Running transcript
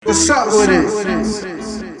What's up with it?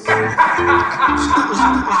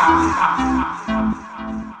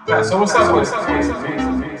 Yeah, so what's up with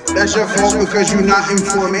it? That's your fault because you're not in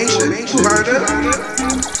formation. You heard it?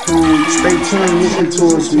 Stay tuned, listen to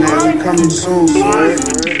us, man. We coming soon, man.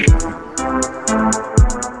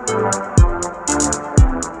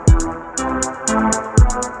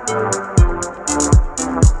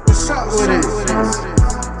 What's up with it?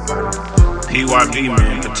 PYB,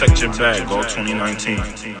 man, protect your bag, all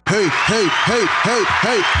 2019. Hey,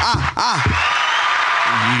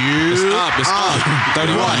 It's up.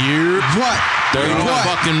 31. What? 31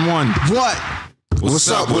 fucking one. What? What's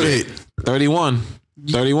up with it? 31.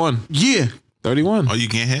 Yeah. 31. Oh, you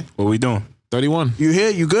can't hit? What we doing? 31. You here?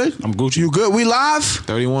 You good? I'm Gucci. You good? We live?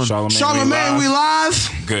 31. Charlamagne, we live?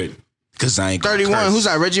 Good. Cause I ain't 31. Who's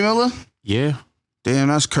that? Reggie Miller? Yeah. Damn,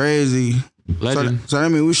 that's crazy. Legend. So that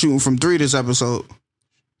means we shooting from 3 this episode.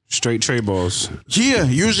 Straight tray balls. Yeah,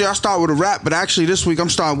 usually I start with a rap, but actually this week I'm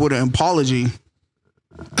starting with an apology.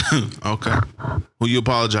 Okay. Who you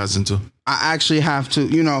apologizing to? I actually have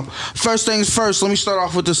to, first things first, let me start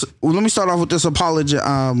off with this apology.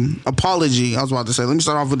 Apology. I was about to say, let me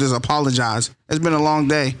start off with this apologize. It's been a long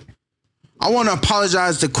day. I want to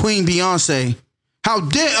apologize to Queen Beyonce. How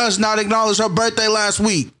dare us not acknowledge her birthday last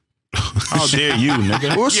week? How dare you,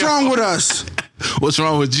 nigga? What's wrong with us? What's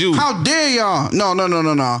wrong with you? How dare y'all?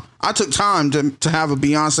 No. I took time to have a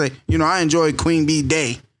Beyonce. I enjoyed Queen Bee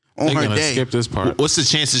Day on They're her gonna day. skip this part. What's the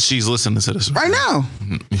chances she's listening to this? Right now.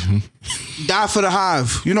 Die for the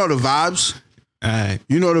hive. You know the vibes. All right.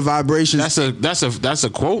 You know the vibrations. That's a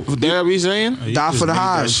quote. Dare we saying? Die for the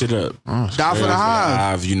hive. That shit up. Die for the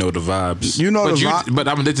hive. You know the vibes. You know But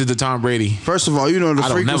I'm addicted to Tom Brady. First of all, you know the I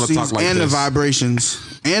don't never frequencies talk like and this. the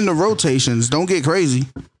vibrations and the rotations. Don't get crazy.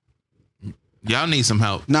 Y'all need some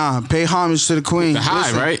help. Nah, pay homage to the queen. The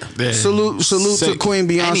hive, Listen, right? Yeah. Salute to Sick. Queen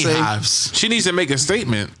Any Beyonce. hives. She needs to make a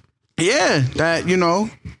statement. Yeah, that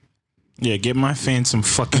Yeah, get my fans some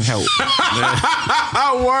fucking help.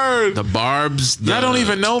 Word. The barbs. Y'all don't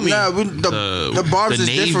even know me. Nah, the barbs the is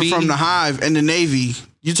different Navy. from the hive and the Navy.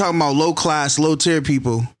 You talking about low class, low tier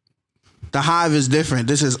people. The hive is different.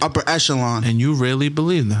 This is upper echelon. And you really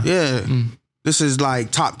believe that? Yeah. This is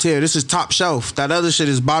like top tier. This is top shelf. That other shit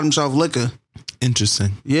is bottom shelf liquor.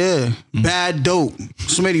 Interesting. Yeah. Bad dope.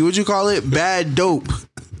 Smitty, what'd you call it? Bad dope.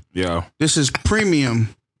 Yo. This is premium.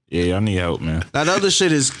 Yeah, y'all need help, man. That other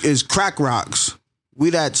shit is crack rocks. We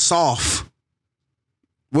that soft.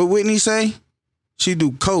 What Whitney say? She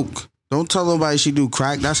do coke. Don't tell nobody she do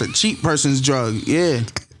crack. That's a cheap person's drug. Yeah.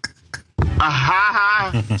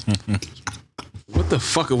 What the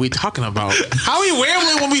fuck are we talking about? How are we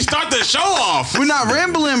rambling when we start the show off? We're not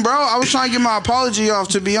rambling, bro. I was trying to get my apology off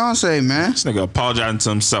to Beyonce, man. This nigga apologizing to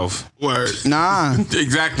himself. Word. Nah.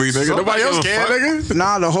 Exactly, nigga. Nobody else can, nigga.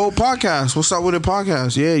 Nah, the whole podcast. What's up with the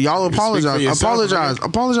podcast? Yeah, y'all apologize. for yourself,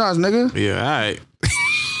 Apologize, nigga. Yeah, all right.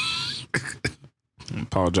 I'm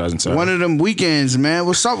apologizing to One her. of them weekends, man.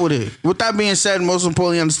 What's up with it? With that being said, most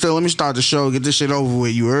importantly understood, let me start the show. Get this shit over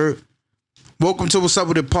with. You heard? Welcome to What's Up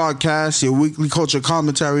With It podcast, your weekly culture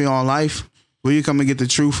commentary on life, where you come and get the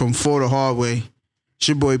truth from for the hard way. It's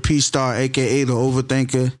your boy P Star, aka the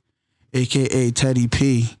Overthinker, aka Teddy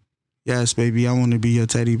P. Yes, baby, I want to be your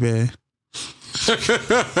teddy bear.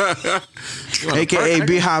 aka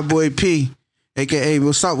Beehive Boy P, aka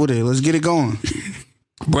What's Up With It? Let's get it going.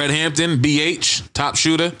 Brett Hampton, BH, top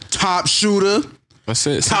shooter. Top shooter, That's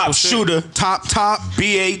it. Top shooter. top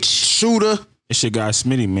BH. shooter. It's your guy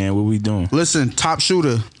Smitty, man. What we doing? Listen, top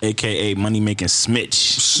shooter, AKA money making Smitch.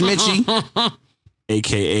 Smitchy.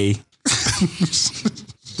 AKA.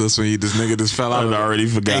 This when this nigga just fell I out. already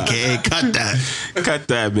forgot. AKA cut that. Cut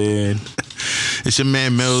that, man. It's your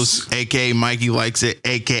man Mills, AKA Mikey Likes It,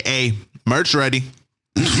 AKA Merch Ready.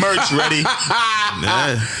 Merch ready.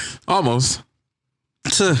 Yeah. Almost.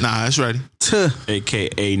 Nah, it's ready.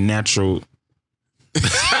 AKA natural.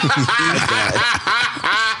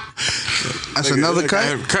 That's another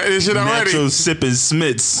cut Cut this shit already. Natural sipping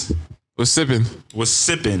Smiths. What's sipping? Was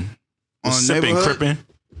sipping. on Was sipping, neighborhood. cripping.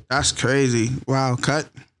 That's crazy. Wow, cut.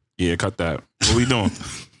 Yeah, cut that. What we doing?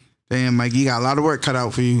 Damn, Mike, you got a lot of work cut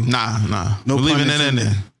out for you. Nah. No We're leaving pun it in intended.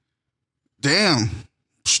 there. Damn,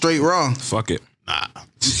 straight raw. Fuck it.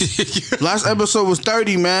 Last episode was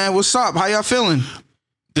 30, man. What's up? How y'all feeling?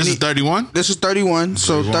 This is 31? This is 31,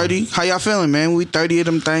 so 30. How y'all feeling, man? We 30 of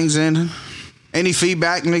them things in. Any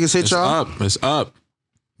feedback, niggas hit It's y'all? up. It's up.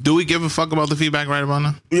 Do we give a fuck about the feedback right about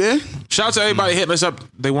now? Yeah. Shout out to everybody hitting us up.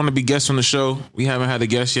 They want to be guests on the show. We haven't had a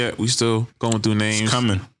guest yet. We still going through names. It's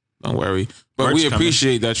coming. Don't worry. But Merch we coming.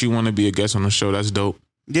 appreciate that you want to be a guest on the show. That's dope.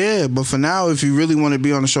 Yeah, but for now, if you really want to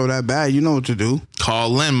be on the show that bad, you know what to do.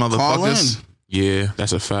 Call in, motherfuckers. Call in. Yeah,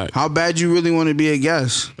 that's a fact. How bad you really want to be a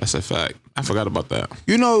guest? That's a fact. I forgot about that.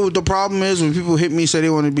 You know the problem is when people hit me say they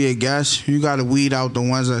want to be a guest, you got to weed out the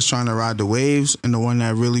ones that's trying to ride the waves and the one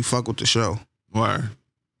that really fuck with the show. Word.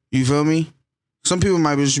 You feel me? Some people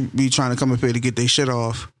might just be trying to come up here to get their shit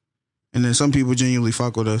off, and then some people genuinely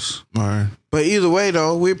fuck with us. Word. But either way,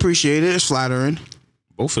 though, we appreciate it. It's flattering.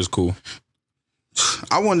 Both is cool.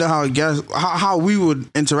 I wonder how we would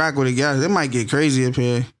interact with a guest. It might get crazy up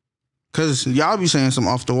here. Cause y'all be saying some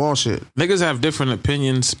off the wall shit. Niggas have different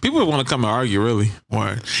opinions. People want to come and argue, really.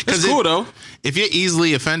 Word. It's cool, though. If you're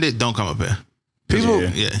easily offended, don't come up here. People,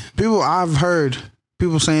 Yeah. people, I've heard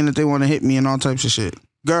people saying that they want to hit me and all types of shit.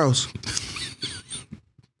 Girls.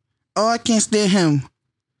 Oh, I can't stand him.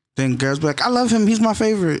 Then girls be like, I love him. He's my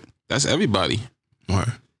favorite. That's everybody.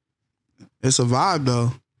 Word. It's a vibe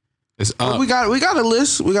though. It's But up. we got a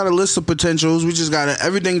list. We got a list of potentials. We just gotta.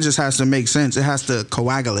 Everything just has to make sense. It has to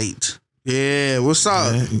coagulate. Yeah. What's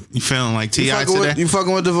up? You feeling like T.I. You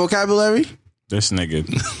fucking with the vocabulary? This nigga,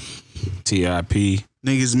 TIP,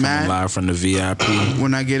 Niggas mad live from the VIP,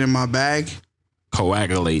 when I get in my bag.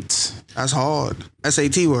 coagulates. That's hard.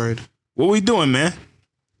 SAT word. What we doing, man?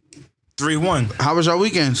 3-1. How was your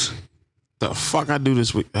weekends? The fuck I do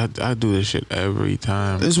this week? I do this shit every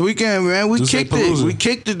time. This weekend, man, we Duce kicked it. Palooza. We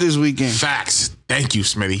kicked it this weekend. Facts. Thank you,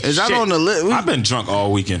 Smitty. Is that on the list? I've been drunk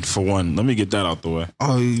all weekend for one. Let me get that out the way.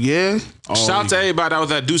 Oh yeah. All Shout out to everybody that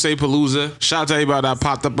was at Duce Palooza. Shout out to everybody that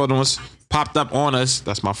popped up on us.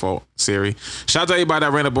 That's my fault, Siri. Shout out to everybody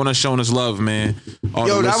that ran up on us showing us love, man. All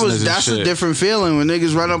Yo, the listeners and that's a shit. different feeling when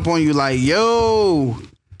niggas run up on you like, yo.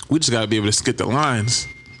 We just gotta be able to skip the lines.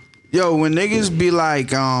 Yo, when niggas be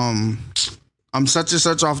like, I'm such and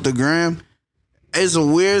such off the gram, it's a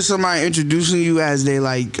weird somebody introducing you as they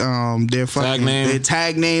like their fucking their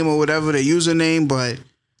tag name or whatever, their username, but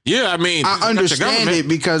Yeah, I mean, I understand it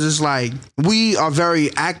because it's like we are very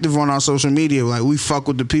active on our social media. Like we fuck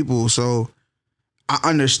with the people, so I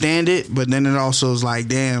understand it. But then it also is like,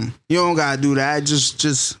 damn, you don't gotta do that. Just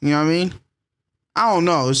you know what I mean? I don't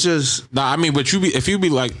know. It's just Nah, I mean, but if you be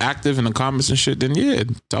like active in the comments and shit, then yeah,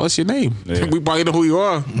 tell us your name. Yeah. We probably know who you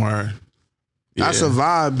are. Word. that's a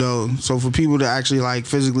vibe though. So for people to actually like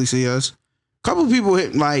physically see us, a couple of people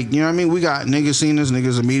hit like, you know what I mean? We got niggas seen us.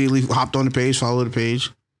 Niggas immediately hopped on the page, followed the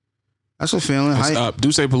page. That's a feeling. It's up.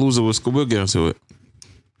 Duce Palooza was cool. We'll get into it.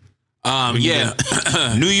 Yeah.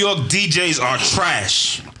 New York DJs are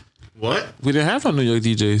trash. What? We didn't have no New York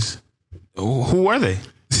DJs. Who are they?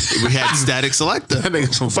 We had Static Selector. That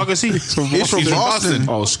nigga's from Fuck is he? He's from Boston.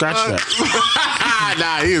 Oh, scratch that.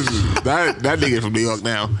 Nah, that nigga from New York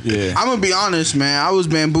now. Yeah. I'm gonna be honest, man. I was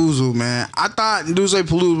bamboozled, man. I thought Duce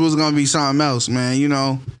Palooza was gonna be something else, man. You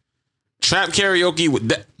know, Trap karaoke with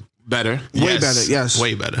better. way better. Yes,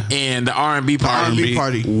 Way better. And the R&B party. R&B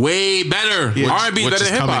party. Way better. R&B Which better is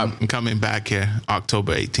than hip hop. coming back here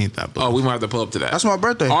October 18th, I believe. Oh, we might have to pull up to that. That's my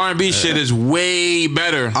birthday. R&B shit is way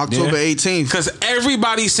better. October 18th. Because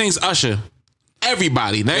everybody sings Usher.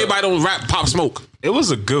 Everybody. Now everybody don't rap Pop Smoke. It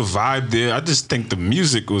was a good vibe there. I just think the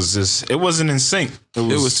music was just, it wasn't in sync. It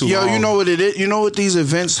was too Yo, long. you know what it is? You know what these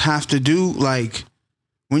events have to do? Like,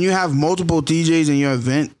 when you have multiple DJs in your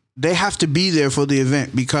event, they have to be there for the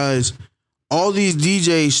event because all these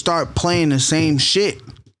DJs start playing the same shit.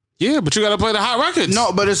 Yeah, but you got to play the hot records.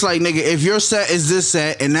 No, but it's like, nigga, if your set is this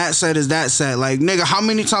set and that set is that set, like, nigga, how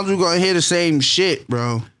many times we gonna hear the same shit,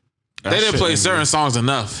 bro? They didn't play certain songs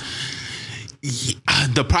enough.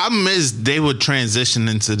 The problem is they would transition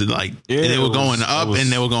into the like, Yeah, and they were it going was- up it was-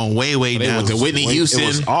 and they were going way They down. went to Whitney Houston. It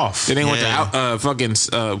was off. Then they went Yeah. to fucking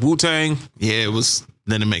Wu-Tang. Yeah, it was.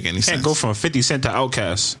 Didn't make any Can't sense. go from 50 Cent to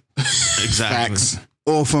Outkast. Exactly. Facts.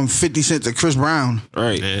 Or from 50 Cent to Chris Brown.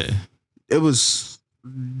 Right. Yeah. It was,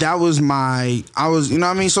 that was my, I was, you know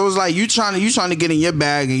what I mean? So it's like you trying to get in your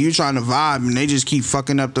bag and you trying to vibe and they just keep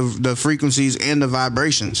fucking up the frequencies and the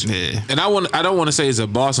vibrations. Yeah. And I don't want to say it's a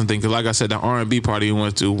Boston thing because, like I said, the R&B party we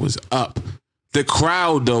went to was up. The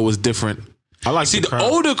crowd though was different. I like See, the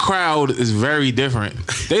older crowd is very different.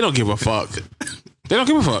 They don't give a fuck. They don't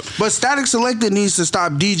give a fuck. But Static Selector needs to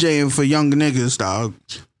stop DJing for young niggas, dog.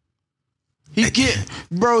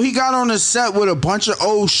 He got on a set with a bunch of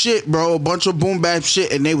old shit, bro, a bunch of boom bap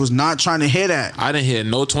shit, and they was not trying to hear that. I didn't hear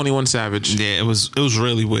no 21 Savage. Yeah, it was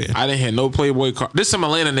really weird. I didn't hear no Playboy Car. This some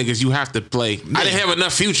Atlanta niggas you have to play. I didn't have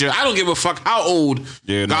enough Future. I don't give a fuck how old.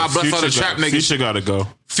 God bless all the trap niggas. Future gotta go.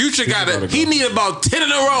 Future got it. He need about 10 in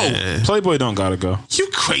a row. Playboy don't gotta go. You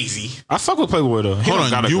crazy? I fuck with Playboy though. He Hold don't on,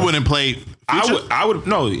 gotta you go. wouldn't play. I would.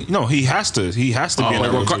 No. He has to. He has to be in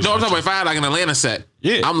that No, I'm rotation. talking about if I had like an Atlanta set.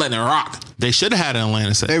 Yeah. I'm letting it rock. They should have had an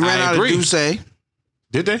Atlanta set. They ran out agree. of Duce.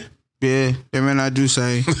 Did they? Yeah, they ran out of Duce.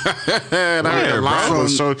 And I had a line bro.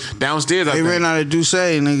 was so downstairs. I They think. ran out of Duce,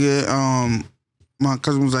 nigga. My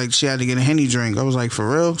cousin was like, she had to get a Henny drink. I was like, for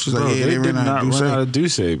real? She's like, yeah, they did ran out not of Duce. run out of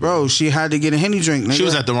Duce, bro. Bro, she had to get a Henny drink, nigga. She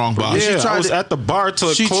was at the wrong bar. she Yeah, I tried was to- at the bar till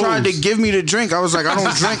it She closed. tried to give me the drink. I was like, I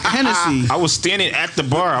don't drink Hennessy. I was standing at the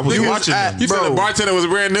bar. I was Niggas watching at- them. You said Bro. the bartender was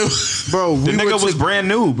brand new. Bro, The we nigga were was brand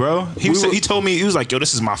new, bro. were- He told me, he was like, yo,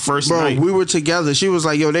 this is my first Bro, night. we were together. She was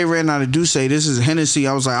like, yo, they ran out of Duce. This is Hennessy.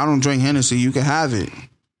 I was like, I don't drink Hennessy. You can have it.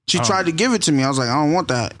 She tried to give it to me. I was like, I don't want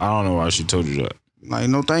that. I don't know why she told you that. Like,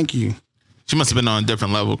 no, thank you. She must have been on a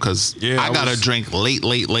different level because Yeah, I got I was- a drink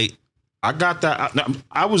late. I got that.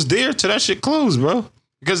 I was there till that shit closed, bro.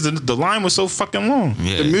 Because the line was so fucking long.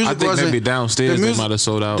 Yeah. The music I think wasn't maybe downstairs the they music- might have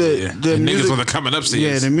sold out. the And music- niggas wasn't coming upstairs.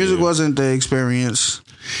 Yeah, the music wasn't the experience.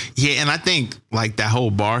 Yeah, and I think like that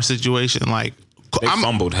whole bar situation, like They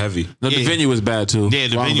fumbled heavy. No, the Yeah. venue was bad too. Yeah,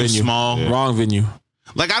 the venue's small. Yeah. Wrong venue.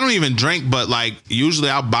 like I don't even drink, but like usually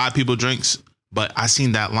I'll buy people drinks. But I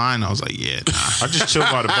seen that line, I was like, yeah, nah. I just chilled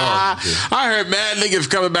by the bar. I heard mad niggas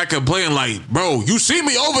coming back complaining like, bro, you see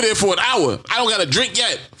me over there for an hour. I don't got a drink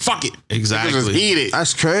yet. Fuck it. Exactly. Niggas just eat it.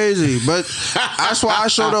 That's crazy. But that's why I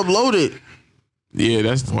showed up loaded. Yeah,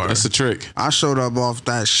 that's the trick. I showed up off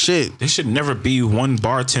that shit. There should never be one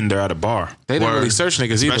bartender at a bar. They didn't Word. really search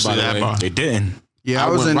niggas either, Especially by that the way. bar. They didn't. Yeah, I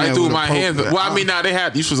was went in right there through with my a poker. hands. Well, I mean, nah,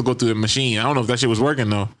 you supposed to go through the machine. I don't know if that shit was working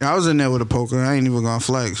though. I was in there with a poker. I ain't even gonna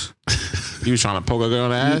flex. You was trying to poke a girl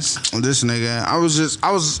in the ass. This nigga, I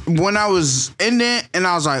was when I was in there and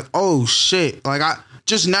I was like, oh shit. Like I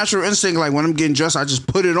just natural instinct, like when I'm getting dressed, I just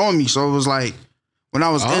put it on me. So it was like when I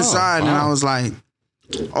was inside and I was like,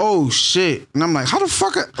 oh shit. And I'm like, how the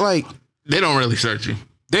fuck like They don't really search you.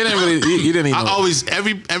 They didn't really. You didn't even. I know. always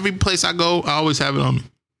every place I go, I always have it on me.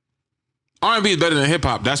 R&B is better than hip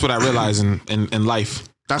hop. That's what I realized in life.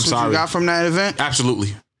 that's I'm what sorry. you got from that event?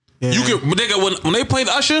 Absolutely. Yeah. You can, nigga, when they played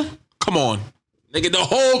Usher, come on, nigga, the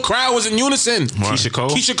whole crowd was in unison. Keisha Cole.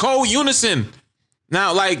 Keisha Cole, unison.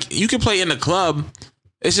 Now, like, you can play in the club.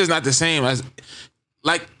 It's just not the same as,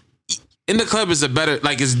 like, in the club is a better,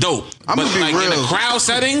 like, it's dope. I'm but gonna be like in real. the crowd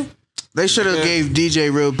setting, They should have gave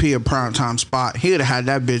DJ Real P a primetime spot. He'd have had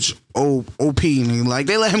that bitch OP. Nigga. Like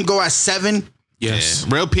they let him go at 7. yes.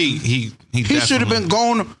 Real P, he He should have been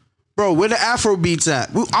going, bro. Where the Afro beats at?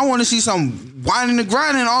 I want to see some whining and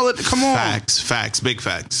grinding. All it. Come on. facts, big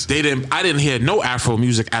facts. I didn't hear no Afro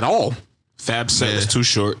music at all. Fab set Yeah. was too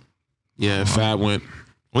short. Yeah, Fab went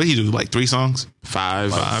What did he do? Like 3 songs?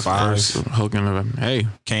 five. five. Hooking them. Hey,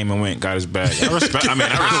 Came and went, got his bag. I respect. I mean,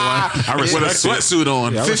 I with a respect it. sweatsuit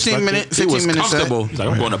on. Yeah, I 15 respect minutes. it. He was 15 minutes. comfortable. He's like,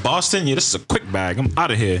 I'm going to Boston. Yeah, this is a quick bag. I'm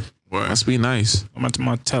out of here. Must be nice. I'm out to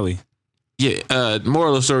my telly. Yeah.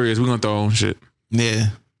 Moral of the story is we're gonna throw our own shit. Yeah.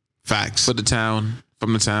 Facts. For the town,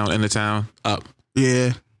 from the town, in the town, up.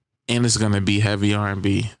 Yeah. And it's gonna be heavy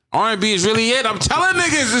R&B. R&B is really it. I'm telling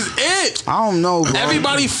niggas, it's it. I don't know, bro.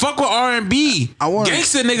 Everybody fuck with R&B. I wanna-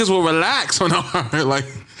 Gangsta niggas will relax on R. Like,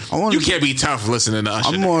 I wanna- you can't be tough listening to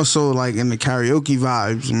Usher. I'm more so like in the karaoke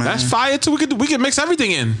vibes, man. That's fire too. We can mix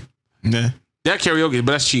everything in. Yeah. That karaoke,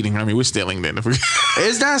 but that's cheating. I mean, we're stealing then. If we,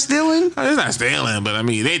 Is that stealing? it's not stealing, but I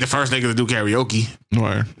mean, they ain't the first niggas to do karaoke.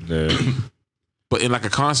 Word. Yeah. But in like a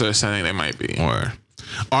concert setting, they might be. Word.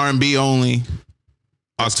 R&B only.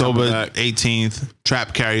 October coming back. 18th.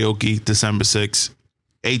 Trap karaoke. December 6th.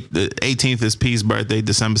 The 18th is P's birthday.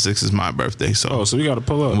 December 6th is my birthday. So Oh, so we got to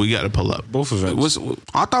pull up. we got to pull up. Both of it. What's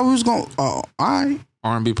I thought we was going. Oh, all right.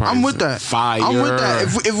 R&B party? I'm with that. Fire. I'm with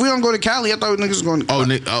that. If we don't go to Cali, I thought niggas was going. Oh,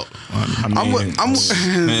 Nick. Oh, I mean, I'm with.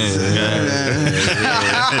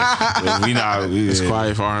 we not. We, It's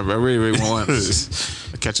quiet for R&B. I really want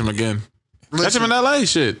catch him again. Catch him in LA.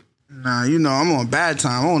 Shit. Nah, you know I'm on bad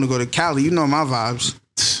time. I want to go to Cali. You know my vibes.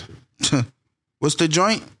 What's the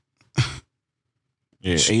joint?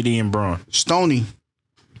 Yeah, 80 and Braun. Stony.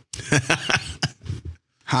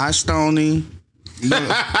 Hi, Stony. You know,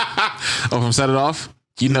 Oh, from Set It Off?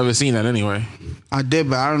 You never seen that anyway. I did,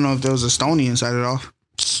 but I don't know if there was a Stony inside it off.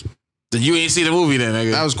 Then you ain't see the movie then,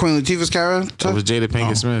 nigga. That was Queen Latifah's character. That was Jada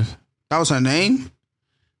Pinkett Smith. That was her name.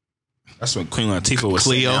 That's when Queen Latifah was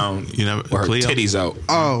Cleo. sitting down You know, with her Cleo. titties out.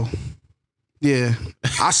 Oh, yeah.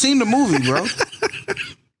 I seen the movie, bro.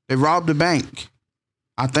 They robbed the bank.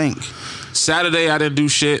 I think. Saturday, I didn't do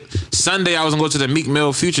shit. Sunday, I was gonna go to the Meek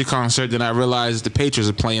Mill Future concert. Then I realized the Patriots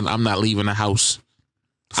are playing. I'm not leaving the house.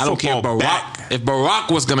 I don't care if Football Barack. back. If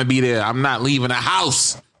Barack was gonna be there, I'm not leaving the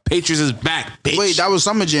house. Patriots is back, bitch. Wait, that was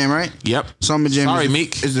Summer Jam, right? Yep. Summer Jam. Sorry, is the,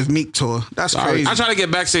 Meek. Is the Meek tour? That's Sorry. crazy. I tried to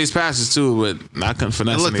get backstage passes too, but I couldn't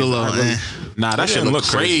finesse It looked it. a little, Nah, that shit didn't looked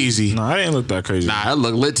crazy. No, I didn't look that crazy. Nah, that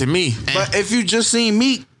looked lit to me. But if you just seen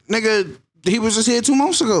Meek, nigga, he was just here 2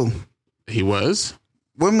 months ago. He was.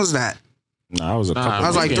 When was that? Nah, I was a couple. That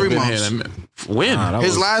was like Meek 3 ain't been months. here in a minute. When? Nah,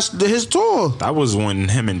 that His tour. That was when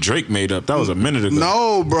him and Drake made up. That was a minute ago.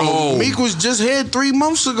 No, bro. Oh. Meek was just here 3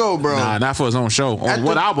 months ago, bro. Nah, not for his own show. On At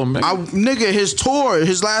what the- album, man? Nigga, his tour,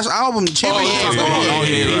 his last album, Champion. Oh, yeah,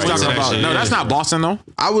 he's right. talking about. No, that's not Boston though.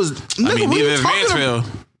 I was. Nigga, I mean, what neither you is talking Mansfield.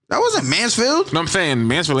 about? That wasn't Mansfield. No, I'm saying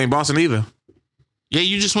Mansfield ain't Boston either. Yeah,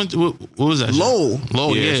 you just went to what was that? Lowell.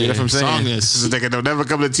 Lowell, yeah. see, that's what I'm saying. Songus. Nigga don't never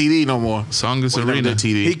come to TD no more. Songus Never Arena. to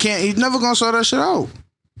TD. He can't. He's never gonna sell that shit out.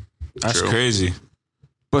 That's crazy.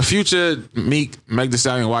 But Future, Meek, Meg Thee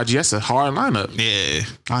Stallion, YG, that's a hard lineup. Yeah.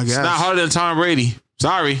 I guess. It's not harder than Tom Brady.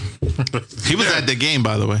 Sorry. He was at the game,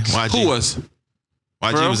 by the way. YG. Who was?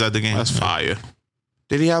 YG Bro? was at the game. That's fire.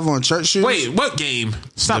 Did he have on church shoes? Wait, what game?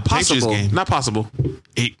 It's not The Patriots possible. game. Not possible.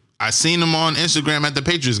 I seen him on Instagram at the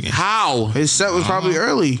Patriots game. How? His set was probably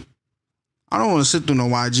early. I don't want to sit through no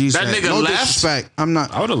YG set. That nigga no left? disrespect. I'm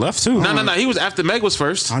not. I would have left too. No. He was after Meg was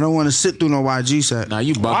first. I don't want to sit through no YG set. Nah,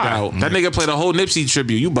 you bugged Why? out. That nigga played a whole Nipsey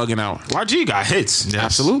tribute. You bugging out. YG got hits. Yes.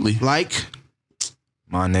 Absolutely. Like,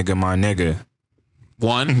 My nigga.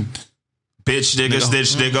 One, Bitch nigga,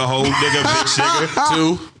 stitch nigga, hoe nigga, bitch nigga.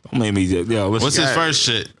 two. Don't make me. Yo, listen. What's his first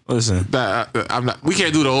shit? Listen. I'm not. We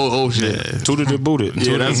can't do the old shit. Tooted it, booted.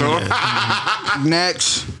 Yeah, that's all.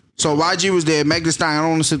 next. So YG was there. Meg Thee Stallion. I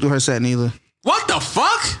don't want to sit through her set neither. What the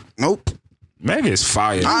fuck? Nope. Meg is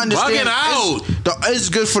fire. I understand. Bugging out. It's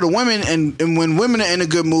good for the women, and when women are in a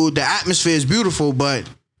good mood, the atmosphere is beautiful. But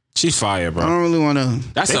She's fire, I bro. don't really want to.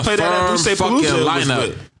 That's They a played that at firm Duce fucking Palooza. It was lineup.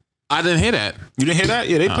 lit. I didn't hear that. You didn't hear that?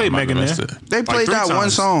 Yeah, they played Megan there. They played three that one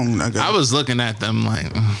times. song. Nigga. I was looking at them like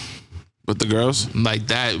With the girls,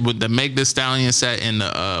 that with the Meg Thee Stallion set and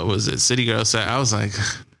the was it City Girl set. I was like,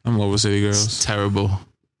 I'm over City Girls. terrible.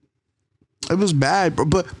 It was bad,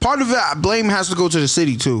 but part of it, blame has to go to the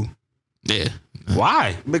city too, Yeah.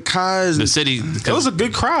 Why? because The city. It was a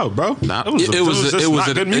good crowd, bro. Nah, it was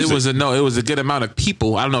a good amount of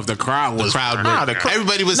people. I don't know if the crowd was.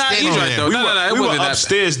 Everybody was Nah, standing he's right there. though. We No, it were wasn't that.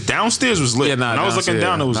 upstairs. Downstairs was lit. Yeah, nah, when I was looking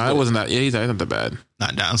down. It was Nah, lit. it wasn't that. Yeah, he's not that bad.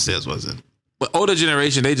 Not downstairs, was it? But older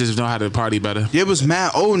generation, they just know how to party better. it was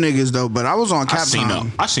mad old niggas though. But I was on I Cap seen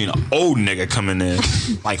Time. I seen an old nigga coming in,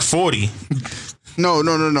 like 40. No.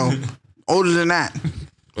 Older than that.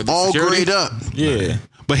 With the All security? grayed up. Yeah,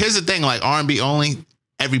 But here's the thing: like R&B only,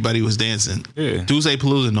 everybody was dancing. Yeah. Duce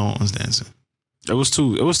Palooza, no one was dancing. it was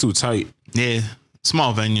too tight. Yeah,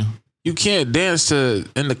 small venue. You can't dance to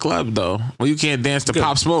in the club though. Well, you can't dance to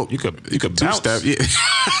Pop Smoke. You could Two bounce. step. Yeah.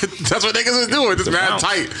 That's what niggas is doing. Just mad bounce.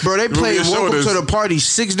 tight. Bro, they Moving played your Welcome shoulders. to the Party.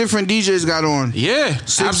 6 different DJs got on. Yeah,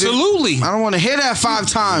 absolutely. I don't want to hear that 5 You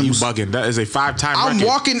times. bugging. That is a 5-time I'm record.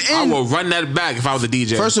 walking in. I will run that back if I was a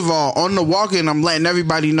DJ. First of all, on the walk-in, I'm letting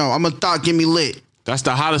everybody know. I'm a thought, get me lit. That's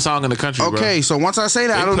the hottest song in the country, Okay, so once I say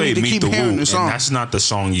that, I don't need to keep hearing the song. and that's not the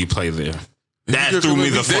song you play there. That You threw me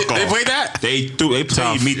the they- fuck off. they played that? They played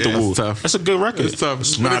Tough. Meet the Yeah, Woo. it's tough. That's a good record. It's tough.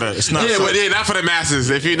 It's not a. It's not. Yeah, so- but yeah, not for the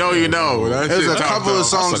masses. If you know, you know. That There's shit a tough, couple though. of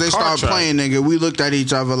songs That's a they car start track. playing, nigga. We looked at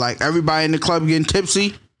each other like everybody in the club getting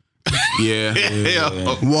tipsy. Yeah.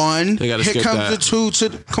 One. They gotta Here skip comes that. the 2 to.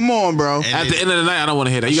 Come on, bro. At the end of the night, I don't want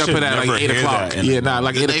to hear that. You got to should put that at never like 8 hear o'clock. that in Yeah, the nah,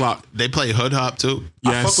 like 8 o'clock. They play Hood Hop too.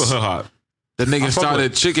 I fuck Yes. with Hood Hop. The nigga fuck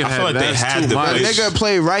started with- Chicken I Head. feel like they That's had too the much. The nigga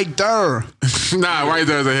play right there. Nah, right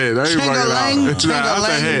there's a hit. That ain't bugging Ting-a-lang, out. Nah, that's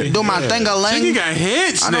a hit. ting-a-lang. Do my Chicken thing-a-lang. got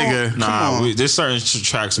hits, I don't- nigga. Come Nah, on. there's certain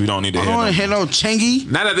tracks we don't need to I hear. don't want no to hear no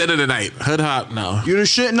chingy. Not at the end of the night. Hood Hop, no. You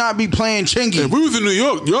should not be playing chingy. If we was in New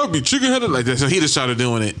York, y'all be chicken headed like that. So he just started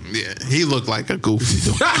doing it. Yeah, he looked like a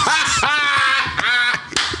goofy.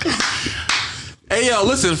 Hey, yo,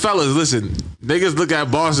 listen, fellas, listen. Niggas look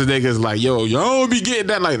at Boston niggas like, yo, y'all don't be getting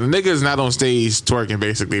that. Like, the niggas not on stage twerking,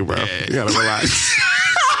 basically, bro. You gotta relax.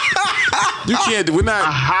 You can't, we're not.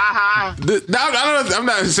 I'm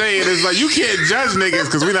not saying it's like, you can't judge niggas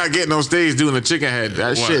because we're not getting on stage doing the chicken head.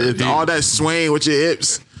 That shit, all that swaying with your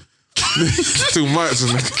hips. Too much.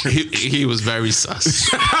 he was very sus.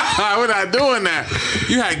 We're not doing that.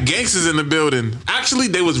 You had gangsters in the building. Actually,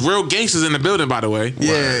 there was real gangsters in the building, by the way.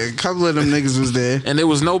 Yeah, a couple of them niggas was there. And there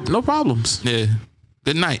was no problems. Yeah.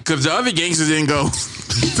 Good night. Because the other gangsters didn't go.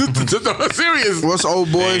 Serious. What's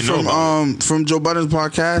old boy ain't no from Joe Budden's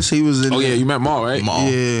podcast? He was in. Oh, yeah, you met Maul, right? Maul.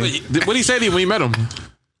 Yeah. What did he say to you when you met him?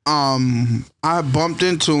 I bumped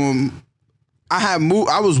into him. I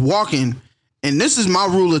was walking, And this is my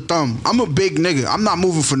rule of thumb. I'm a big nigga. I'm not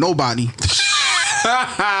moving for nobody.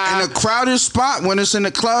 In a crowded spot, when it's in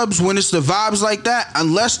the clubs, when it's the vibes like that,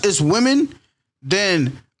 unless it's women,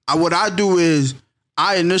 then what I do is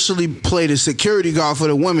I initially play the security guard for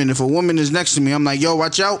the women. If a woman is next to me, I'm like, yo,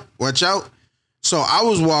 watch out, watch out. So I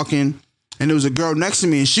was walking, and there was a girl next to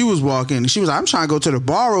me, and she was walking, and she was like, I'm trying to go to the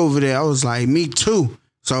bar over there. I was like, me too.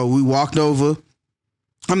 So we walked over.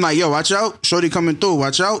 I'm like, yo, watch out. Shorty coming through.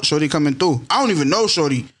 Watch out. Shorty coming through. I don't even know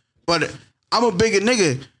Shorty, but I'm a bigger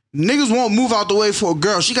nigga. Niggas won't move out the way for a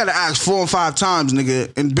girl. She got to ask 4 or 5 times,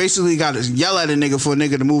 nigga, and basically got to yell at a nigga for a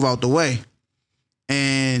nigga to move out the way.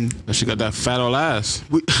 And She got that fat old ass.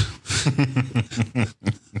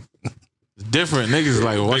 Different niggas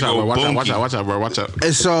like watch out, bro, watch out, bro, watch out.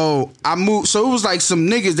 And so I moved. So it was like some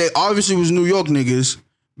niggas. They obviously was New York niggas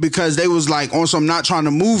because they was like on some not trying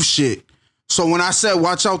to move shit. So when I said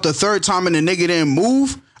watch out the third time and the nigga didn't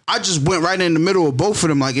move, I just went right in the middle of both of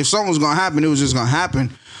them. Like if something was gonna happen, it was just gonna happen.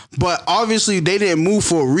 But obviously they didn't move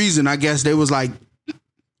for a reason. I guess they was like,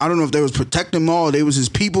 I don't know if they was protecting him all, they was his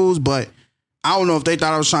peoples, but I don't know if they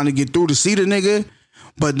thought I was trying to get through to see the nigga.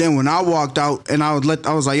 But then when I walked out and I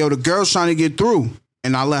was like, yo, the girl's trying to get through.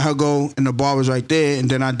 And I let her go and the bar was right there. And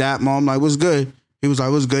then I dapped mom like, what's good? He was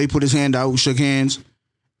like, what's good? He put his hand out, we shook hands.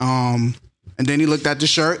 And then he looked at the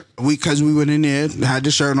shirt. Cause we went in there, had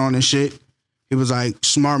the shirt on and shit. He was like,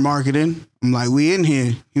 smart marketing. I'm like, we in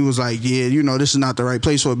here. He was like, yeah, you know, this is not the right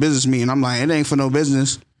place for a business meeting. I'm like, it ain't for no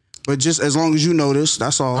business. But just as long as you know this,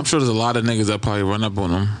 that's all. I'm sure there's a lot of niggas that probably run up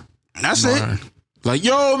on them. That's it. Like,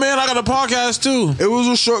 yo, man, I got a podcast too. It was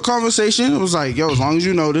a short conversation. It was like, yo, as long as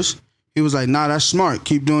you know this. He was like, nah, that's smart.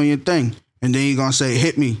 Keep doing your thing. And then he gonna say,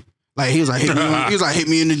 hit me. Like he was like, hit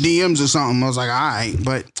me in the DMs or something. I was like, all right,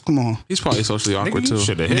 but come on. He's probably socially awkward too.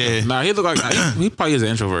 Should have hit him. Nah, he look like he probably is an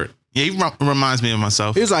introvert. Yeah, he reminds me of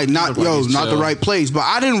myself. He was like, not the right place. But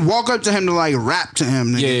I didn't walk up to him to like rap to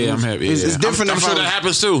him. Nigga. Yeah, I'm happy. It's different. I'm sure that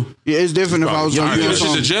happens too. Yeah, it's different if I was on This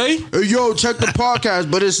is a J? Hey, yo, check the podcast.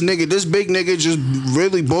 But this big nigga just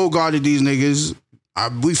really bogarted these niggas.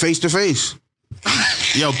 We face to face.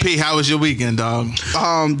 Yo, P, how was your weekend, dog?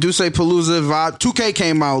 Do say Palooza vibe. 2K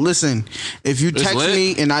came out. Listen, if you text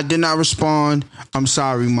me and I did not respond, I'm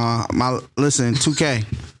sorry, ma. Listen, 2K.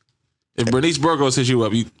 If Bernice Burgos hits you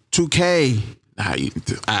up, you 2K.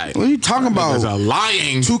 What are you talking about? You're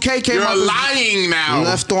lying. 2K came out. You're lying now.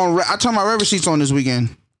 Left on. I turned my red receipts on this weekend.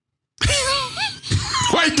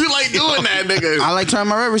 Why you like doing that, nigga? I like turning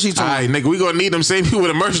my red receipts on. All right, nigga, we gonna need them same people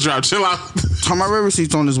with a merch drop. Chill out. Turn my red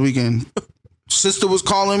receipts on this weekend. Sister was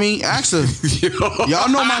calling me. Ask her. Y'all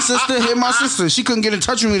know my sister. Hit my sister. She couldn't get in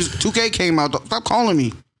touch with me. 2K came out. Stop calling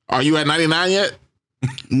me. Are you at 99 yet?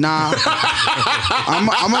 Nah.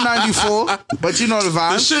 I'm a 94, but you know the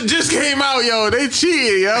vibe. This shit just came out, yo. They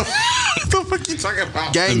cheated, yo. What the fuck you talking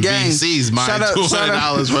about? Gang. VCs, man.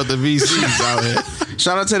 $200 worth of VCs out here.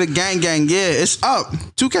 Shout out to the gang. Yeah, it's up.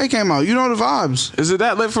 2K came out. You know the vibes. Is it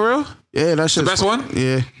that lit for real? Yeah, that shit's the best one?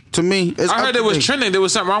 Yeah. To me, it's I heard it was trending. There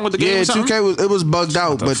was something wrong with the game. Yeah, or something? 2K was bugged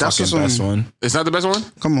out, but that's the just best one. It's not the best one?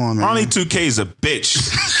 Come on, man. Only 2K's a bitch.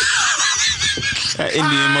 That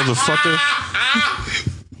Indian motherfucker.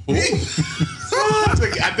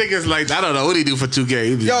 I think it's like, I don't know what he do for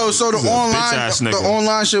 2K. Yo, so the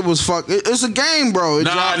online shit was fuck. It's a game, bro.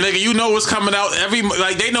 Nigga, you know what's coming out every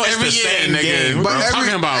they know every year, nigga. Game.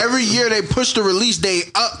 But every year they push the release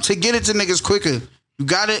date up to get it to niggas quicker. You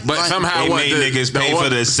got it? But somehow they made niggas pay for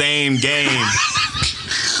the same game.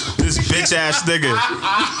 This bitch ass nigga.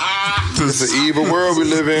 It's an evil world we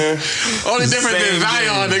live in. Only difference is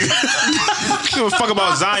Zion, nigga. Give a fuck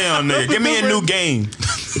about Zion, nigga. Give me a new game.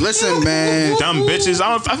 Listen, man. Dumb bitches.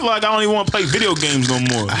 I feel like I don't even want to play video games no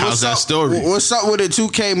more. How's that story? What's up with the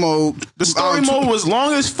 2K mode? The story mode was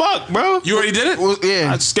long as fuck, bro. You already did it?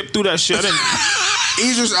 Yeah. I skipped through that shit. I didn't.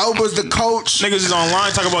 Idris Elba's the coach. Niggas is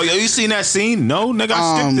online talking about, yo, you seen that scene? No, nigga,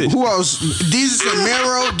 I skipped it. Who else? Jesus and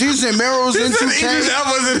Mero. Jesus and Mero's in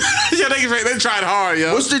 2K. Yeah, they tried hard,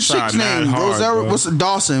 yo. What's the chick's name? Rosario. What's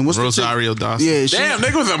Dawson? What's Rosario Dawson. Yeah, damn,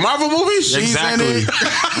 nigga, was a Marvel movie? She's in it.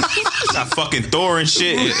 Got fucking Thor and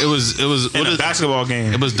shit. It was in a basketball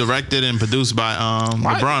game. It was directed and produced by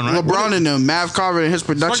LeBron, right? LeBron and them. Mav Carver and his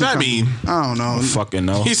production. What that mean? I don't know. I fucking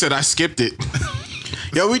know. He said I skipped it.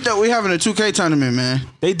 Yo, we thought we having a 2K tournament, man.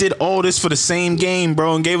 They did all this for the same game,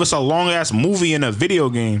 bro, and gave us a long ass movie and a video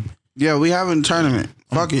game. Yeah, we having a tournament.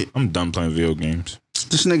 Fuck it. I'm done playing video games.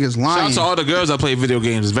 This nigga's lying. Shout out to all the girls that play video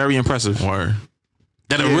games. It's very impressive. Word.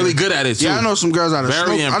 That are really good at it too. Yeah, I know some girls out of smoke.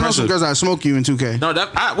 Impressive. I know some girls out of smoke you in 2K.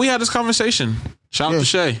 No, we had this conversation. Shout out to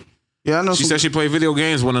Shay. Yeah, I know. She said she played video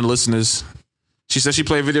games. One of the listeners. She said she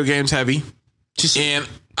played video games heavy. And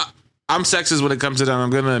I'm sexist when it comes to them. I'm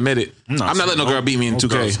gonna admit it. I'm not letting no girl beat me in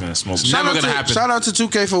 2K. It's never gonna happen. Shout out to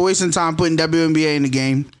 2K for wasting time putting WNBA in the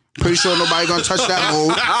game. Pretty sure nobody gonna touch that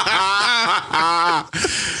mode.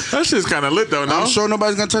 That shit's kind of lit though, no? I'm sure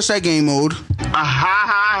nobody's gonna touch that game mode.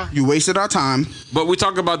 You wasted our time. But we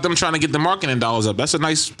talk about them trying to get the marketing dollars up. That's a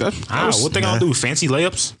nice. What they gonna do? Fancy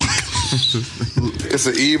layups? It's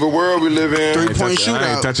an evil world we live in. 3-point I ain't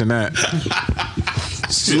shootout. touching that.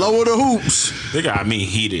 Lower the hoops. They got me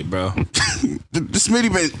heated, bro. This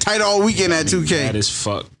Smitty been tight all weekend at 2K. That is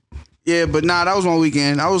fuck. Yeah, but nah, that was one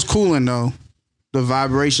weekend. I was cooling though. The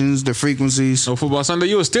vibrations, the frequencies. No football Sunday.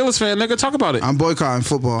 You a Steelers fan, nigga? Talk about it. I'm boycotting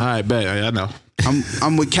football. All right, bet. I know.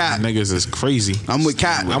 I'm with Cat. Niggas is crazy. I'm with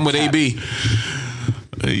Cat. I'm with AB.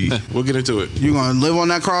 We'll get into it. You gonna live on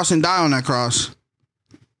that cross and die on that cross.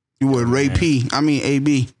 You would Ray P. I mean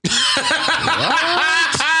AB.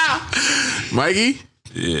 Mikey?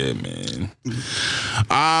 Yeah, man.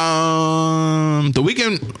 The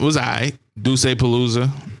weekend was alright. Duce Palooza.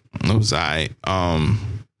 It was alright.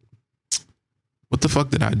 What the fuck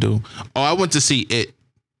did I do? Oh, I went to see it.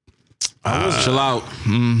 Chill out.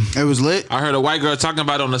 It was lit. I heard a white girl talking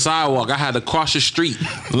about it on the sidewalk. I had to cross the street.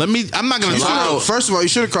 I'm not gonna lie. First of all, you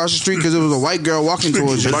should have crossed the street because it was a white girl walking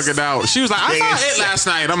towards you. Bugging out. She was like, I saw it last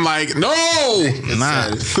night. I'm like, no. Nah.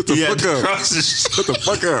 Put the fuck up. Put the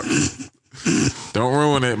fuck up. Don't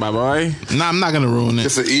ruin it, my boy. Nah, I'm not gonna ruin it.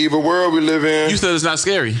 It's an evil world we live in. You said it's not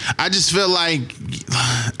scary. I just feel like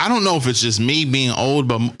I don't know if it's just me being old,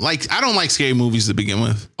 but like I don't like scary movies to begin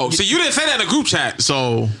with. Oh, so you didn't say that in the group chat.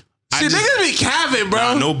 So See, niggas be capping,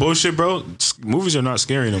 bro. No bullshit, bro. Movies are not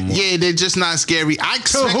scary no more. yeah, they're just not scary. I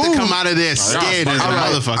expect to come out of there scared as a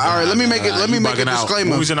motherfucker. All right, let me make it. Let me make a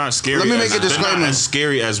disclaimer. Movies are not scary. Let me make a They're disclaimer. not as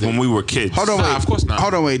scary as when we were kids. Hold on, wait. of course not.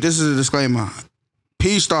 Hold on, wait. This is a disclaimer.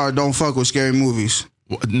 P-Star don't fuck with scary movies.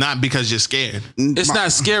 Not because you're scared. It's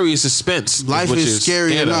not scary. It's suspense. Life what is you're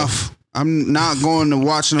scary scared of. enough. I'm not going to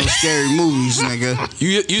watch no scary movies, nigga.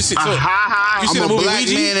 You see? So, you I'm seen a the movie black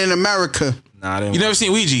Ouija? man in America. Nah, I didn't. You never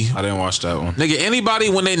seen Ouija? I didn't watch that one. Nigga, anybody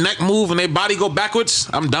when they neck move and their body go backwards,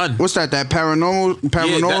 I'm done. What's that? That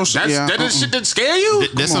paranormal shit? Yeah. That is shit that scare you?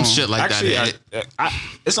 There's some on. shit like Actually, that.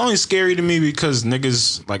 it's only scary to me because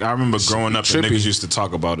niggas, like, I remember growing up and Trippy. niggas used to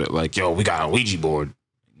talk about it. Like, yo, we got a Ouija board.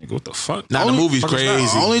 Nigga, what the fuck? Nah, the movie's fuck is that?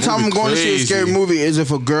 crazy. Only time I'm Movie going to see a crazy. scary movie is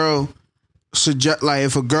if a girl suggest, like,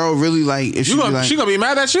 if a girl really like, if she be like, She gonna be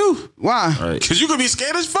mad at you why? Right. because you gonna be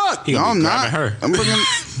scared as fuck. He No, gonna I'm be not. grabbing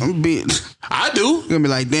her. I'm be I do. gonna be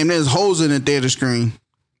like, damn, there's holes in the theater screen.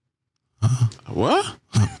 What?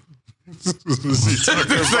 This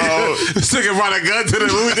nigga brought a gun to the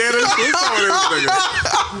movie theater.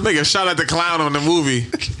 Nigga shot at the clown on the movie.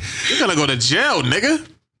 You're gonna go to jail, nigga.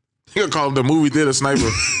 You gonna call him the movie theater sniper.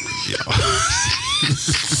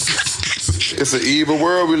 It's an evil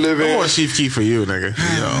world we live in. Or Chief Keef for you, nigga.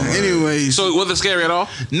 Anyways, So was it scary at all?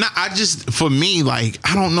 Nah, I just for me like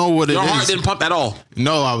I don't know what it Your is. heart didn't pump at all.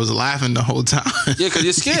 No, I was laughing the whole time. Yeah, because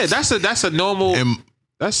you're scared. That's a normal. And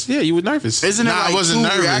you were nervous. isn't it Nah, I like wasn't two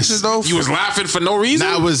nervous. reactions though? You was laughing for no reason.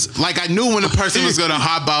 I was like, I knew when the person was gonna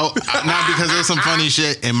hop out, not because of some funny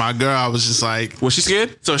shit. And my girl, I was just like, Was she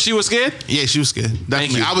scared? So she was scared. yeah, she was scared.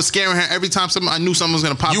 Definitely. you. I was scaring her every time I knew someone was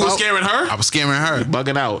gonna pop out. You were scaring her. I was scaring her.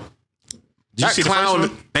 Bugging out. Did you That see clown. the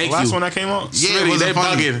first one? Thank the last you. one that came out? Yeah, Smitty, it wasn't they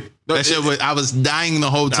funny. bugging. That shit was, I was dying the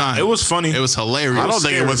whole time. It was funny. It was hilarious. I don't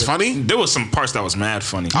think it was funny. There was some parts that was mad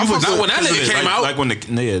funny. Not when that nigga came out. Like when the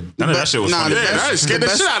none of that shit was funny. the Yeah, that scared the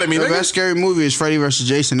shit out of me, The nigga. best scary movie is Freddy vs.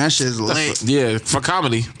 Jason. That shit is lit. Yeah, for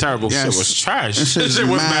comedy, terrible. Yes. It was trash. That shit This is shit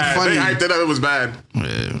was mad bad. funny. They hyped it up. It was bad.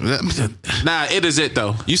 Yeah. Nah, it is it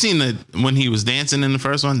though. You seen when he was dancing in the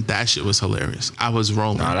first one? That shit was hilarious. I was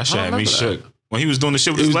rolling. Nah, that shit I had me remember shook. When he was doing the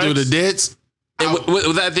shit with he his was doing legs. the dance. And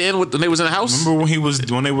was that at the end when they was in the house? Remember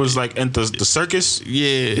when they was like in the circus?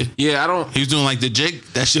 Yeah. Yeah, I don't. He was doing like the jig.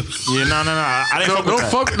 That shit. Yeah, no. I didn't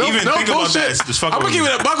fuck with that. Even no think about bullshit. that. Just fuck I'm with gonna me.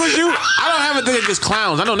 keep it a buck with you. I don't have a thing against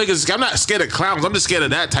clowns. I know niggas. I'm not scared of clowns. I'm just scared of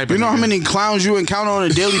that type of. You know how nigga. many clowns you encounter on a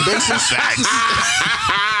daily basis?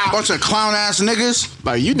 Bunch of clown ass niggas.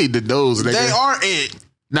 Like you need the nose, nigga. They are it.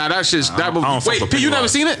 Nah, that shit's that I don't movie. fuck Wait, with P, you never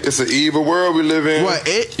Pennywise. seen it? It's an evil world we live in. What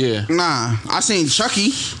it? Yeah. Nah, I seen Chucky.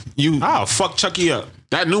 Oh, fuck Chucky up.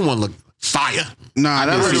 That new one looked fire. Nah,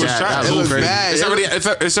 that heard looked it was trash. it It looked was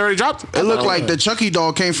bad. It's already dropped. It looked like the Chucky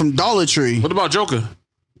doll came from Dollar Tree. What about Joker?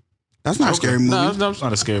 That's not a scary movie. No, It's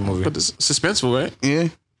not a scary movie. but it's suspenseful, right? Yeah,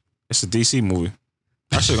 It's a DC movie.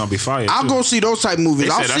 That shit gonna be fire. I'll too. go see those type movies.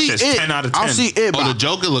 They I'll said that see shit's it. 10 out of I'll 10. see it. Oh, the But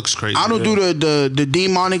Joker looks crazy. I don't do the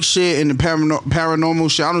demonic shit and the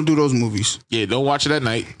paranormal shit. I don't do those movies. Yeah, don't watch it at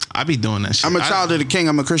night. I be doing that shit. I'm a child of the king.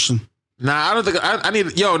 I'm a Christian. Nah, I don't think I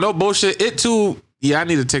need. Yo, no bullshit. It too. Yeah, I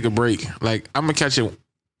need to take a break. Like, I'm gonna catch it.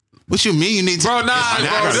 What you mean? You need to, Bro, nah, I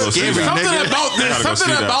gotta bro. go see that. Something about I this. gotta go Something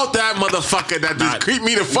see that. about that motherfucker that just creeped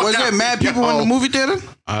me the fuck Was out. there mad people in the movie theater?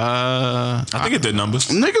 I think it did numbers.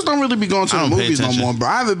 Niggas don't really be going to I the don't pay movies no attention. more, bro.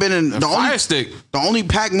 I haven't been in the Fire stick. only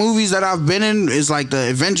packed movies that I've been in is like the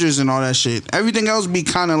Avengers and all that shit. Everything else be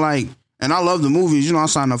kind of like, and I love the movies. You know, I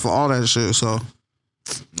signed up for all that shit. So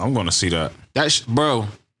I'm going to see that. Bro,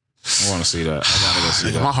 I want to see that. I gotta go see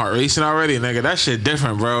my that. heart racing already, nigga. That shit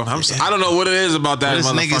different, bro. I don't know what it is about that this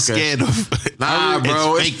motherfucker. nigga scared of. Nah,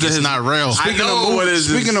 bro. It's fake. It's not real. I know what it is.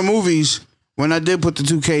 speaking of movies, when I did put the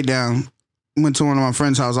 2K down, went to one of my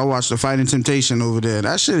friends' house. I watched the Fighting Temptation over there.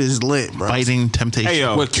 That shit is lit, bro. Fighting Temptation. Hey,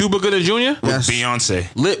 yo. With Cuba Gooding Jr.? Yes. Beyonce.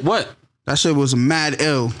 Lit what? That shit was mad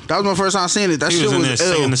ill. That was my first time seeing it. That He shit was in there was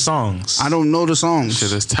singing ill. the songs. I don't know the songs.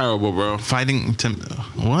 Shit is terrible, bro. Fighting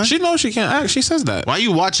What? She knows she can't act. She says that. Why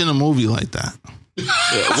you watching a movie like that? What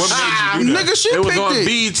made you do that? Nigga, she It was picked on it.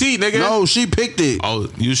 BET, nigga. No, she picked it. Oh,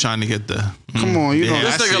 you was trying to get the. Come on, you know. Yeah,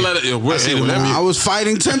 This I nigga see. let it. I see the whatever movie. I was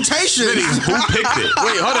fighting temptation. Who picked it?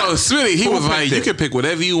 Wait, hold on, Smitty. He was picked like, it? "You can pick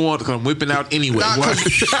whatever you want because I'm whipping out anyway." Nah, What?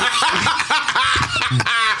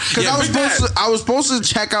 Cause I was supposed to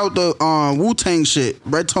check out the Wu-Tang shit.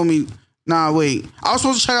 Brett told me, nah, wait. I was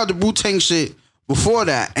supposed to check out the Wu-Tang shit before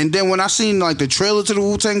that. And then when I seen like the trailer to the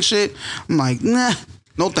Wu-Tang shit, I'm like, nah,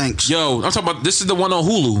 no thanks. Yo, I'm talking about. This is the one on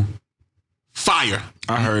Hulu. Fire.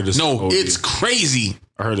 I heard this. No, OD. it's crazy.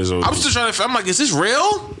 I heard this. OD. I was still trying to. I'm like, is this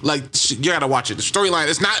real? Like, you gotta watch it. The storyline.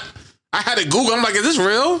 It's not. I had to Google. I'm like, is this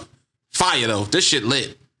real? Fire though. This shit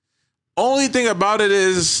lit. Only thing about it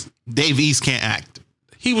is Dave East can't act.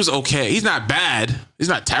 he was okay. He's not bad. He's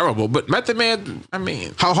not terrible. But Method Man, I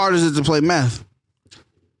mean, How hard is it to play meth?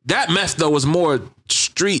 that meth though was more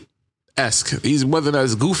street esque. He wasn't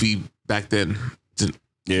as goofy back then.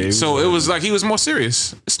 Yeah, So it was like he was more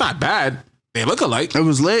serious. It's not bad. They look alike. It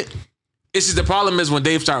was lit. It's just the problem is when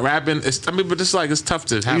Dave start rapping. But it's like it's tough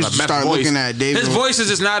to have a used meth to start voice. looking at Dave His and- voice is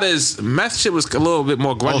just not as meth shit was a little bit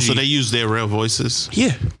more grungy. Oh, so they use their real voices.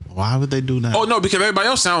 yeah. Why would they do that? Oh no, because everybody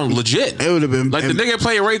else sound legit. It would have been Like the nigga that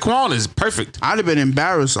play Raekwon is perfect, I'd have been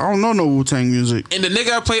embarrassed. I don't know no Wu-Tang music. and the nigga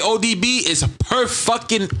that play ODB is per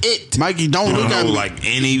fucking it. Mikey, don't look at me. like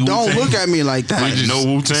any Don't Wu-Tang. look at me like that. Like no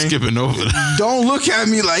Wu-Tang. Skipping over that. Don't look at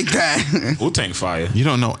me like that. Wu-Tang fire. You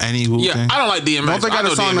don't know any Wu Yeah, Tang? I don't like DMX. Don't they I got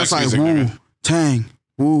know a song DMX that's like music, nigga. Wu-Tang?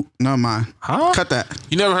 Wu, never mind. Huh? Cut that.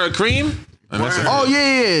 You never heard Cream? And that's Oh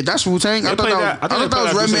yeah, that's Wu-Tang. I thought played that, that- I thought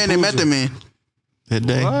that was Redman and Method Man. Did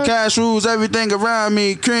they? Cash rules everything around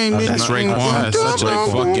me. Cream. That's Raekwon. That's such a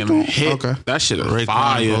fucking hit. Okay. That shit is Raekwon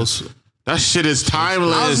fire. goes- That shit is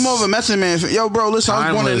timeless. I was more of a Method Man fan. Yo, bro, listen,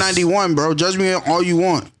 I was born in Timeless. 91, bro. Judge me all you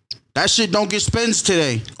want. That shit don't get spins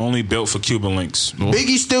today. Only built for Cuban links.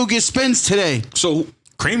 Biggie still gets spins today. So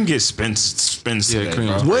Cream gets spins Yeah, today, Cream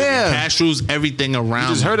bro. is Where? Cash rules everything around.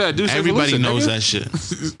 just them. heard that Deuce Everybody Evolution, knows nigga.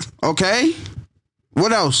 that shit. Okay.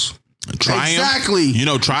 What else? Triumph. Exactly. You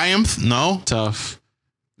know Triumph? No. tough.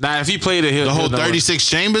 Nah, if he played it, The whole he'll know it. 36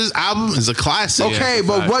 Chambers album is a classic. Okay,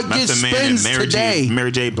 but what gets Method Man spins and today?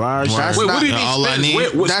 Mary J. Blige. That's Wait, what do you not- mean All I spins? Need-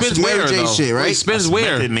 Where, That's spins Mary where, J. though? shit, right? Wait, spins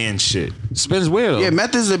where? Method Man shit. Spins where? Though? Yeah,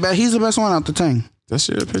 Meth is the best. He's the best one out the thing. That's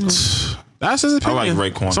your opinion. That's his opinion. I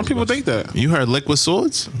like Raekwon Some the people best. think that. You heard Liquid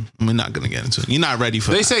Swords? We're not gonna get into it. You're not ready for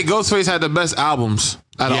They that. say Ghostface had the best albums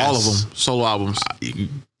out of Yes. all of them, solo albums.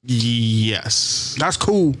 Yes. That's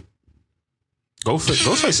cool.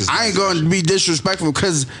 Ghostface is. I ain't going to be disrespectful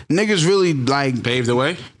because niggas really like Paved the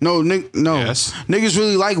way. no. Yes. Niggas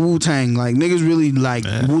really like Wu-Tang. Like niggas really like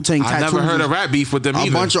Wu-Tang I tattoos. never heard a rap beef with them a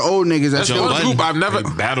either. bunch of old niggas. That's That the Joe one Budden. group I've never. They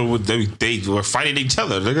battled with they were fighting each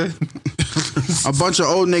other, nigga. a bunch of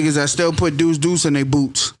old niggas that still put deuce in their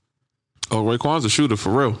boots. Oh, Raekwon's a shooter for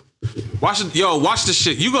real. Watch this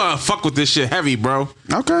shit. You gonna fuck with this shit heavy, bro.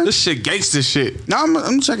 Okay. This shit gangster shit. Now I'm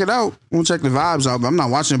gonna check it out. I'm gonna check the vibes out, but I'm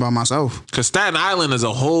not watching it by myself. Cause Staten Island is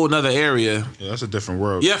a whole nother area. Yeah, that's a different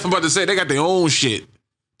world. Yeah, I'm about to say they got their own shit,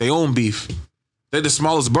 their own beef. They're the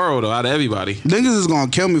smallest borough though out of everybody. Niggas is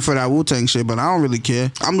gonna kill me for that Wu-Tang shit, but I don't really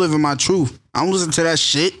care. I'm living my truth. I don't listen to that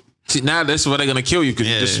shit. See, now that's why they're gonna kill you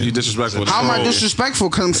because you disrespectful. How am I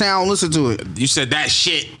disrespectful? Cause I'm saying I don't listen to it. You said that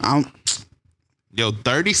shit. I don't, Yo,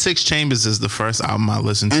 36 Chambers is the first album I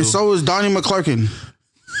listened to. and so is Donnie McClurkin.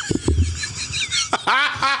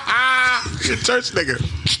 Church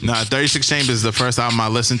nigga. Nah, 36 Chambers is the first album I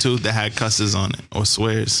listened to that had cusses on it or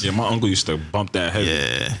swears. Yeah, my uncle used to bump that heavy.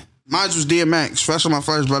 Yeah. Mine was DMX, Fresh on My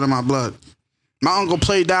First Blood in My Blood. My uncle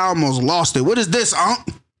played that, I almost lost it. What is this, Unc?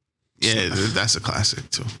 Yeah, that's a classic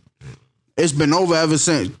too. It's been over ever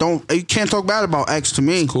since. You can't talk bad about X to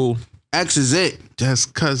me. Cool. X is it.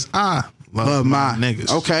 Just cause I love Love my my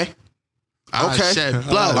niggas. Okay. I Okay. shed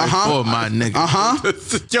blood for my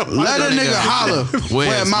nigga. Yo, Let a nigga holler. Where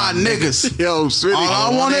Where's my my niggas? Yo, Smitty.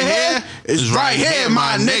 All I want to hear is right here,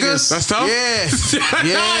 my niggas. That's tough? Yeah. Yo,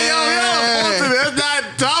 Yeah. that's not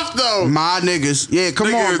tough though. My niggas. Yeah,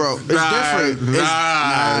 come on, bro. It's different.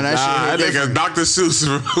 That shit nigga different. Dr. Seuss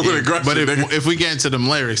with aggression. But nigga. if we get into them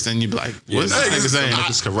lyrics, then you be like, what's this nigga saying?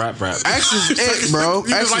 Niggas can rap. X is it, bro. You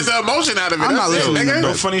just X like is, the emotion out of it. I'm not That's it, listening to nigga. no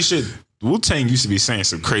No funny shit. Wu-Tang used to be saying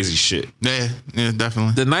some crazy shit. Yeah,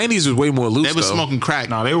 definitely. The 90s was way more loose. They was though. smoking crack.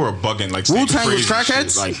 Nah, they were bugging like saying Wu-Tang was crazy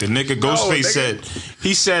crackheads? shit. Like the nigga Ghostface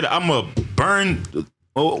nigga. said, I'm a burn.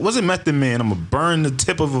 Oh, was it Method Man? I'm gonna burn the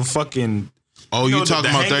tip of a fucking. Oh, you know, talking the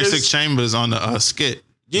about hangers? 36 Chambers on the skit?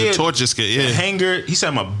 Yeah, The torture skit. the Yeah. hanger. He said,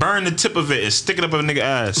 I'm gonna burn the tip of it and stick it up a nigga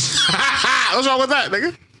ass. What's wrong with that,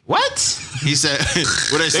 nigga? What? He said, what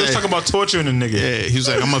they They say? was talking about torturing a nigga. Yeah, he was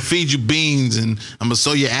like, I'm gonna feed you beans and I'm gonna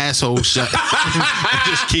sew your asshole shut.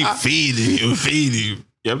 Just keep feeding you.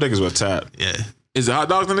 Yeah, them niggas were tap. Yeah. Is it hot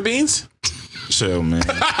dogs and the beans? Chill, man.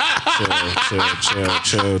 chill.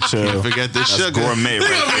 Forget the That's sugar. gourmet Nigga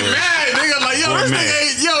right gonna be there. mad. Nigga like,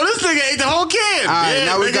 this nigga ate the whole can. All right,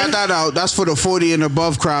 now we got that out. That's for the 40 and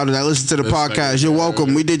above crowd that listen to the podcast. You're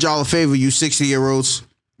welcome. We did y'all a favor, you 60-year-olds.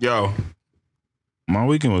 Yo, my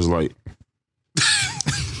weekend was light.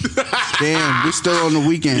 Damn, we still on the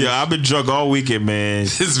weekend. Yeah, I've been drunk all weekend, man.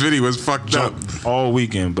 This video was fucked up. Drunk all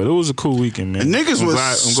weekend, but it was a cool weekend, man. And niggas I'm was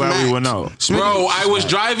glad we smacked. went out. Bro, I was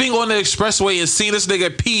driving on the expressway and seen this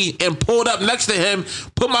nigga pee and pulled up next to him,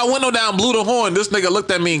 put my window down, blew the horn. This nigga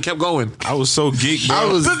looked at me and kept going. I was so geek, bro. I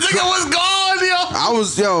was- This nigga was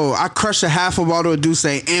gone, yo. I crushed a half a bottle of Douce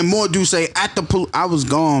and more Douce at the I was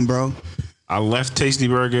gone, bro. I left Tasty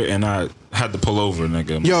Burger and I had to pull over,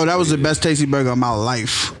 nigga. Yo, that was the best tasty burger of my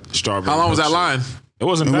life. Strawberry. How long was that milkshake. line? It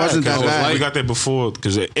wasn't It bad. wasn't that 'cause bad. We got there before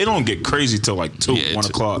because it don't get crazy till like 2, Yeah, 1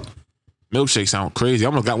 o'clock. Milkshake sound crazy. I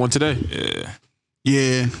almost got one today. Yeah.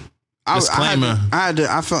 Yeah. Disclaimer.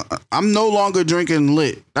 I'm no longer drinking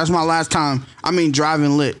lit. That's my last time. I mean,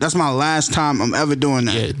 driving lit. That's my last time I'm ever doing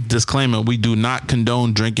that. Yeah, disclaimer, we do not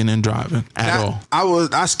condone drinking and driving at all.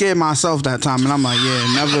 I scared myself that time, and I'm like,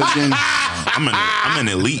 yeah, never again. I'm an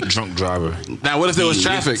elite drunk driver. Now, what if there was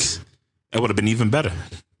traffic? It would have been even better.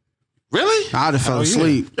 Really? I'd have fell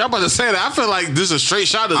asleep. Y'all about to say that. I feel like this is a straight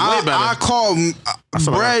shot is way I better. call feel like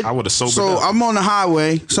Brad. I would've sobered So up. I'm on the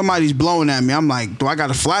highway. Somebody's blowing at me. I'm like, do I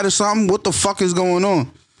got a flat or something? What the fuck is going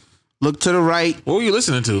on? Look to the right. What were you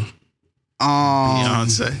listening to?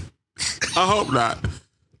 Beyonce. I hope not.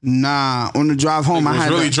 Nah, on the drive home, I I was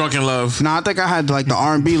had really the- drunk in love. Nah, I think I had like the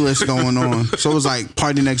R&B list going on. So it was like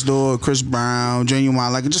Party Next Door, Chris Brown,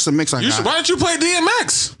 Genuine, like just a mix I got. Why don't you play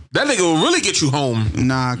DMX? That nigga will really get you home.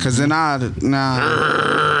 Nah, cause then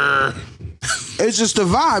it's just the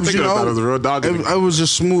vibes, you Thinking about it know. was a real dog. It was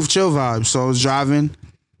just smooth, chill vibes. So I was driving,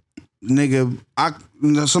 nigga.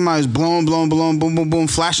 Somebody's blowing, boom, boom, boom,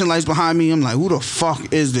 flashing lights behind me. I'm like, who the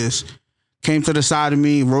fuck is this? Came to the side of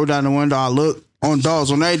me, rolled down the window. I looked on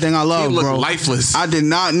dogs, on everything I love, He looked bro. lifeless. I did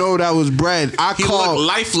not know that was Brad. He looked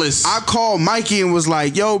lifeless. I called Mikey and was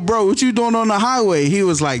like, yo, bro, what you doing on the highway? He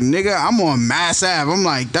was like, nigga, I'm on Mass Ave. I'm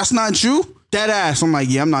like, that's not you? Dead ass. I'm like,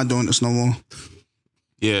 yeah, I'm not doing this no more.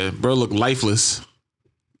 Yeah, bro looked lifeless.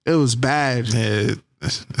 It was bad. Yeah,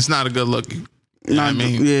 it's not a good look. You know what I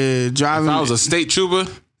mean? Yeah, driving. If I was a state trooper,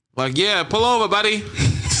 like, yeah, pull over, buddy.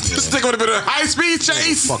 This nigga would have been a high speed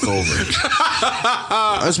chase. Fuck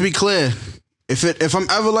over. Let's be clear. If I'm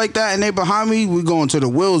ever like that and they behind me, we going to the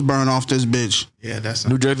wheels burn off this bitch. Yeah, that's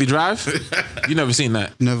New Jersey Drive? You never seen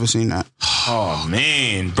that. Never seen that. Oh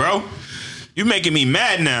man, bro, you making me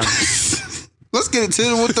mad now. Let's get into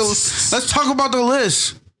it with the. Let's talk about the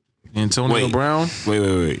list. Antonio Wait. Brown.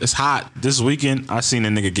 Wait. It's hot. This weekend, I seen a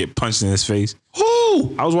nigga get punched in his face.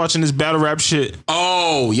 Who? I was watching this battle rap shit,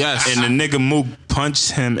 Oh, yes. and the nigga Mook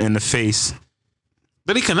punched him in the face.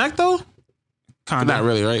 Did he connect, though? Kinda. Not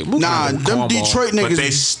really, right? Mook Nah, kinda them cornball. Detroit But they niggas.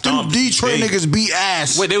 Them stumped Detroit big. niggas beat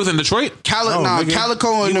ass. Wait, they was in Detroit? No, nigga.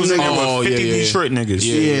 Calico He and them was in there niggas. Oh, with 50 yeah. Detroit niggas.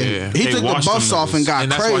 Yeah, he They took the washed them buffs off and niggas. got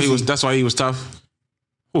And that's crazy. why he was tough.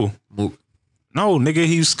 Who? Mook. No, nigga,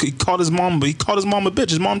 he called his mom. He called his mom a bitch.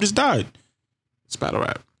 His mom just died. It's battle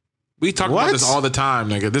rap. We talk What? about this all the time,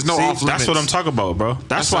 nigga. There's no See, off limits. that's what I'm talking about, bro.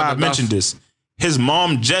 That's why not I enough. mentioned this. His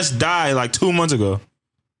mom just died like 2 months ago.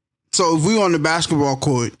 So if we on the basketball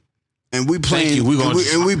court and we playing, you. We gonna-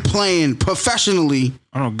 and we playing professionally,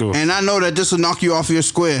 I don't give a and I know that this will knock you off your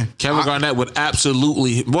square. Kevin Garnett would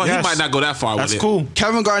absolutely. Well, Yes. he might not go that far That's with it. cool.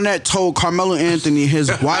 Kevin Garnett told Carmelo Anthony his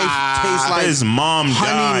wife tastes like His mom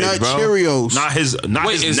Honey died, Nut bro. Cheerios. Not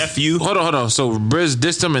Wait, his nephew. Hold on. So Briz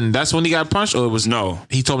dissed him, and that's when he got punched, or it was No.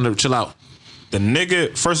 He told him to chill out. The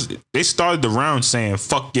nigga first they started the round saying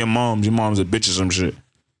 "fuck your mom's a bitch" or some shit.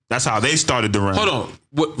 That's how they started the round. Hold on,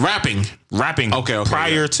 what rapping? Okay,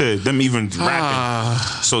 prior to them even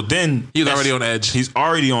rapping. So then He's already on edge. He's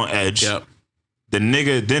already on edge. Yep. The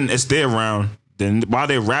nigga then it's their round. Then while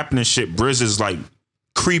they're rapping and shit, Briz is like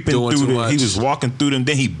creeping Doing through too them. He much. was walking through them.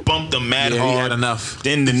 Then he bumped them mad Yeah, hard. he had enough.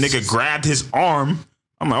 Then the nigga grabbed his arm.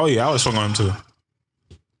 I'm like, oh yeah, I was fucking on him too.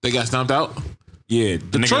 They got stomped out. Yeah,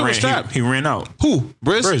 the nigga Detroit was ran. strapped. He ran out. Who?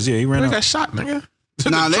 Briz? Briz, yeah, he ran They out. got shot, nigga.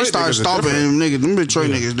 Nah, they Detroit started niggas are stomping different. them niggas. Them Detroit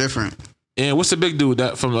niggas different. And what's the big dude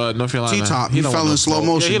that from North Carolina? T-Top. He don't fell want in no slow smoke.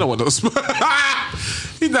 motion. Yeah, he don't want no smoke.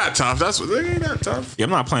 He's not tough. That's what he ain't that tough. Yeah, I'm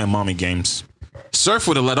not playing mommy games. Surf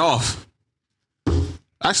would have let off.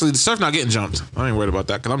 Actually, the Surf not getting jumped. I ain't worried about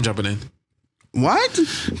that because I'm jumping in. What?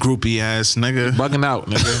 Groupie ass nigga. Bugging out,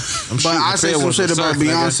 nigga. I'm But shooting I said fair some with shit the about Surf,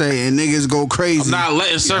 nigga. Beyonce and niggas go crazy. I'm not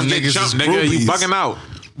letting Surf Y'all get niggas jumped, is nigga. You groupies. bugging out.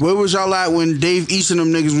 Where was y'all at when Dave East and them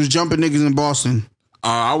niggas was jumping niggas in Boston?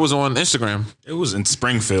 I was on Instagram. It was in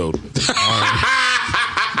Springfield.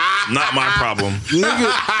 Not my problem.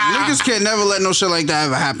 Niggas can't never let no shit like that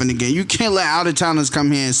ever happen again. You can't let out of towners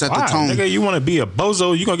come here and set Why, the tone. nigga? You want to be a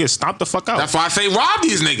bozo? You gonna get stomped the fuck out? That's why I say rob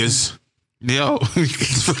these niggas. Yo.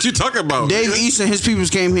 What you talking about? Dave East and his peoples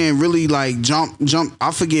came here and really like jump.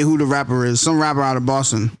 I forget who the rapper is. Some rapper out of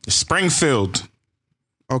Boston. Springfield.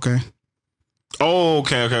 Okay. Oh,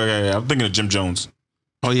 okay. I'm thinking of Jim Jones.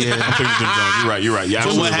 Oh yeah. I'm thinking of Jim Jones. You're right. Yeah, So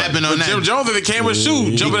absolutely what right. happened on that? Jim Jones in the camera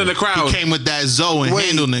shoot, jumping in the crowd. He came with that Zoe and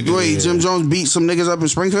handle niggas. Wait, Jim Jones beat some niggas up in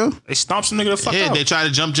Springfield? They stomped some nigga the fuck Yeah, out. they tried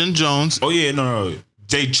to jump Jim Jones. Oh yeah, no.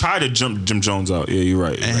 They tried to jump Jim Jones out. Yeah, you're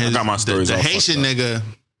right. And I his, got my stories. the all Haitian fucked up. nigga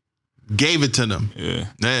gave it to them. Yeah.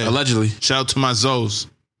 Yeah. Allegedly. Shout out to my Zoes.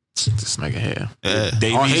 This nigga here. Yeah.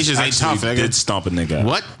 Davies All Haitians ain't actually tough, nigga. did stomp a nigga out.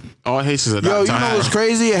 What? All Haitians are Yo, not you know what's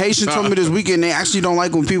crazy? A Haitian told me this weekend they actually don't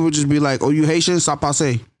like when people just be like, oh, you Haitian? Ça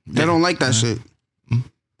passe. They don't like that shit.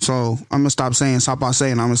 So I'm going to stop saying ça passe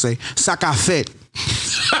and I'm going to say ça qu'a fait.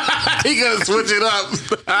 He gonna switch it up.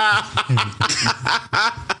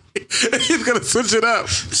 He's gonna switch it up.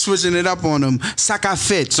 Switching it up on them. Ça qu'a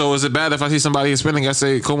fait. So is it bad if I see somebody Hispanic, I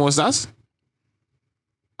say "Cómo estás"?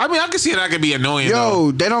 I mean, I can see that could be annoying. though.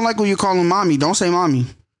 Yo, they don't like when you call them mommy. Don't say mommy.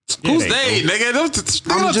 Who's they they, nigga? Don't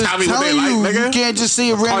I'm just tell me what they telling like, you, nigga. you can't just see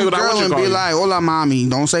a I'll call you random what I want girl you and to be call you. like, hola, mommy.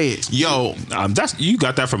 Don't say it. Yo, That's you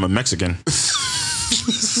got that from a Mexican.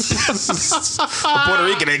 A Puerto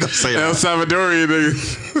Rican ain't gonna say El that. Salvadorian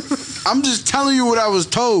nigga. I'm just telling you what I was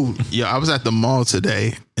told. yo, I was at the mall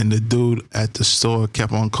today and the dude at the store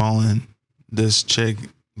kept on calling this chick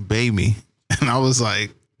baby. And I was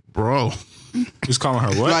like, bro. He's calling her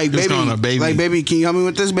what? Like, Just baby, calling her baby. like, baby, can you help me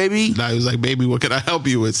with this, baby? Nah, he was like, baby, what can I help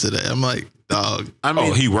you with today? I'm like, dog. I mean,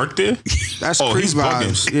 Oh, he worked there? That's Oh, creep he's bugging.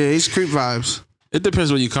 vibes. Yeah, he's creep vibes. it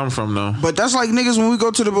depends where you come from, though. But that's like niggas when we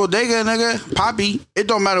go to the bodega, nigga, Poppy. It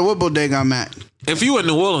don't matter what bodega I'm at. If you in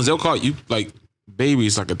New Orleans, they'll call you like baby.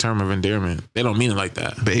 Is like a term of endearment. They don't mean it like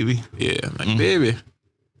that. Baby. Yeah, like baby.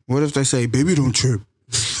 What if they say, baby, don't trip?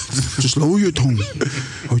 Just lower your tone,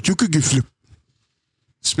 or you could get flipped.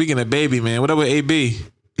 Speaking of baby, man, what up with AB?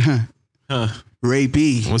 Ray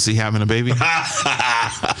B. Was he having a baby? That's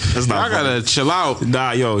I not gotta chill out.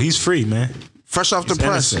 Nah, yo, he's free, man. Fresh off the He's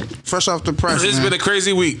press. innocent. Fresh off the press. It's man. been a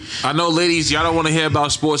crazy week. I know, ladies, y'all don't want to hear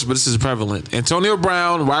about sports, but this is prevalent. Antonio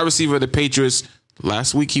Brown, wide receiver of the Patriots.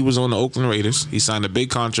 Last week he was on the Oakland Raiders. He signed a big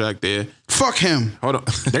contract there. Fuck him. Hold on.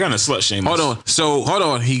 They're gonna slut shame us. Hold on. So hold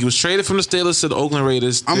on. He was traded from the Steelers to the Oakland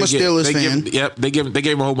Raiders. I'm a Steelers they fan. They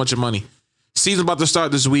gave him a whole bunch of money. Season about to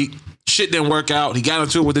start this week. Shit didn't work out. He got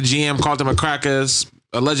into it with the GM, called him a cracker,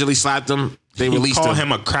 allegedly slapped him. They He released called him.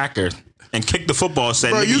 him a cracker and kicked the football.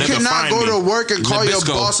 Said, Bro, you "Nigga, cannot find go me." to work and call your Nabisco.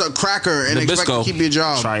 boss a cracker and expect Nabisco. to keep your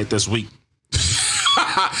job. Try it this week.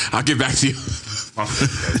 I'll get back to you.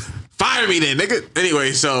 Fire me then, nigga.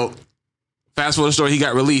 Anyway, so fast forward the story, he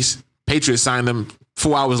got released. Patriots signed him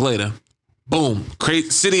 4 hours later. Boom.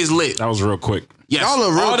 City is lit. That was real quick. Yes. Y'all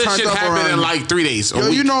are real all this turned shit up happened in around- like 3 days. Yo,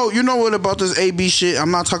 you know what about this AB shit?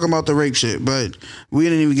 I'm not talking about the rape shit, but we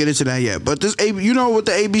didn't even get into that yet. But this AB, you know what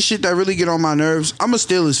the AB shit that really get on my nerves? I'm a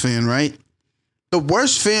Steelers fan, right? The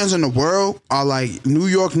worst fans in the world are like New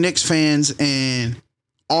York Knicks fans and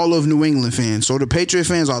all of New England fans. So the Patriot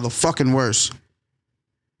fans are the fucking worst.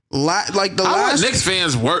 Like the How are last Knicks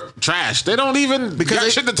fans work trash? They don't even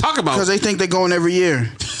got shit to talk about. because they think they're going every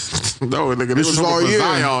year. No, nigga, This is our year.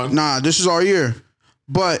 Zion. Nah, this is our year.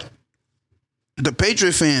 But the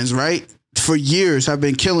Patriot fans, right, for years have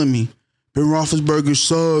been killing me. Ben Roethlisberger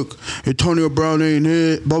suck. Antonio Brown ain't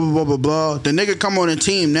hit. Blah, blah, blah, blah, blah. The nigga come on the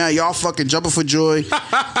team. Now y'all fucking jumping for joy.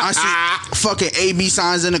 I see fucking AB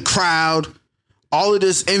signs in the crowd. all of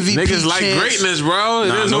this MVP Niggas like chants. greatness, bro.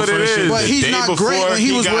 It is what it is. But he's The day not great before when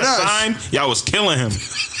he was got with us. signed, y'all was killing him.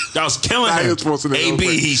 Y'all was killing Nah, him. he was forcing it AB, open.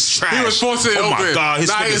 he's trash. He was forcing it Oh my open. god, his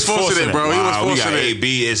Nah, he niggas was forcing it, bro. He was Wow, we forcing got it.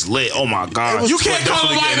 AB. It's lit. Oh my god. You can't We're call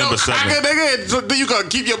definitely nobody getting no number 7. cracker, nigga. So then you gonna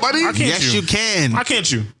keep your money? I can't Yes, you can. Why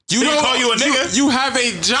can't you? You He don't call you a nigga. You have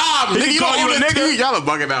a job, He nigga. can You call don't you own a a nigga. team. Y'all are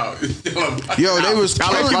bugging out. Y'all are bugging Yo, they out. was Y'all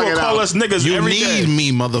are killing People bugging call out. us niggas You every need day.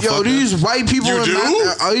 me, motherfucker. Yo, these white people, You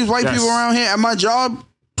do? all these white Yes. people around here at my job.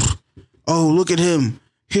 Oh, look at him.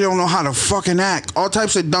 He don't know how to fucking act. All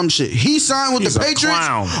types of dumb shit. He signed with He's the a Patriots.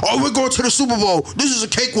 clown. Oh, we're going to the Super Bowl. This is a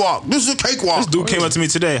cakewalk. This is a cakewalk. This dude came up to me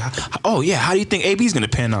today. Oh yeah, how do you think AB's gonna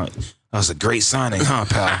pan out? That was a great signing, huh,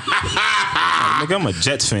 pal? Like, nigga, I'm a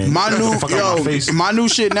Jets fan. My Get the new fuck out my face. my new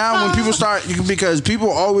shit now. When people start, because people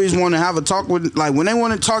always want to have a talk with, like when they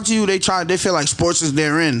want to talk to you, they feel like sports is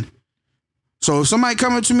their end. So if somebody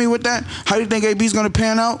coming to me with that, how do you think AB's gonna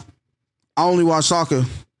pan out? I only watch soccer.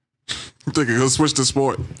 I'm thinking he'll switch to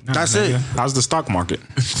sport. That's Nigga, it. How's the stock market?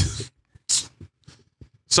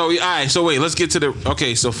 So, all right. So, wait. Let's get to the...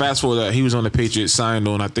 Okay, so fast forward. He was on the Patriots, signed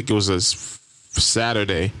on, I think it was a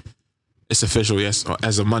Saturday. It's official, yes,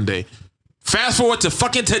 as of Monday. Fast forward to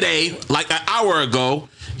fucking today, like an hour ago.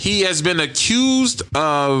 He has been accused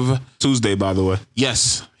of... Tuesday, by the way.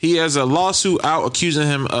 Yes. He has a lawsuit out accusing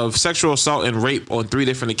him of sexual assault and rape on 3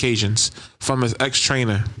 different occasions from his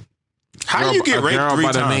ex-trainer. How do you get a raped girl 3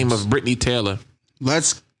 by times? the name of Brittany Taylor.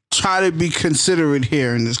 Let's try to be considerate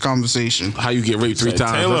here in this conversation. How you get raped 3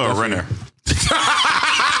 times? Taylor What's or that for? Renner?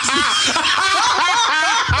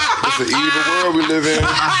 It's an evil world we live in.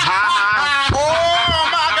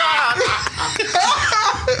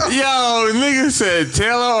 Yo, nigga said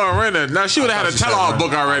Taylor or Renner. Now she would have had a tell-all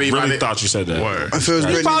book already. Really by the- thought you said that. If it was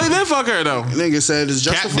He Britney, probably did fuck her though. nigga said it's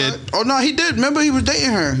justified. did. Oh no, he did. Remember, he was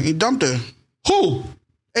dating her. He dumped her. Who?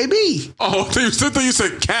 AB. Oh, you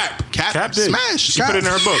said Cap. Cap did. Smash. She put it in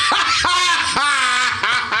her book.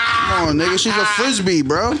 Come on, nigga. She's a frisbee,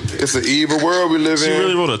 bro. It's an evil world we live She in.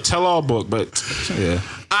 really wrote a tell-all book, but yeah.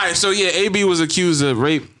 All right, so yeah, AB was accused of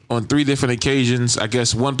rape on 3 different occasions. I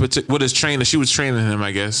guess one particular with his trainer. She was training him,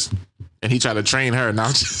 I guess, and he tried to train her.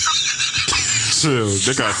 Now, Chill.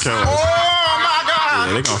 They gonna kill us.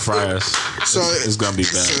 Yeah, they gonna fry us. So It's gonna be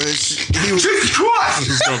bad. he was,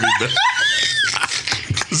 It's gonna be bad.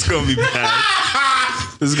 It's gonna be bad.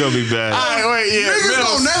 This is gonna be bad. all right, wait, yeah, niggas Mills.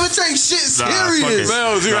 don't never take shit Nah, fuck serious. it.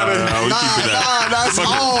 Mills, you gotta. Nah, we keep it that. That's Fuck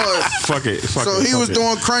it. hard. Fuck it. Fuck So it. he fuck was it.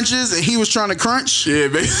 doing crunches and he was trying to crunch. Yeah,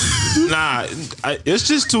 baby. Nah, it's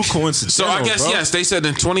just too coincidental. So I guess bro. yes, they said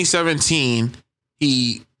in 2017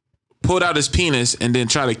 he pulled out his penis and then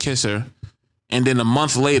tried to kiss her, and then a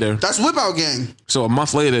month later, That's Whip Out Gang. so a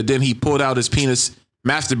month later, then he pulled out his penis,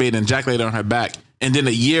 masturbated, and ejaculated on her back, and then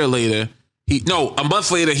a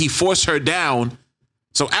month later he forced her down.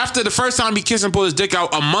 So after the first time he kissed and pulled his dick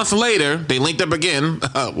out, a month later they linked up again,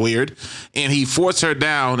 weird, and he forced her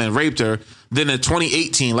down and raped her. Then in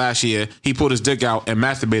 2018, last year, he pulled his dick out and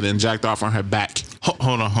masturbated and jacked off on her back,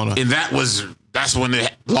 Hold on. and that's when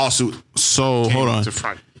the lawsuit. So hold on. to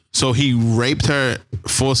front. So he raped her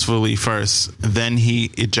forcefully first, then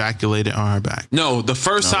he ejaculated on her back. No, the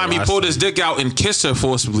first time he last pulled time. his dick out and kissed her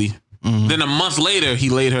forcibly. Then a month later, he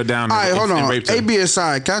laid her down. All right, hold and on. raped her. AB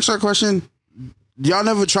aside, can I ask you a question? Y'all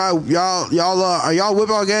never try are y'all Whip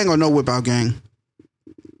Out Gang or no Whip Out Gang?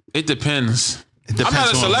 It depends. It depends I'm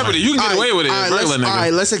not a on, celebrity. You can get away with it. Regular nigga. All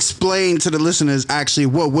right, let's explain to the listeners actually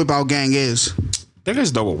what Whip Out Gang is.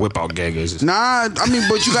 Niggas know what whip out gag is. Nah, I mean,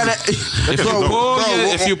 but you gotta.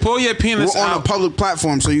 If you pull your penis we're on a out, public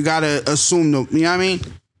platform, so you gotta assume the. You know what I mean?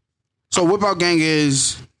 So Whip Out Gang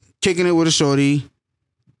is kicking it with a shorty.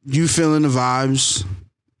 You feeling the vibes,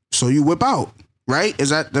 so you whip out. Right? Is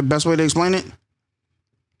that the best way to explain it?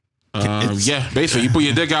 yeah, basically, you pull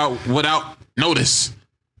your dick out without notice.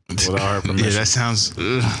 Without her permission. Yeah, that sounds.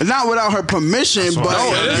 Not without her permission, but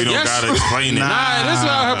we don't Yes. gotta explain it. Nah, this is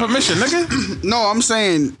without her permission, nigga. no, I'm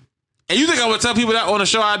saying And you think I would tell people that on the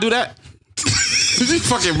show I do that? You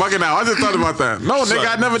fucking bugging out. I just thought about that. No,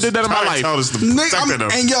 nigga, I never did that in my life. Tell us to nigga, protect them.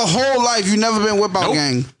 and your whole life you never been Whip Out Nope.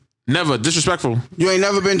 Gang. Never. Disrespectful. You ain't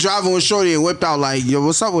never been driving with shorty and whipped out like, yo,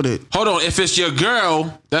 what's up with it? Hold on. If it's your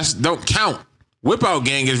girl, that's don't count. Whip out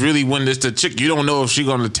gang is really when it's the chick. You don't know if she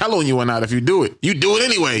gonna tell on you or not if you do it. You do it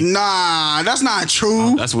anyway. Nah, that's not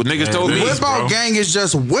true. That's what niggas told it me. is. Whip Out bro. Gang is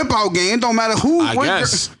just Whip Out Gang. It don't matter who. I what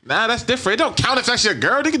guess. Nah, that's different. It don't count if that's your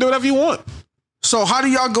girl. They can do whatever you want. So how do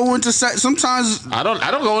y'all go into set? Sometimes I don't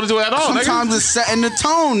go into it at all. sometimes Nigga. it's setting the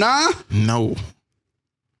tone, nah? No.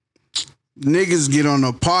 Niggas get on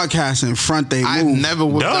the podcast and front they I've move. never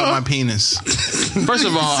whipped Duh. out my penis. First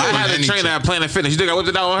of all, I had a Any trainer chick. at Planet Fitness. You think I whipped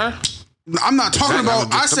it out on her? I'm not talking Exactly.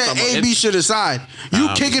 about. I said I'm talking about AB shit aside. You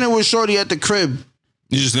kicking it with Shorty at the crib?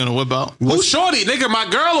 You just gonna whip out? Who's shorty, nigga? My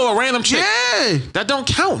girl or a random chick? Yeah. That don't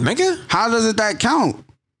count, nigga. How doesn't that count?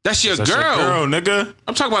 That's your That's girl. your girl, nigga.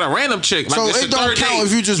 I'm talking about a random chick. Like So this it the don't third count date.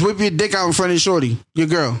 if you just whip your dick out in front of Shorty, your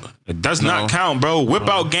girl. It does not count, bro. Whip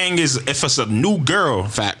out gang is if it's a new girl.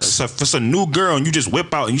 Facts. So if it's a new girl and you just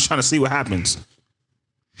whip out and you trying to see what happens.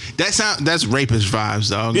 That's rapist vibes,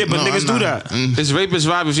 dog. Yeah, but No, niggas I'm do not. that. It's rapist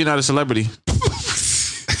vibe if you're not a celebrity.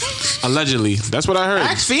 Allegedly. That's what I heard.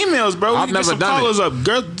 Ask females, bro. I've You never get some done callers up.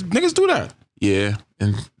 Girls, niggas do that. Yeah.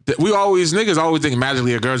 And niggas always think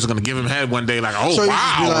magically a girl's gonna give him head one day, like, oh, So you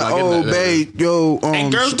wow. just be like, Like, oh, babe, yo,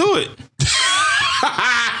 And girls do it.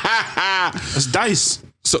 It's dice.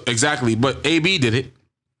 So exactly, but AB did it.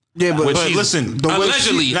 yeah, but But listen, the way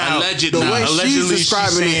Allegedly, she- allegedly. the way allegedly she's she's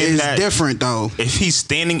describing it saying is that- different though. if he's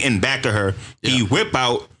standing in back of her, he whip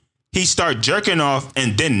out, he start jerking off,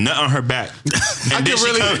 and then nut on her back. And then can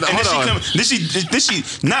really- hold on. Then she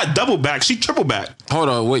not double back, she triple back. Hold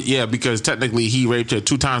on, wait, yeah, because technically he raped her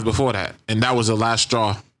 2 times before that, and that was the last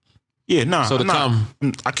straw. Yeah, nah. So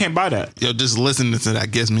I can't buy that. Yo, just listening to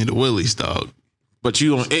that gives me the willies, dog. But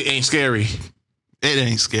you don't. It ain't scary. It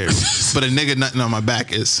ain't scary, but a nigga nutting on my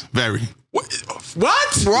back is very. What?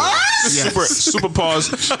 Super pause.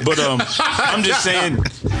 But I'm just saying.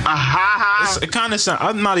 It kind of sounds.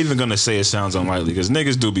 I'm not even gonna say it sounds unlikely because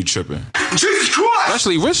niggas do be tripping.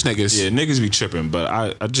 Especially rich niggas. Yeah, niggas be tripping. But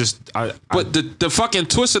I But the fucking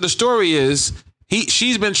twist of the story is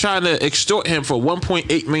she's been trying to extort him for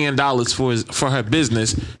 $1.8 million for her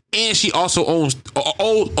business, and she also owes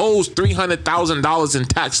 $300,000 in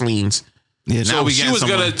tax liens. Yeah, So she was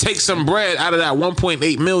gonna take some bread out of that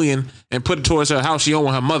 1.8 million and put it towards her house she owned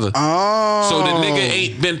with her mother. Oh, So the nigga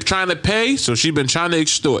ain't been trying to pay, so she been trying to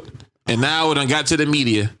extort, and now it done got to the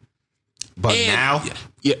media. but And- now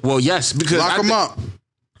Yeah, well, yes, because lock him up.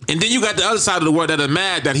 And then you got the other side of the world that are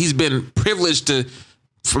mad that he's been privileged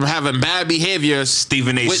from having bad behavior.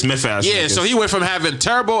 Stephen A. Smith ass. Yeah, niggas. so he went from having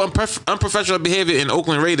terrible, unprofessional behavior in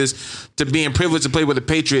Oakland Raiders to being privileged to play with the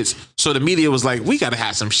Patriots. So the media was like, we got to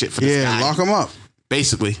have some shit for this Yeah, guy. lock him up.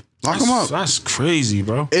 Basically. Lock him up. That's crazy,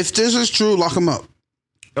 bro. If this is true, lock him up.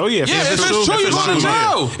 Oh yeah, Yeah, if it's true, you go to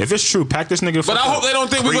jail. If it's true, pack this nigga. But I hope they don't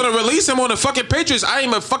think we're going to release him on the fucking Patriots. I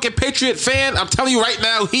am a fucking Patriot fan. I'm telling you right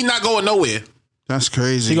now, he not going nowhere. That's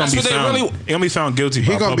crazy. He gonna That's be what they found. really- He gonna be found guilty.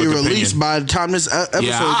 He by gonna be public released opinion. by the time this episode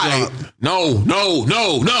Yeah, drop.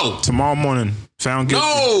 No. tomorrow morning. Found guilty.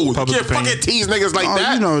 No. You Public can't opinion. fucking tease niggas like Oh,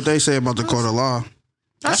 that. you know what they say about the court of law.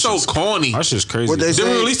 That's so corny. That's just crazy. What they Did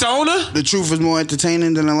say? we release the owner? The truth is more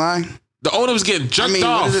entertaining than a lie. The owner was getting I jerked mean,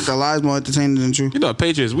 off. what is it? The lie is more entertaining than truth. You know,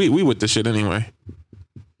 Patriots, we with the shit anyway.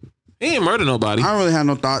 He ain't murder nobody. I don't really have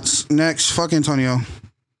no thoughts. Next, fuck Antonio.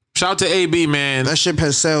 Shout out to AB, man. That ship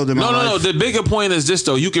has sailed in my No. life. The bigger point is this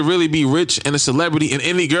though: you can really be rich and a celebrity, and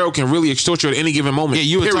any girl can really extort you at any given moment. Yeah,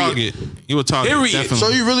 you a Period. target. You a target. Period. Definitely. So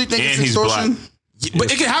you really think And it's he's extortion? black.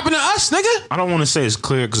 But it can happen to us, nigga. I don't want to say it's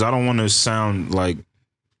clear because I don't want to sound like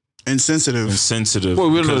Insensitive. insensitive. Well,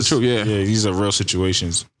 we don't know the because, truth, yeah. these are real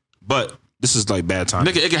situations. But this is like bad time.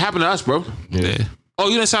 Nigga, it can happen to us, bro. Yeah. Oh,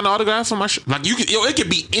 you didn't sign an autograph for my shit? Like you can, it could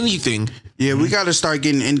be anything. Yeah, we got to start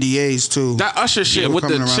getting NDAs too. That Usher shit People with the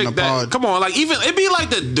coming around chick the that pod. come on, like even it be like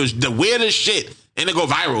the weirdest shit and it go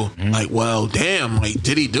viral. Like, well, damn, like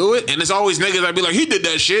did he do it? And it's always niggas that be like, he did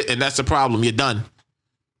that shit, and that's the problem. You're done.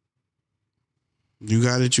 You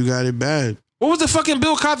got it bad. What was the fucking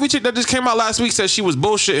Bill Cosby chick that just came out last week said she was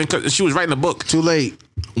bullshitting because she was writing a book? Too late.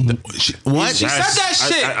 What? She said that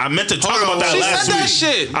shit. I meant to talk Hold on, about that she last said week. that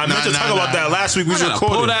shit. I meant to talk about that last week. We I gotta pull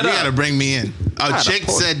recorded. that You up. gotta bring me in. A chick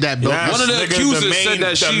said that. Bill Yes. One of the Nigga, accusers the main- said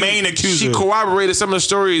that the main accuser. she corroborated some of the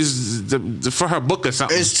stories for her book or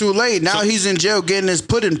something. It's too late. Now he's in jail getting his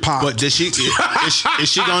pudding popped. But did she? Is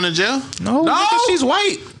she going to jail? No, no, nigga, she's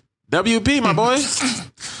white. WP, my boy.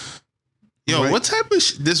 Yo, Right. what type of?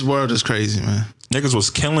 This world is crazy, man. niggas was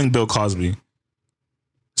killing Bill Cosby.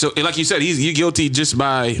 So, like you said, he's guilty just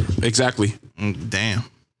by exactly. Damn.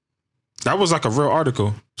 That was like a real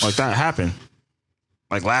article. Like that happened.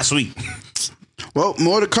 Like last week. Well,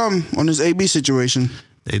 more to come on this AB situation.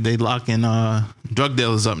 They locking drug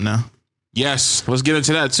dealers up now. Yes, let's get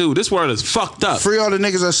into that too. This world is fucked up. Free all the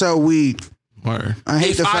niggas that sell weed. Word. I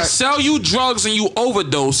hate If the I fact. sell you drugs and you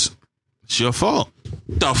overdose, It's your fault.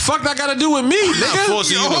 the fuck that got to do with me, I'm not nigga?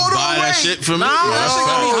 forcing you to hold on, buy that wait. shit from me. Nah, that shit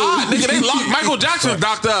got me hot. Nigga, they locked Oh. Michael Jackson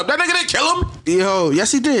doctor up. That nigga didn't kill him. Yo,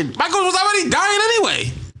 yes, he did. Michael was already dying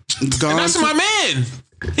anyway. Gone And that's to- my man.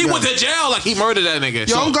 He went to jail like he murdered that nigga.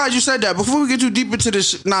 Yo, So- I'm glad you said that. Before we get too deep into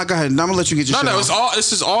this, nah, go ahead. I'm gonna let you get your shit no, off. it's all.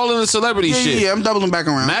 This is all in the celebrity yeah, shit. yeah, I'm doubling back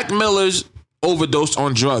around. Mac Miller's overdosed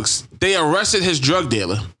on drugs. They arrested his drug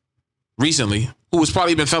dealer recently, who was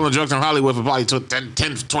probably been selling drugs in Hollywood for probably 10,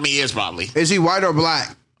 20 years probably. Is he white or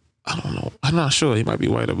black? I don't know. I'm not sure. He might be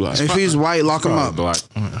white or black. If he's white, lock him up. Black.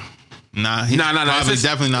 Nah, he's Nah. probably It's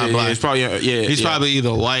definitely not black. It's probably He's probably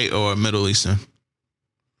either white or Middle Eastern.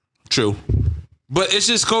 true. But it's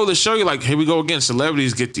just cool to show you, like, here we go again.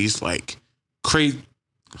 Celebrities get these like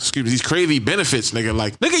these crazy benefits, nigga.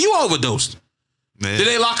 Like, nigga, you overdosed. Man. Did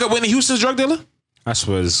they lock up Whitney Houston's drug dealer? I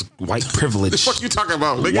swear it's white privilege. The fuck you talking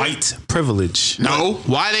about, nigga? White privilege. No.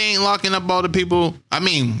 Why they ain't locking up all the people? I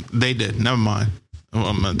mean, they did. Never mind.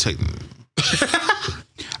 I'm gonna take.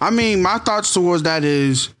 I mean, my thoughts towards that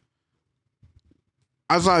is,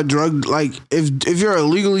 I thought if you're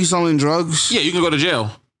illegally selling drugs, Yeah, you can go to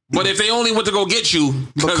jail. But if they only went to go get you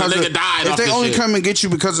because the nigga died if off they this only shit, come and get you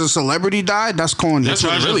because a celebrity died, that's corny. That's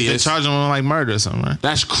what it really They is. charge him with like murder or something, right?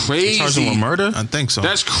 That's Charging crazy. with murder? I think so.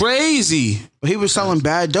 That's crazy. He was selling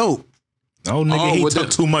bad dope. No, nigga, he with took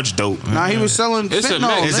the- too much dope. Nah, he was selling It's a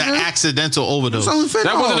fentanyl. mix. It's an nigga. accidental overdose. Selling fentanyl.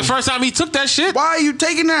 That wasn't the first time he took that shit. Why are you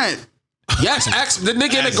taking that? Yes, the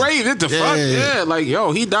nigga in the grave. What the fuck? Yeah, like,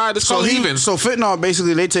 yo, he died. It's called even. So fentanyl,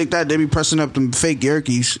 basically, they take that, they be pressing up them fake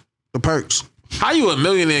Yerkes, the perks. How you a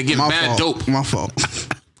millionaire getting My bad fault. dope? My fault.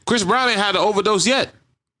 Chris Brown ain't had an overdose yet.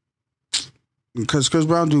 Because Chris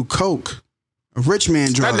Brown do coke, a rich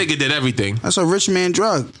man drug. That nigga did everything. That's a rich man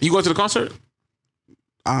drug. You go to the concert?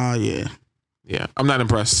 Yeah. Yeah, I'm not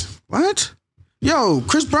impressed. What? Yo,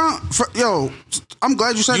 Chris Brown. I'm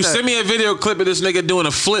glad you said You that. sent me a video clip of this nigga doing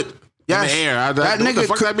a flip in the air. What the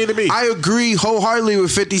fuck that mean to me? I agree wholeheartedly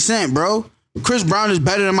with 50 Cent, bro. Chris Brown is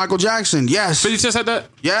better than Michael Jackson. Yes. 50 Cent said that?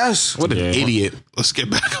 Yes. What an idiot. Let's get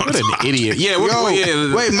back on What an topic. idiot. Yeah,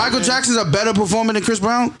 Wait, Michael Jackson's a better performer than Chris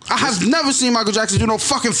Brown? I have never seen Michael Jackson do no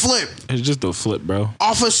fucking flip It's just a flip, bro.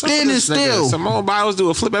 off a standing still. Simone Biles do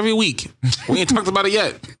a flip every week. We ain't talked about it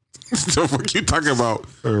yet. The fuck you talking about?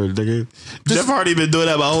 Nigga. Jeff Hardy been doing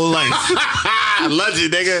that my whole life.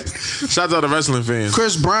 Legend, nigga. Shout out to wrestling fans.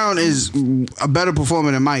 Chris Brown is a better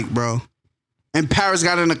performer than Mike, bro. And Paris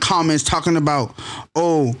got in the comments talking about,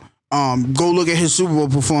 go look at his Super Bowl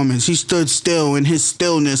performance. He stood still in his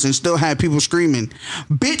stillness and still had people screaming.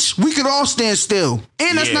 Bitch, we could all stand still.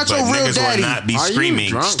 And that's not but your real niggas daddy. will not be Are you screaming,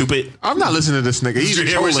 drunk? stupid. I'm not listening to this nigga. He's Did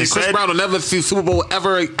you hear what trolling. she Chris said? Brown will never see Super Bowl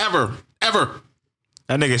ever.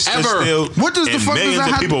 That nigga stood Ever. still. What does the and fuck does millions that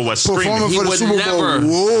of have people were performing screaming. for the would Super never. He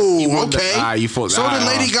Bowl? would- Okay. you fuck- So did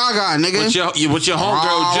Lady Gaga, nigga. But your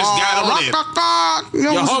homegirl just got on it. You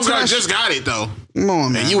know, Your listen to homegirl that just shit. got it though. Come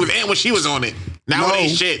on, man. And you was in when she was on it. Now it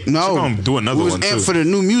ain't shit. No. She gonna do another we was one, amped too. for the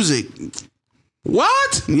new music.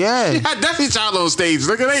 What? Yeah. Yeah, Destiny Child on stage.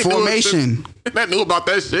 Look, they Formation. They knew about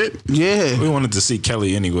that shit. Yeah. We wanted to see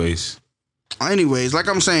Kelly anyways. Anyways, like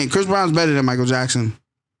I'm saying, Chris Brown's better than Michael Jackson.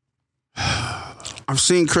 I've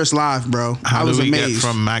seen Chris live, bro. How I was do we amazed. get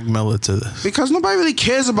from Mac Miller to this? Because nobody really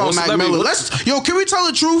cares about Well, Mac celebrity- Miller. Can we tell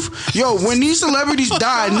the truth? Yo, when these celebrities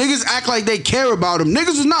die, niggas act like they care about him. Niggas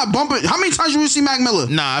is not bumping. How many times you would see Mac Miller?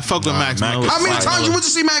 Nah, I fuck with Max Mac Miller. is How many Mac times you went to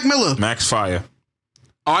see Mac Miller? Max Fire.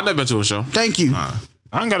 Oh, I've never been to a show. Thank you.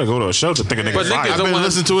 I ain't gotta go to a show to think a nigga But fire. niggas I've don't been want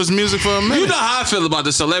listening to his music for a minute. You know how I feel about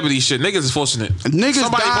the celebrity shit. Niggas is forcing it. Niggas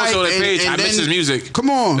Somebody died posted on their page. I and miss then- his music. Come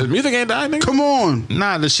on. His music ain't died, nigga. Come on.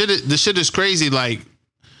 Nah, the shit is crazy. Like,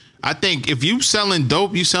 I think if you selling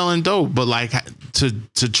dope, you selling dope. But like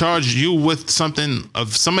to charge you with something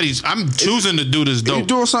of somebody's, I'm choosing to do this You're dope.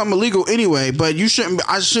 doing something illegal anyway, but you shouldn't.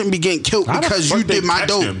 I shouldn't be getting killed How the because fuck you they did my catch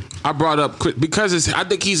dope. him? I brought up because I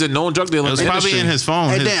think he's a known drug dealer. It was in the probably industry. in his phone.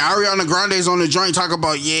 And His- then Ariana Grande's on the joint talking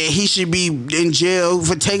about, yeah, he should be in jail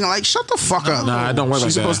for taking. Like, shut the fuck up. Nah, I don't work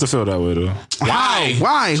She's like supposed that. to feel that way though. Why?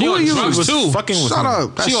 Why? She Who on are you? drugs Was too. fucking with Shut him.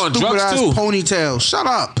 up. That She on stupid drugs ass too. ponytail. Shut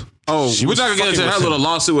up. Oh, She we're was not gonna get fucking into with her him. little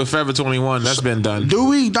lawsuit with Forever 21. That's been done. Do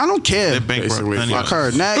we? I don't care. They're bankrupt. Basically. Anyway. Fuck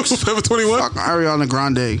her. Next. Forever 21. Fuck Ariana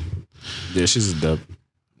Grande. Yeah, she's a dub.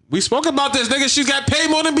 We spoke about this, nigga. She's got paid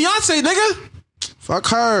more than Beyonce, nigga. Fuck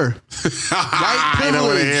her. White I don't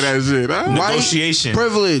want to hear privilege. that shit. Huh? White Negotiation.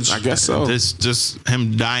 privilege. I guess so. This just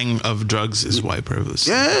him dying of drugs is white privilege.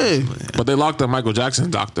 Yeah. But they locked up Michael Jackson's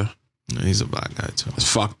doctor. He's a black guy too. It's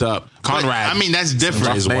fucked up. Conrad. I mean, that's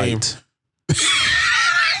different. Is name. white.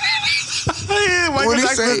 yeah, Michael What do you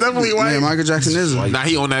Jackson say? is definitely white. Yeah, Michael Jackson is white. Now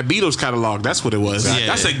he on that Beatles catalog. That's what it was. Yeah.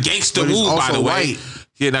 That's a gangster But he's move, by also the way. white.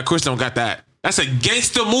 Yeah, now Chris don't got that. That's a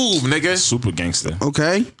gangster move, nigga. Super gangster.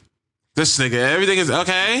 Okay. This nigga, everything is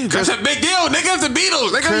okay. That's a big deal, nigga. It's the Beatles.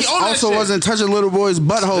 Nigga, Chris he own that also shit. wasn't touching little boys'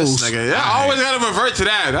 buttholes. This nigga, I always gotta revert to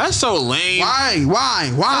that. That's so lame.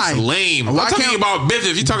 Why? That's lame. Why I'm talking can't- about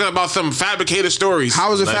business. You talking about some fabricated stories.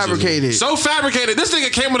 How was it Allegedly. fabricated? So fabricated. This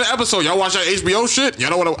nigga came with an episode. Y'all watch that HBO shit? Y'all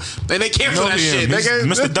don't want to. And they canceled that him. shit. He's Nigga,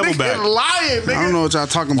 Mr. This Double nigga Back. lying, nigga. I don't know what y'all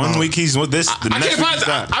talking about. 1 week he's with this. The I next can't week find he's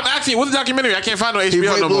that. I'm asking you, what's the documentary? I can't find no He HBO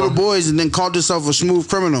raped no more. little boys and then called himself a smooth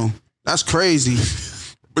criminal. That's crazy.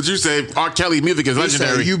 But you say R. Kelly music is He said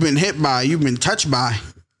legendary. you've been hit by, you've been touched by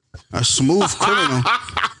a smooth criminal.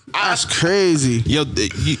 That's crazy. Yo,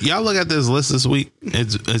 y'all look at this list this week.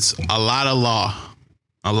 It's a lot of law.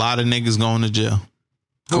 A lot of niggas going to jail.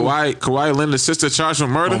 Kawhi Leonard's sister charged with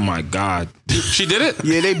murder. Oh my God. She did it?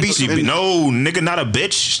 Yeah, they beat She be, no, nigga, not a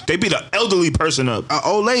bitch. They beat an elderly person up. an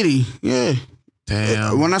old lady. Yeah.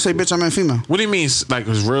 Damn. When I say bitch, I mean female. What do you mean? Like, it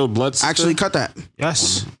was real blood? sister? Actually, cut that.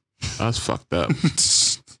 Yes. That's fucked up.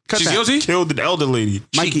 Cut She's that. guilty? Killed the elder lady.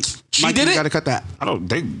 Mikey, she Mikey, did you it? gotta cut that.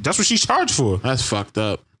 That's what she's charged for. That's fucked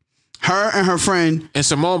up. Her and her friend. And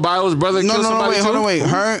Simone Biles' brother No, killed somebody wait, too? hold on, wait.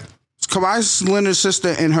 Her, Kawhi Leonard's sister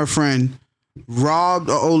and her friend robbed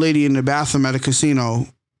an old lady in the bathroom at a casino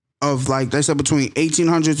of they said between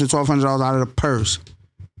 $1,800 to $1,200 out of the purse.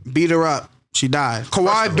 Beat her up. She died.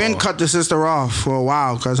 Kawhi been cut the sister off for a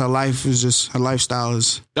while because her lifestyle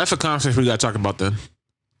is. That's a conversation we got to talk about then.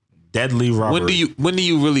 Deadly robbery. When do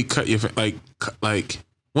you really cut your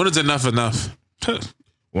when is enough?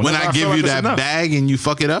 When I give you that bag and you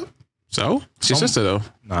fuck it up? So it's your sister though.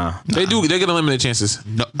 Nah. They get unlimited chances.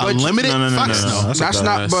 No, unlimited? No. Fucks no. That's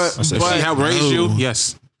not. But That's a If she helped raise you, No.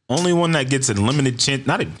 yes. Only one that gets a limited chance.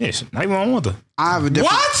 Not even on mother. I have a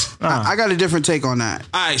different. What? I got a different take on that.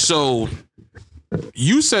 All right, so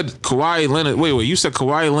you said Kawhi Leonard. Wait. You said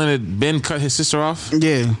Kawhi Leonard been cut his sister off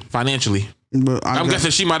Yeah, financially. but I'm got-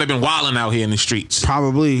 guessing she might have been wilding out here in the streets.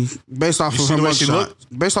 probably based off of see her the way she mugshot.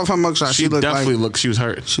 looked? Based off her mugshot, She she looked definitely like looked. She was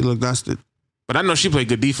hurt, she looked dusted. but I know she played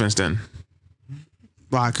good defense then.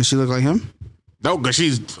 Why? Because she looked like him. No, because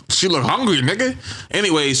she looked hungry, nigga.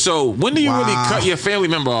 Anyway, so when do you really Wow. cut your family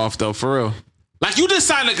member off though? For real. Like you just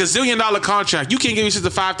signed a $1 gazillion contract. You can't give your sister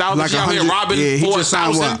 $5,000. Like She out here 100 robbing yeah, he just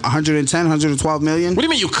signed 4,000. what? 110, 112 million. What do you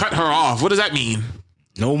mean you cut her off? What does that mean?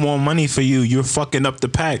 No more money for you. You're fucking up the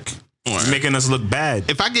pack. You're making us look bad.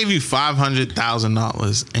 If I gave you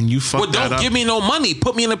 $500,000 and you fuck Well, that don't up, give me no money.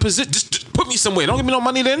 Put me in a position. Just put me somewhere. Don't give me no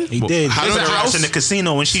money then. He did. how He does put that her ass house- in the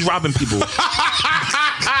casino and she's robbing people.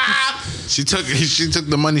 she took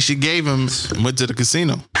the money she gave him and went to the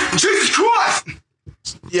casino.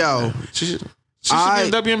 Yo, She should be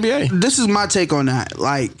in WNBA. this is my take on that.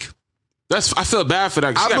 Like, I feel bad for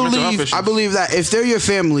that. She got mental health issues. I believe that if they're your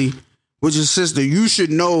family, which is sister, you should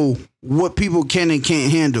know what people can and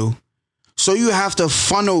can't handle. So you have to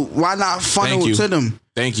funnel. Why not funnel Thank you. to them?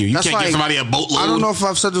 Thank you. You That's can't give like- somebody a boatload. I don't know if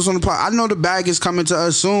I've said this on the pod. I know the bag is coming to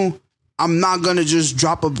us soon. I'm not gonna just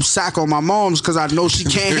drop a sack on my mom's because I know she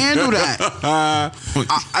can't handle that.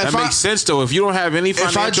 That makes sense though. If you don't have any If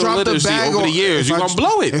I financial drop the literacy bag over the years, you're gonna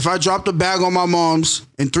blow it. If I drop the bag on my mom's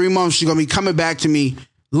in 3 months, she's gonna be coming back to me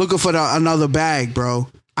looking for another bag, bro.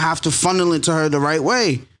 I have to funnel it to her the right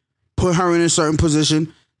way. Put her in a certain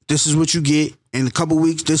position. This is what you get. In a couple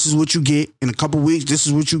weeks, this is what you get. In a couple weeks, this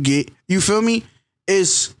is what you get. You feel me?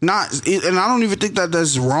 It's not, and I don't even think that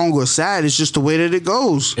that's wrong or sad. It's just the way that it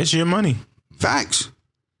goes. It's your money. Facts.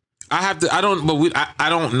 I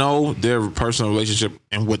don't know their personal relationship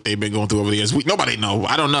and what they've been going through over the years. Nobody know.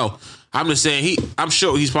 I don't know. I'm just saying I'm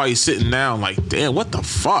sure he's probably sitting down like, damn, what the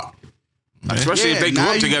fuck? Like, especially if they grew now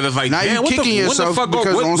up you- together. It's like, now you damn, when kicking the yourself fuck because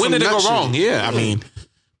on when some did it go nut shit. wrong? Yeah, I mean,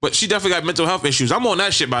 but she definitely got mental health issues. I'm on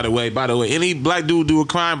that shit, by the way. Any black dude do a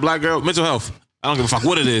crime, black girl, mental health. I don't give a fuck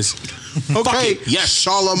what it is. Okay. Fuck it. Yes.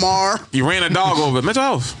 Shalimar. You ran a dog over. Mental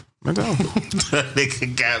health. Mental health.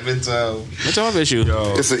 Nigga got mental. Mental health issue.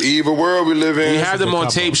 It's an evil world we live in. We have them on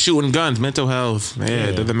tape shooting guns. Mental health. Yeah,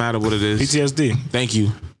 it doesn't matter what it is. PTSD. Thank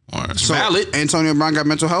you. So Valid. Antonio Brown got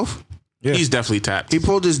mental health. Yeah. He's definitely tapped. He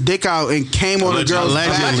pulled his dick out and came on the girl's back.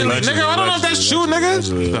 Allegedly, nigga, I don't know if that's true, nigga.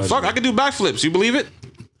 allegedly. The fuck? I can do backflips. You believe it?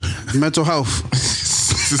 Mental health.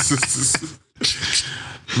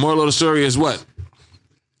 Moral of the story is what?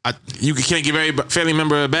 You can't give every family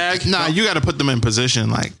member a bag? Nah, you got to put them in position.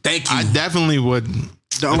 Like, Thank you. I definitely would.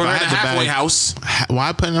 Put her in a halfway bag, house.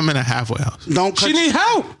 Why put them in a halfway house? Don't cut. She need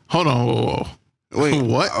help. Hold on. Whoa. Wait,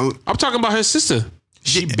 What? I'm talking about her sister.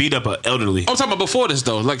 She beat up an elderly. I'm talking about before this,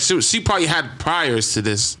 though. Like, she probably had priors to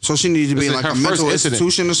this. So she needs to be This in is like her a first mental incident.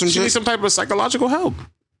 institution or some She needs shit. some type of psychological help.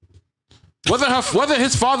 Whether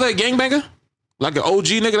his father a gangbanger? Like an OG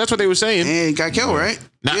nigga. That's what they were saying. And got killed, right?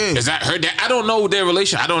 Now, is that her dad? I don't know their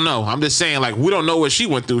relation. I don't know. I'm just saying, like, we don't know what she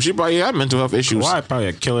went through. She probably had mental health issues. Why probably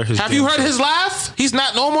a killer? Have you heard his laugh? He's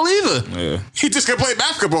not normal either. Yeah. He just can play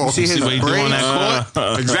basketball. See his what he do on that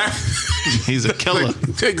court? Exactly. He's a killer.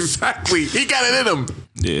 Exactly. He got it in him.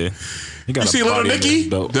 Yeah. He got You a see Little body in Nicky?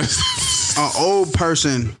 there, dope. An old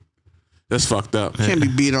person That's fucked up. can't be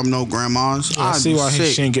beating up no grandmas. I see why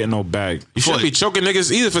sick. she ain't getting no bag. You shouldn't be choking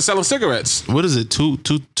niggas either for selling cigarettes. What is it?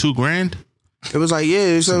 $2 grand? It was like, yeah,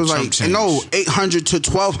 it was like, chump no, change. $800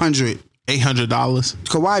 to $1,200. $800.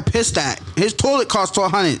 Kawhi pissed that. His toilet cost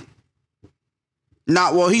 $1,200.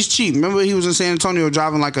 Well, he's cheap. Remember, he was in San Antonio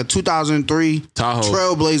driving like a 2003 Tahoe.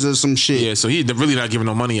 Trailblazer or some shit. Yeah, so he really not giving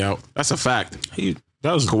no money out. That's a fact.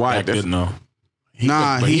 That was Kawhi, back then, though.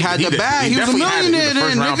 Nah, he had the bag. He was a definitely had it. millionaire He was a then,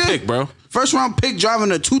 first round nigga. pick, bro. First round pick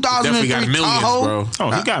driving a Definitely 2003 got millions, Tahoe. bro.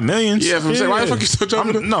 Oh, he got millions. Yeah, if I'm saying, why the fuck you still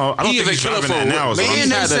driving it? No, I don't He think is he's a killer driving that for now. what? So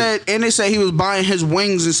Man, I'm- And they said he was buying his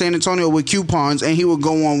wings in San Antonio with coupons, and he would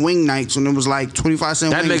go on wing nights when it was like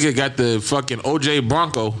 25-cent That wings. nigga got the fucking OJ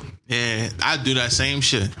Bronco. Yeah, I do that same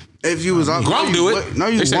shit. If you was on Gronk do it. No,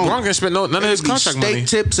 you They said won't. Gronk can spend none of his It'd be contract steak money.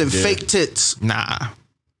 tips and fake tits. Nah.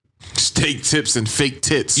 Steak tips and fake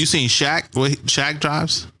tits. You seen Shaq? What Shaq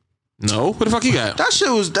drives? No? What the fuck he got? That shit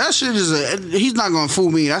is he's not gonna fool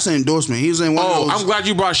me. That's an endorsement. He was in one Oh, of those. I'm glad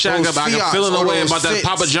you brought Shaq those up. I got Fiats feeling or away those about that Fits.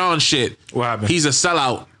 Papa John shit. What happened? He's a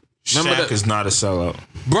sellout. Remember Shaq that? is not a sellout.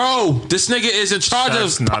 Bro, this nigga is in charge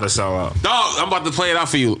Shaq's of. not a sellout. Dog, I'm about to play it out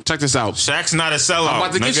for you. Check this out. Shaq's not a sellout. I'm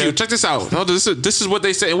about to get nigga. you. Check this out. No, this is what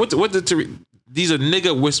they say. And these are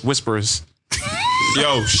nigga whisperers.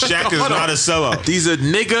 Yo, Shaq is Hold on. not a sellout. These are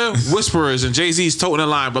nigga whisperers, and Jay-Z's toting the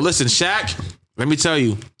line. But listen, Shaq, let me tell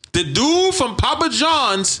you, the dude from Papa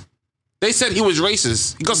John's, they said he was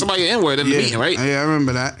racist. He called somebody an N-word in the meeting, right? Yeah, I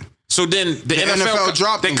remember that. So then the NFL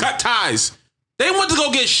dropped they him. cut ties. They went to go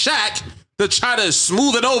get Shaq to try to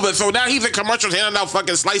smooth it over. So now he's in commercials handing out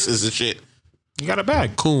fucking slices and shit. You got a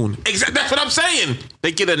bag. Coon. Exactly. That's what I'm saying.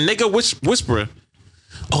 They get a nigga whisperer.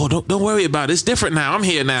 Oh, don't worry about it. It's different now. I'm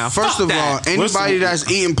here now. First Fuck of all, that. anybody that's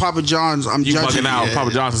eating Papa John's, I'm You judging. bugging out. Yeah.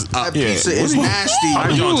 Papa John's is up. That pizza is nasty.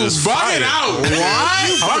 Papa You John's is bugging fire. out.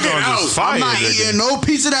 What? Papa Bugging John's out. is fire. I'm not nigga. eating no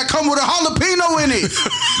pizza that come with a jalapeno in it.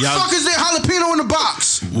 Fuck is there jalapeno in the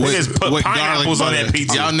box? Niggas put pineapples on that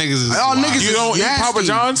pizza. Y'all niggas is Y'all niggas You is don't eat nasty. Papa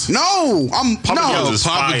John's? No, I'm Papa no. John's is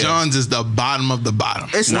Papa fire. John's is the bottom of the bottom.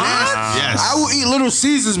 It's nasty. Yes. I will eat Little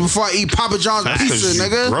Caesars before I eat Papa John's That's 'cause pizza, you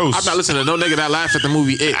nigga. gross. I'm not listening to no nigga that laughed at the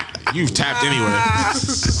movie It. You've tapped anyway.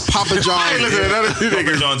 Papa John's.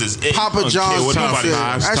 Papa John's is it. I Papa don't care John's what pizza. nobody-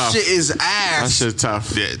 Nah, it's That tough. shit is That ass. shit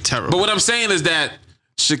tough. Yeah, terrible. But what I'm saying is that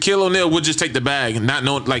Shaquille O'Neal would just take the bag and not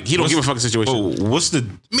know, like, he don't give a fucking situation. Oh, what's the?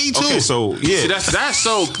 Me too. Okay, so yeah. See, that's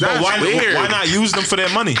so but that's why weird. not use them for their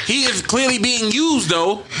money? He is clearly being used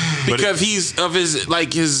though, because he's of his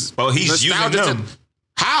like his. Well, he's using nostalgia them.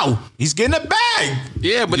 How? He's getting a bag.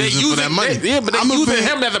 Yeah, but they Using for using that money. they I'ma using be-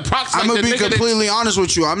 him as a proxy. I'm like gonna the be nigga that- completely honest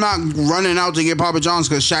with you. I'm not running out to get Papa John's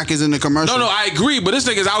because Shaq is in the commercial. No, I agree, but this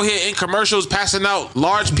nigga's out here in commercials passing out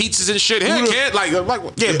large pizzas and shit. Here, kid, like Yeah,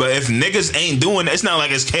 but if niggas ain't doing it, it's not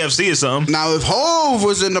like it's KFC or something. Now, if Hove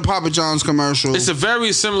was in the Papa John's commercial, it's a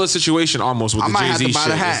very similar situation almost with I the might have Jay-Z to buy shit.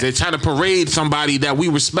 the hat. They're trying to parade somebody that we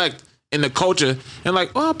respect in the culture and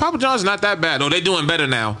like, oh, Papa John's not that bad. Oh, they doing better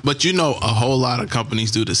now. But you know, a whole lot of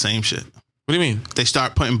companies do the same shit. What do you mean? They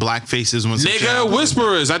start putting black faces when some shit Nigga happens.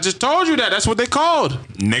 whisperers. I just told you that. That's what they called.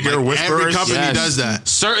 Nigger whisperers. Every company Yes. does that.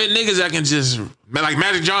 Certain niggas that can just, like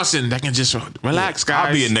Magic Johnson, that can just relax, guys.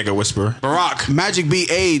 I'll be a nigga whisperer. Barack. Magic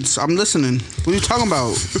beat AIDS. I'm listening. What are you talking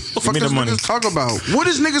about? Fuck me the this money. niggas talk about? What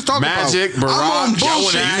is niggas talking Magic, about? I'm Barack, on Y'all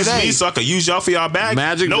bullshit wanna use today. me so I could use y'all for y'all bag?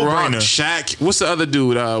 Magic, no Barack, brainer. Shaq. What's the other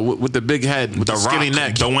dude with the big head, with the skinny Rock,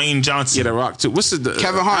 neck? Dwayne Johnson. Yeah, the Rock too. What's the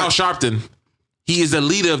Kevin Hart. Al Sharpton. He is the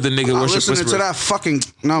leader of the nigga I'm worship listening to whisperer. that fucking.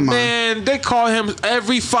 No, man. Man, they call him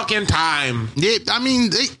every fucking time. Yeah, I mean,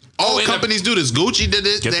 all in the- companies do this. Gucci did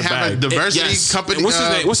it. Get They the have a bag. diversity Yes. company. What's his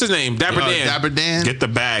name? What's his name? Dapper Dan. Dapper Dan. Get the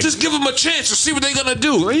bag. Just give him a chance to see what they gonna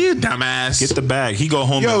do. Like, you dumbass. Get the bag. He go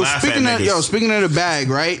home and laugh at niggas. Speaking of the bag,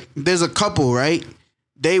 right? There's a couple, right?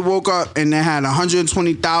 They woke up and they had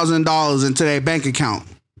 $120,000 into their bank account.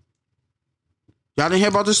 Y'all didn't hear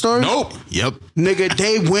about this story? Nope. Yep. Nigga,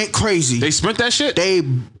 they went crazy. They spent that shit. They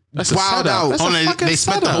That's a wild setup. out. That's a Oh, fucking they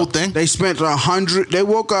spent the setup. whole thing. They spent 100. They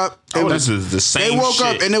woke up. Oh, this is the same They woke shit.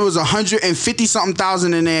 up and it was 150 something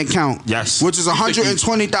thousand in their account. Yes. which is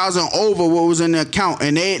 120,000 over what was in the account,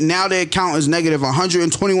 and now their account is negative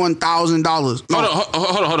 $121,000.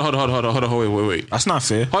 Hold on, wait. That's not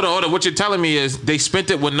fair. Hold on. What you're telling me is they spent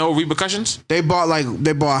it with no repercussions? They bought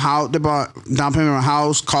a house. They bought down payment on a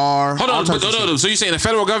house, car. Hold all on, types of shit. so you're saying the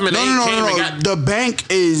federal government came and got...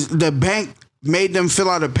 The bank made them fill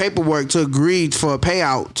out a paperwork to agree for a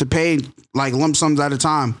payout to pay like lump sums at a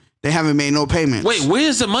time. They haven't made no payments. Wait,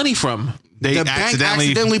 where's the money from? They The bank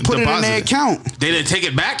accidentally put it in deposited their account. They didn't take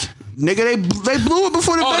it back? Nigga, they blew it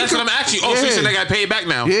before the Oh, bank. that's what I'm asking you. Oh, so you said they got paid back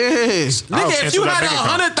now? Yeah. Nigga, if cancel you that had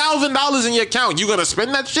bank account. $100,000 in your account, you gonna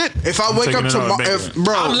spend that shit? If I wake taking up it out of tomorrow, the bank.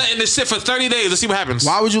 bro, I'm letting this sit for 30 days. Let's see what happens.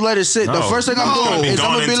 why would you let it sit? The No. first thing I'm No. doing is Gone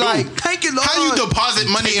I'm gonna be in two. like, thank you, Lord. How you deposit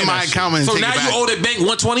money in my that shit. account and So take now it back? you owe the bank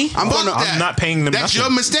 120? I'm gonna. Fuck that. I'm not paying them That's nothing. your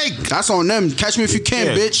mistake. That's on them. Catch me if you can,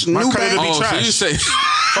 Yeah. bitch. My New credit bank. be Oh, so trash. you say...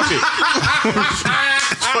 Fuck it.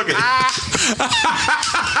 Fuck it.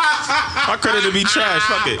 My credit to be trash.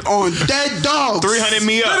 Fuck it. On dead dogs. 300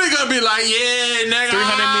 me up. They're gonna be like, yeah, nigga.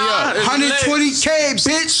 300 me up. it's lit. 120K,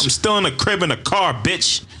 bitch. I'm still in a crib in a car,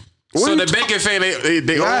 bitch. So the bank is saying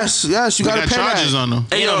they owe... Yes, you They gotta got pay charges that. on them.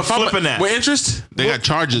 Hey, Yeah, yo, I'm if I'm flipping that. with interest... They got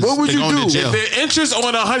charges. What would They you going to do? jail. The interest on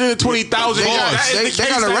 120,000. They got- that is they- the they case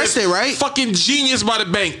got that arrested, is right? Fucking genius by the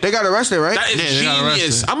bank. They got arrested, right? That is Yeah, they got genius.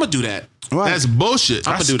 arrested. I'm gonna do that. That's bullshit.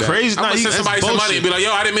 I'm gonna do that. crazy. I'm Nah, gonna you- send that's somebody some money and be bullshit.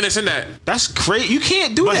 like, yo, I didn't mean to send that. That's crazy. You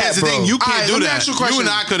can't do But that, here's the bro. thing, you can't Alright, do let me that. ask you a question. You and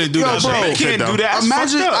I couldn't do Yo, that. bro. You shit. can't do that. That's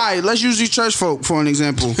Imagine, fucked all up. right, let's use these church folk for an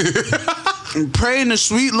example. Praying the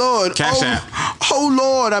sweet Lord. Cash App. Oh,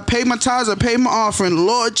 Lord, I pay my tithes, I pay my offering.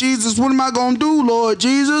 Lord Jesus, what am I going to do, Lord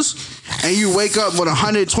Jesus? And you wake up with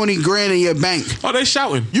 120 grand in your bank. Oh, they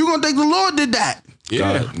shouting. You going to think the Lord did that?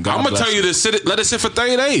 Yeah. God I'm gonna bless tell you to let it sit for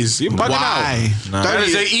 30 days. You bugging Why? out. That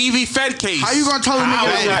is an EV Fed case. How you going to tell a How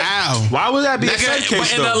nigga is that? How? Why would that be a Nigga, fed case,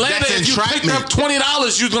 but in though? Atlanta, That's if you picked entrapment. up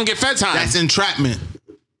 $20, you was gonna get Fed time. That's entrapment.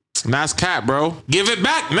 That's cap, bro. Give it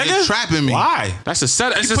back, You're nigga. trapping me. Why? That's a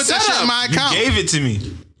setup. It's a Put that shit setup. in my You account. gave it to me.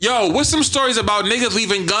 Yo, what's some stories about niggas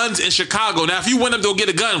leaving guns in Chicago? Now, if you went up to go get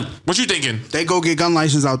a gun, what you thinking? They go get gun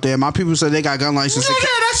license out there. My people said they got gun license.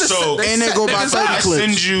 that's So- And they go buy 30 I clips.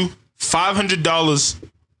 send you $500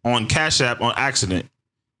 on Cash App on accident.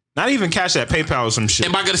 Not even Cash App, PayPal or some shit.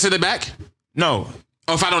 Am I gonna send it back? No.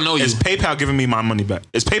 Or if I don't know you? Is PayPal giving me my money back?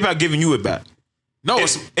 Is PayPal giving you it back? No,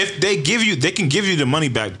 it's, If they give you, they can give you the money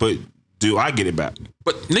back, but do I get it back?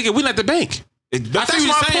 but nigga, we not the bank. That's That's what my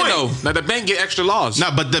you're saying, point. though. Now, the bank get extra laws. No,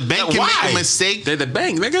 but the bank can Why? make a mistake. They're the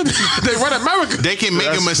bank, nigga. They run America. They can make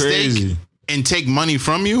a That's mistake crazy. and take money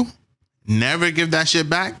from you. Never give that shit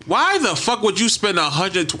back. Why the fuck would you spend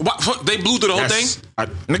 100? They blew through the whole That's-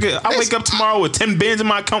 thing. I wake up tomorrow with 10 bands in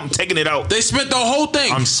my account, I'm taking it out. They spent the whole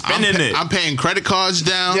thing. I'm spending it. I'm paying credit cards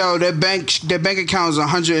down. Yo, their bank account is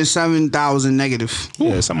 107,000 negative.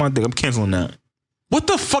 Yeah, something I think I'm canceling that. What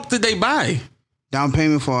the fuck did they buy? Down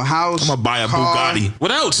payment for a house. I'm gonna buy a car. Bugatti.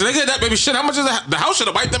 What else? Nigga, that baby shit. How much is the house? Should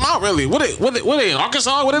have wiped them out. Really? What they in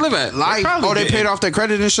Arkansas? Where they live at? Life. probably Oh, they didn't. paid off their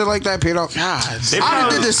credit and shit like that. Paid off. God. They I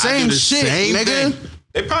probably, did the same the shit, same nigga. thing.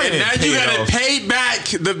 they probably And didn't now pay you it gotta off. pay back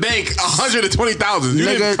the bank 120,000. You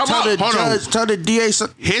Nigga, didn't come tell out. the Hold on. judge, tell the DA.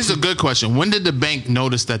 Here's a good question. When did the bank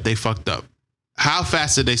notice that they fucked up? How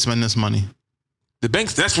fast did they spend this money? The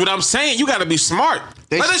banks. That's what I'm saying. You gotta be smart.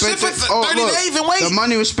 They Let us shit for 30 look, days and wait. The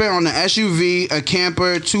money was spent on an SUV, a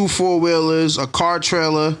camper, 2 4-wheelers, a car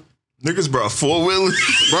trailer. Niggas brought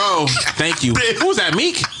 4-wheelers. Bro, thank you. Who's that,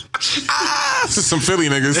 Meek? This is some Philly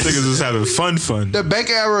niggas. Niggas was having fun. The bank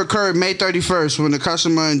error occurred May 31st when the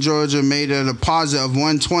customer in Georgia made a deposit of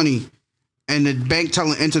 $120 and the bank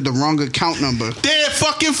teller entered the wrong account number. Their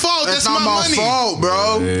fucking fault. That's That's not my my money. fault,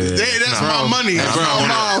 bro. That's my money. That's not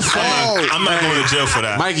my fault. I'm not going to jail for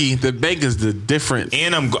that. Mikey, the bank is the different.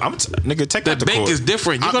 And nigga, take The that to bank court. is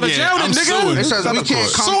different. You go to Yeah, jail, I'm then, nigga. suing. It says we can't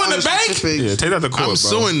Suing comment the on bank? specifics. Yeah, take that to court, I'm bro.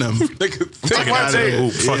 suing them. Nigga, Take it out of the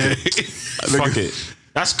hoop. Fuck it. Fuck it.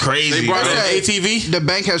 That's crazy. They brought bro. an Okay. ATV. The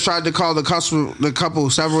bank has tried to call the couple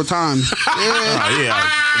several times. Yeah.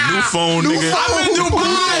 Yeah. New phone, nigga. I'm in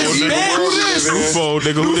Dubai, New man. world Who we this? live in. New phone,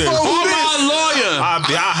 nigga. Who this? phone. Call my lawyer.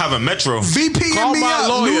 I have a Metro. VPing Call me my up.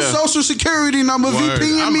 lawyer. New social security number. Word.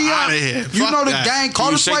 VPing I'm me outta up. here. You Fuck know the that. gang. Call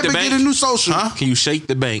you the shake swiper. the Get a bank? new social. Can you shake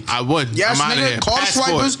the bank? I would. Yes, I'm out of here. nigga. Call the Passport.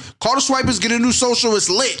 swipers. Call the swipers. Get a new social. It's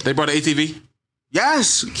lit. They brought an ATV.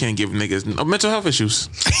 Yes. Can't give niggas no mental health issues.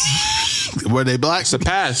 Were they black? It's a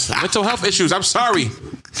pass. Mental health issues. I'm sorry.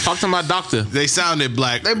 Talk to my doctor. They sounded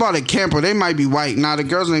black. They bought a camper. They might be white. Nah, the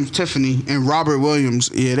girl's name's Tiffany and Robert Williams.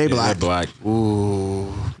 Yeah, they black. black.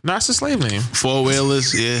 Ooh. No, that's a slave name. Four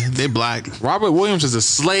wheelers, yeah, they black. Robert Williams is a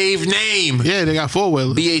slave name. Yeah, they got four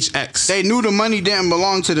wheelers. BHX. They knew the money didn't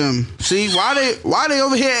belong to them. See, why they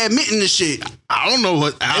over here admitting this shit? I don't know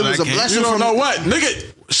what. It was a blessing. You don't from know what,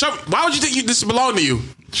 nigga. Why would you think this belonged to you?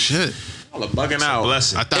 Shit. I'm bugging out.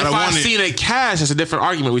 blessing. I thought If I I wanted. seen it cash, that's a different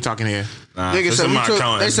argument we talking here. Nah, Nigga this said is my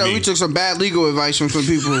account. they It's said me. we took some bad legal advice from some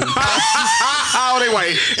people, and How they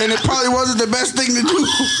white? it probably wasn't the best thing to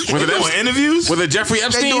do. Was it They doing interviews? Was it Jeffrey They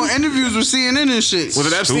Epstein? doing interviews with CNN and shit. Was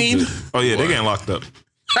it Epstein? Stupid. Oh yeah, they getting locked up.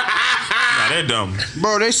 Nah, they're dumb.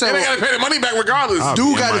 Bro, they said They gotta pay the money back regardless.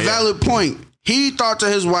 dude got a MIA. valid point. He thought to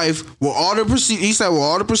his wife, with all the he said, with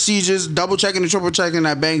all the procedures, double checking and triple checking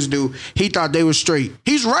that banks do, he thought they were straight.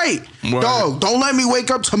 He's right. Word. Dog, don't let me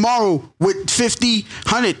wake up tomorrow with 50,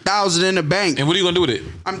 100,000 in the bank. And what are you gonna do with it?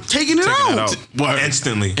 I'm taking it Taking out. it out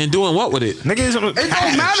instantly. And doing what with it? Niggas, It don't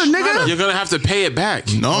matter, nigga. You're gonna have to pay it back.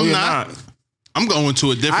 No, I'm you're not. not. I'm going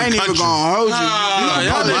to a different I ain't country. even gonna hold you. Ah, You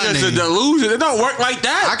y'all gonna my niggas a name. delusion. It don't work like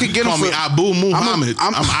that. I could get him Call for me Abu Muhammad.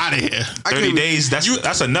 I'm- I'm out of here. I 30 can- days. That's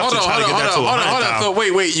enough Hold to on, try hold to on, get that to hold on, hold on. 100,000. So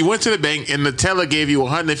wait. You went to the bank and the teller gave you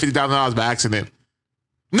 $150,000 by accident.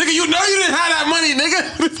 Nigga, you know you didn't have that money,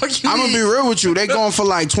 nigga. What the fuck you I'm gonna mean? be real with you. They going for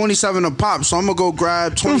like 27 a pop, so I'm gonna go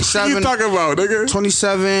grab What you 27, talking about, nigga?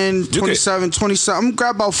 27, 27, 27. I'm gonna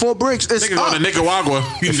grab about 4 bricks. It's Nigga going up. to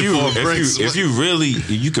Nicaragua. If you really,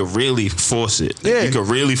 you could really force it. Yeah. You could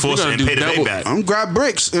really force it gonna and do pay the double- bank back. I'm gonna grab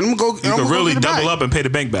bricks and I'm gonna go. You could really double up and pay the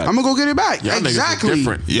bank back. I'm gonna go get it back. Y'all niggas are Exactly.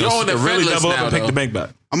 different. You're on the You could Fed really list double up now, and pick though. the bank back.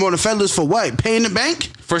 I'm on the Fed list for what? Paying the bank?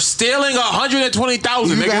 For stealing $120,000,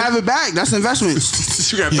 You nigga. can have it back. That's investments.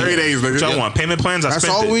 You got 30 days, nigga. What y'all want? Payment plans? I That's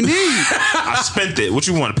spent all it. we need. I spent it. What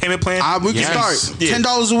you want? A payment plan? We can Yes. start Yeah.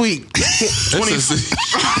 $10 a week.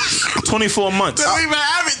 24 months. They don't even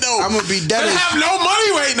have it though. I'm gonna be dead They as have no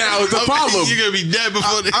money right now. It's the problem. You're gonna be dead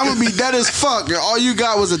before. I'm gonna be dead as fuck. And all you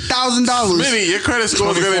got was $1,000. Minnie, your credit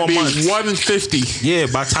score is gonna 24 be months. 150. Yeah,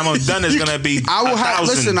 by the time I'm done, it's gonna be. I will have.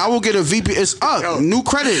 1,000. Listen, I will get a VP. It's up. Yo. New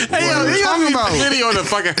credit. Hey, yo, What are you you got talking me about? Minnie on the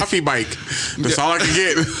fucking Huffy bike. That's all I can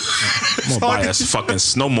get. I'm gonna buy a fucking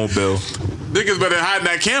snowmobile. Niggas better hide in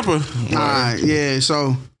that camper. Yeah.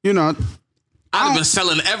 So you know, I'd have been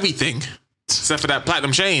selling everything except for that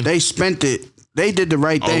platinum chain. they spent it. They did the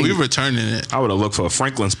right Oh, thing. we returning it. I would have looked for a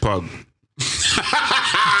Franklin's pub.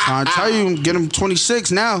 I tell you, get them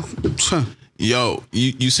 26 now. Yo,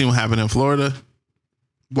 you seen what happened in Florida?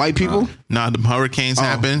 White people Nah, the hurricanes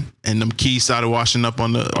happened and them keys started washing up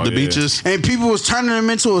on the yeah. beaches. and people was turning them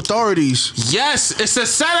into authorities. Yes, it's a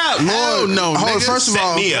setup. Hell no, Hold on, nigga. first of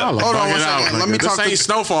all, me up. hold on Fucking one out, second. Let nigga. me This talk ain't to.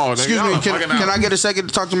 snowfall. Nigga. Excuse Y'all me. are Can fucking out. I get a second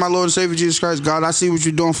to talk to my Lord and Savior Jesus Christ? God, I see what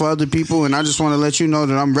you're doing for other people, and I just want to let you know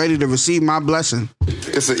that I'm ready to receive my blessing.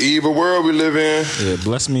 It's an evil world we live in. Yeah,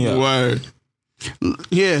 bless me up. Word.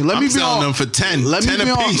 Yeah, let I'm me be selling on them for 10. Let me 10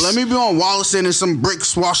 be on. apiece. Let me be on Wallison and some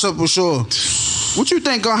bricks washed up ashore. What you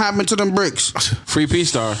think gonna happen to them bricks? Free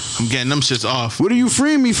P-Star. I'm getting them shits off. What are you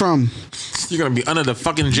freeing me from? You're gonna be under the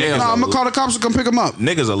fucking jail. No, I'm gonna call the cops to come pick them up.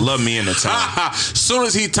 Niggas will love me in the town. Soon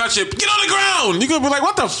as he touch it, get on the ground. You're gonna be like,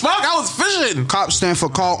 what the fuck? I was fishing. Cops stand for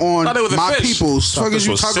call on Thought it was a my fish. peoples. What This is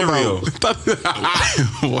you was talking cereal.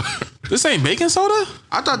 about? This ain't baking soda?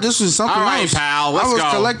 I thought this was something All right, else. pal, let's I was go.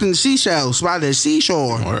 collecting seashells by the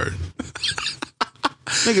seashore. Word.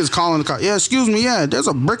 Niggas calling the cops. Yeah, excuse me. Yeah, there's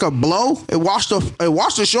a brick of blow. It washed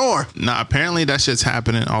the shore. Nah, apparently that shit's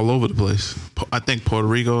happening all over the place. I think Puerto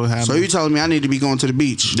Rico happened. So you telling me I need to be going to the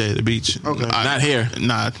beach? Yeah, the beach. Okay. Not here.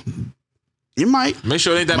 Nah, You might. Make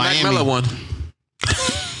sure it ain't that Mac Miami. Miller one.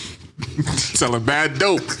 Selling bad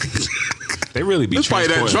dope. They really be It's probably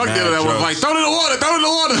that transporting drug mad dealer that was drugs. like, throw it in the water, throw it in the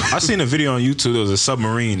water. I seen a video on YouTube. There was a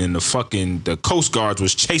submarine, and the Coast Guards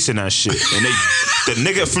was chasing that shit, and the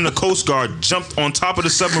nigga from the Coast Guard jumped on top of the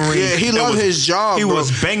submarine. Yeah, he and loved was- his job, He bro.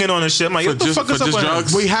 was banging on his shit. I'm like, what the just- fuck is for up just with him?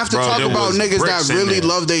 drugs? We have to Bro, talk there about was niggas bricks that in really there.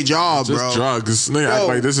 love their job, Just bro. drugs. Nigga act Yo.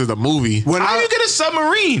 like this is the movie. When How I you get a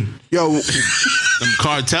submarine? yo them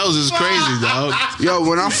cartels is crazy, dog.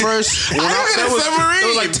 when I first when I, There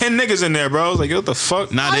was like 10 niggas in there, bro. I was like, what the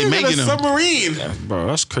fuck? Nah, they How you get making a them. submarine. Bro,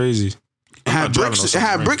 that's crazy. it had driving bricks, no it had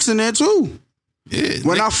submarine. bricks in there too. Yeah,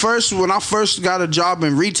 When I first got a job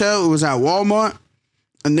in retail, it was at Walmart.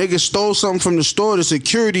 A nigga stole something from the store. The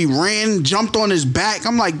security ran, jumped on his back.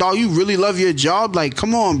 I'm like, dog, you really love your job? Like,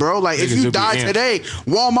 come on, bro. Like, if Niggas you do be die amped. today,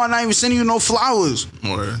 Walmart not even sending you no flowers.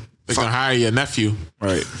 Word. They gonna hire your nephew.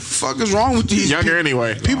 Right. Fuck is wrong with these Younger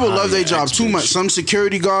anyway. people? Love their job too much. Some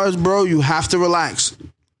security guards, bro, you have to relax.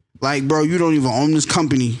 Like, bro, you don't even own this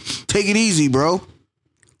company. Take it easy, bro.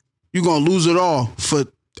 You gonna lose it all for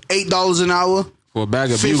 $8 an hour. For a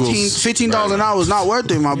bag of bugles. $15 an hour is not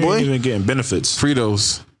worth it, my You boy. ain't even getting benefits.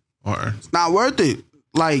 Fritos. Word. Not worth it.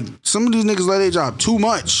 Like, some of these niggas let their job too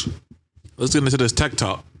much. Let's get into this tech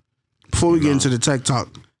talk. Before we get into the tech talk,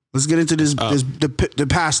 let's get into the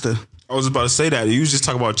pastor. I was about to say that. You was just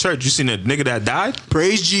talking about church. You seen that nigga that died?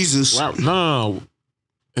 Praise Jesus. Wow. No.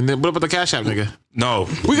 And then what about the Cash App nigga? No.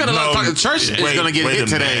 We got a lot of talking. Church is Wait, going to get wait hit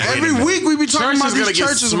a minute. today. Wait a Every minute. week we be talking Church about is going to these get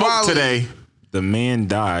churches smoked wild today. The man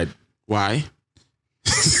died. Why?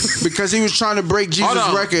 because he was trying to break Jesus' Hold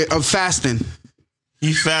on. record of fasting.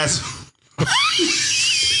 He fast.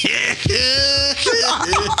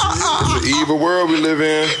 The evil world we live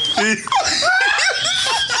in.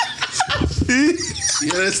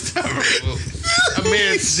 Yeah, that's terrible. A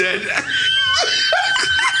man said.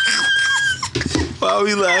 Why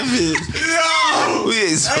we laughing? Yo, We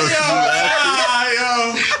ain't supposed to be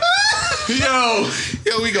laughing.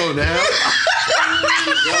 yo, we go now.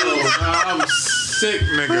 I'm sick,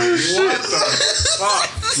 nigga. What the fuck?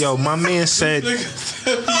 Yo, my man said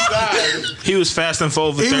he was fasting for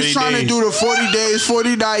over 30 He days. was trying to do the 40 days,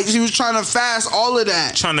 40 nights. He was trying to fast all of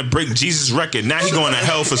that. trying to break Jesus' record. Now he going to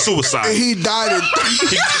hell for And suicide. he died in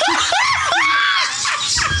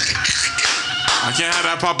I can't have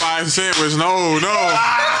that Popeye sandwich. No.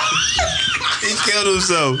 He killed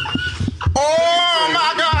himself. Oh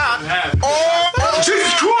my God! Oh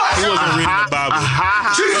Jesus Christ! He wasn't reading the Bible.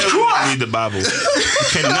 Jesus You Christ! read the Bible. You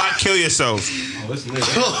cannot kill yourself.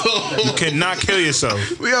 You cannot kill yourself.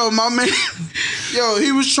 Yo, my man. Yo,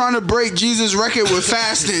 he was trying to break Jesus' record with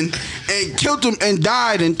fasting and killed him and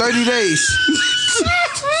died in 30 days.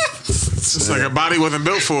 It's like a body wasn't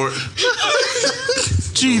built for it.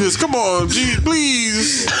 Jesus, come on, Jesus,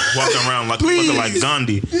 please. Walking around like looking like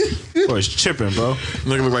Gandhi. Boy, it's chipping, bro.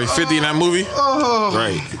 Nigga look like 50 in that movie.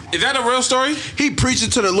 Right. Is that a real story? He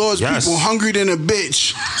preaching to the Lord's Yes. people, hungry than a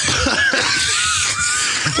bitch.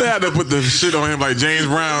 They had to put the shit on him like James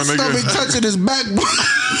Brown, Stomach nigga. touching his backbone.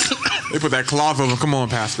 They put that cloth on him. Come on,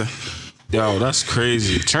 Pastor. Yo, that's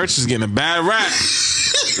crazy. Church is getting a bad rap.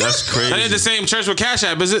 That's That ain't the crazy. same church with Cash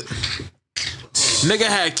App, is it? Nigga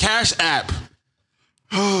had Cash App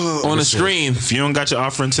on the screen. If you don't got your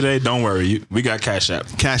offering today, don't worry. We got Cash App.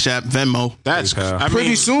 Cash App, Venmo. That's I Pretty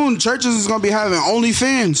mean, soon, churches is gonna be having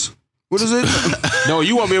OnlyFans. What is it? no,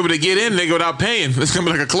 you won't be able to get in, nigga, without paying. It's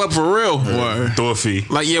gonna be like a club for real. Door fee.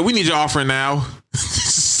 Like, yeah, we need your offering now.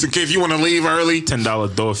 In case you want to leave early.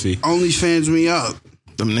 $10 door fee. OnlyFans me up.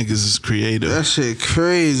 Them niggas is creative. That shit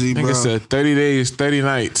crazy, bro. Nigga said 30 days, 30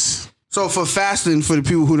 nights. So for fasting, for the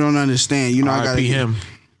people who don't understand, you know, I gotta R.I.P. him.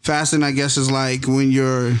 Fasting, I guess, is like when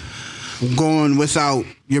you're going without,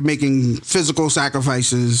 you're making physical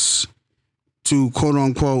sacrifices to quote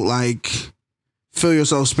unquote like fill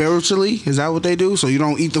yourself spiritually. Is that what they do? So you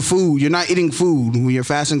don't eat the food. You're not eating food when you're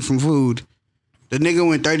fasting from food. The nigga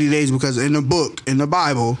went 30 days because in the book, in the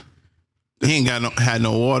Bible, He ain't got had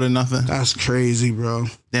no water, nothing. that's crazy, bro.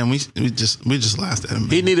 Damn, we just laughed at him.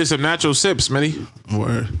 He needed some natural sips, Smitty.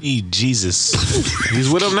 Word. Eat Jesus. He's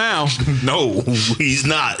with him now. No, he's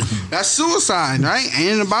not. That's suicide, right? And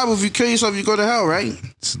in the Bible, if you kill yourself, you go to hell, right?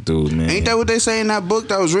 This dude, man. Ain't that what they say in that book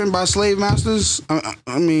that was written by slave masters?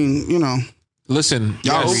 I mean, you know. Listen,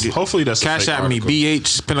 Y'all yes, read it. Hopefully that's a Cash fake App me, article.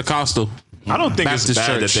 BH Pentecostal. I don't think Baptist it's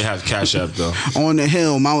bad Church. that they have Cash App though. On the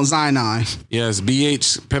hill, Mount Sinai, Yes,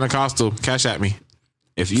 BH Pentecostal. Cash App me.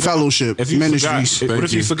 If you fellowship, if you ministries. forgot, what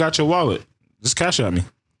if you you. forgot your wallet? Just Cash App me.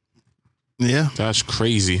 Yeah. That's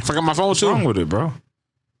crazy. I got my phone What's wrong too. with it, bro?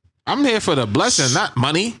 I'm here for the blessing, not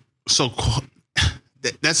money. So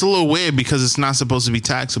that's a little weird because it's not supposed to be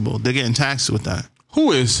taxable. They're getting taxed with that.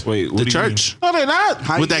 Who is? Wait, what The do you mean? church. No, they're not.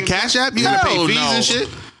 How With you that get- Cash App, you gotta pay Hell fees no. and shit.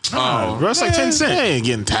 Oh, bro, it's like 10 cents. They ain't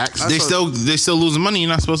getting taxed. They still losing money. You're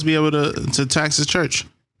not supposed to be able to tax the church.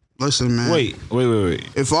 Listen, man. Wait.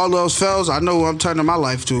 If all else fails, I know what I'm turning my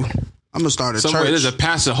life to. I'm gonna start a Somewhere church. there's a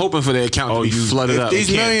pastor hoping for their account to be you- flooded If up. these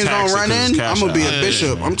can't millions tax don't it run 'cause it's in, Cash I'm gonna be App. a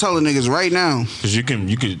bishop. Yeah. I'm telling niggas right now. Because you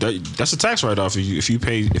could. That's a tax write off if you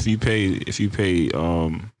pay.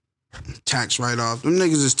 Tax write off. Them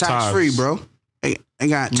niggas is tax free, Tithes. bro. They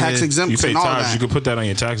got tax Yeah. exempt You pay and all tithes. that. You could put that on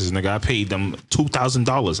your taxes, nigga. I paid them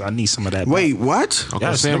 $2,000. I need some of that. Wait, what? Uncle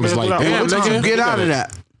Yes, Sam nigga, is like, what damn, What did you nigga. get out of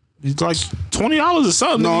that? It's like $20 or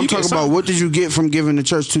something. No, nigga. I'm You get talking about something. what did you get from giving the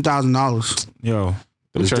church $2,000? Yo,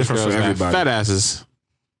 it's Church different for girls got everybody. Fat asses.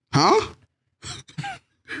 Huh?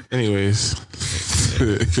 Anyways,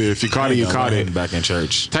 if you caught it, you caught it. Back in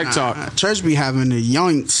church. Tech Talk. Church be having the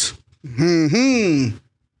yoinks.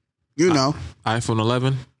 You know, iPhone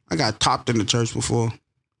 11. I got topped in the church before.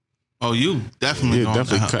 Oh, you definitely Yeah, going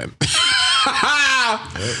definitely to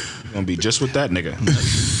cut. Gonna be just with that nigga.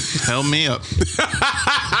 hell me up.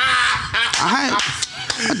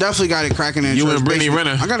 I definitely got it cracking in You church and Brittany basement.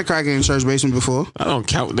 Renner. I got it cracking in church basement before. I don't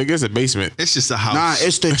count. Nigga, it's a basement. It's just a house. Nah,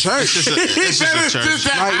 it's the church. It's just a church.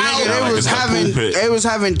 Like nigga, Like they was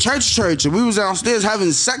having church, and we was downstairs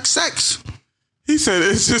having sex. He said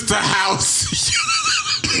it's just a house.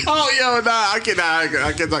 Oh, yo, nah, I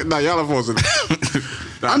can't. Nah, y'all are forcing it.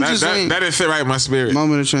 Nah, I'm just saying. that didn't fit right in my spirit.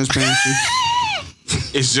 Moment of transparency.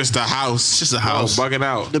 It's just a house. It's just a house. Oh, bugging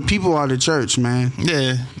out. The people are the church, man.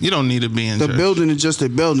 Yeah, you don't need to be in The church. building is just a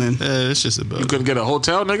building. Yeah, it's just a building. Couldn't get a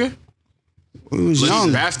hotel, nigga? We was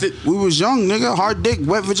young. Bastard. We was young, nigga. Hard dick,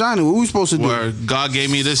 wet vagina. What we supposed to do? Where God gave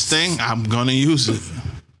me this thing, I'm gonna use it.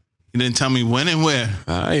 He didn't tell me when and where.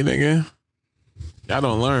 All right, nigga. Y'all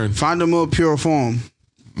don't learn. Find a more pure form.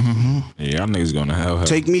 Yeah, y'all niggas going to hell.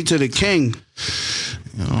 Take me to the king.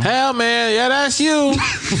 Hell, man. Yeah, that's you.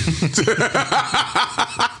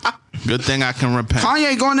 Good thing I can repent.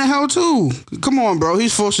 Kanye going to hell too. Come on, bro.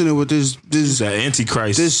 He's forcing it with this That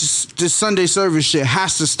Antichrist. this Sunday service shit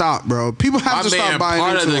has to stop, bro. People have My to stop man buying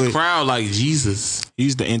part of into the it. crowd like Jesus.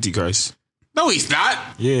 He's the Antichrist. No, he's not.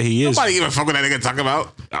 Yeah, he is. Nobody even fuck with that nigga talking about.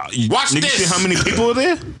 Watch Nigga, this. see how many people are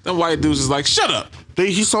there? Them white dudes is like, shut up.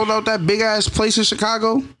 He sold out that big ass place in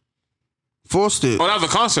Chicago. Forced it. Oh, that was a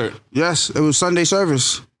concert. Yes, it was Sunday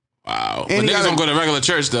service. Wow. And But he niggas got don't a- go to regular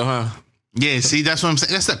church though, huh? Yeah, see, that's what I'm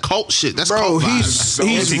saying. That's the cult shit. That's Bro, cult he's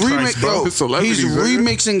vibes. Antichrist, bro. It's celebrities, he's nigga.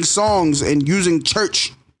 remixing songs and using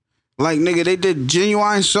church. Like nigga, they did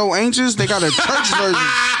Genuine So Anxious. They got a church version.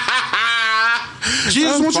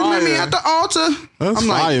 Jesus, won't you meet me fire. at the altar? That's I'm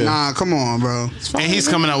like, fire. nah, come on, bro. And he's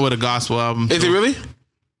coming out with a gospel album. Is too. it really?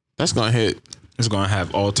 That's gonna hit. It's going to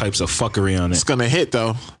have all types of fuckery on It's it. gonna hit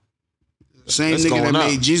though. Same That's nigga that going up.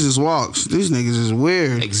 made Jesus Walks. These niggas is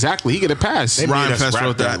weird. Exactly. He get a pass. They Ryan made us Fest rap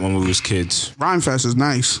wrote that. when we was kids. Rhymefest is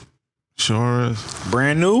nice. Sure is.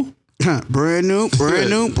 Brand new? brand new.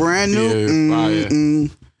 Yeah,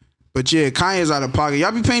 fire. But yeah, Kanye's out of pocket.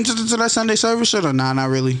 Y'all be paying attention to that Sunday service shit or nah? Not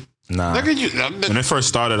really. Nah. Look at you. When it first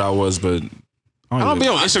started, I was, but I don't be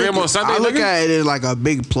on Instagram on Sunday. I look nigga. at it as like a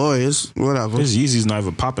big ploy. It's whatever. His Yeezy's not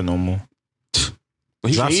even popping no more. But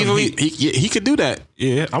he Drop can some easily he could do that.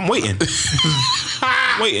 Yeah, I'm waiting.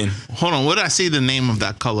 Waiting. Hold on, what did I see the name of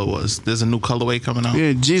that color was? There's a new colorway coming out.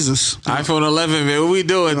 Yeah, Jesus. iPhone 11, man. What we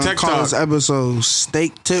doing? Gonna Tech call talk. this episode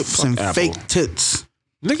Steak Tips and Apple. Fake Tits.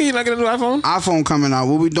 Nigga, you not getting a new iPhone? iPhone coming out.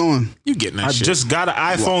 What we doing? You getting that I shit? just got an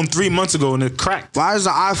iPhone 3 months ago and it cracked. Why does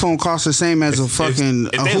the iPhone cost the same as a fucking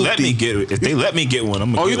If a they let me hoopty? get it, if they let me get one,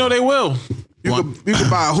 I'm gonna Oh, you know they will. You could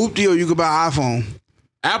buy a hoopty or you could buy an iPhone.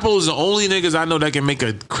 Apple is the only niggas I know that can make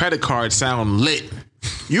a credit card sound lit.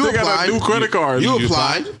 You They got applied. a new credit card. You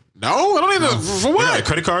applied. No, I don't need to. For They got a what?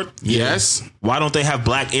 credit card? Yes. Why don't they have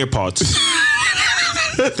black AirPods?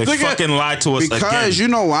 They fucking lied to us Because again. you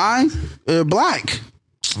know why? They're black.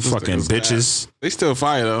 Fucking bitches. They still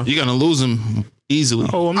fire though. You're gonna lose them easily.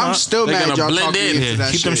 Oh, I'm I'm not. still They're mad gonna y'all blend talking in. into Yeah,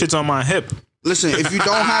 that Keep them shit. shits on my hip. Listen, if you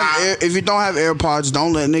don't have AirPods,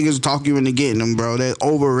 don't let niggas talk you into getting them, bro. They're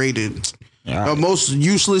overrated. Yeah, The most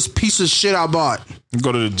useless piece of shit I bought.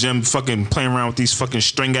 go to the gym, fucking playing around with these fucking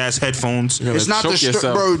string ass headphones. gotta It's not choke the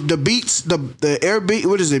yourself. bro. The Beats, the Air Beat.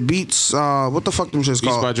 What is it? Beats. What the fuck them shit's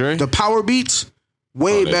called? by Dre? The Power Beats.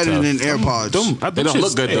 Way they're better tough. than AirPods. They don't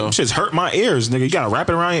look good, though. Shits hurt my ears, nigga. You gotta wrap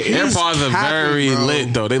it around your ears. AirPods are happened, very bro?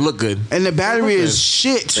 lit though. They look good. And the battery They look is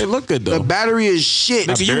good. shit. They look good though. The battery is shit.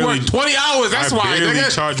 Nigga, you barely- work 20 hours. That's I why, barely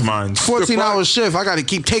nigga. charge mine. 14-hour shift. I got to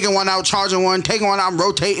keep taking one out, charging one, taking one out, I'm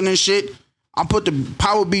rotating and shit. I put the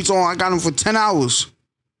Power Beats on. I got them for 10 hours.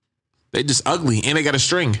 They just ugly and they got a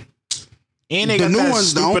string. And they The got new that ones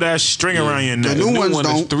stupid don't. ass string around your neck. The new New ones one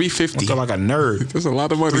is don't. $350. Feel like a nerd. That's a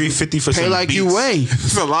lot of money. $350 for Pay some like beats. you weigh.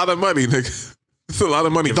 It's a lot of money, nigga. It's a lot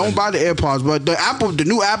of money. Don't buy the AirPods, but the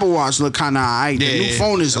new Apple Watch look kind of alright. The Yeah, new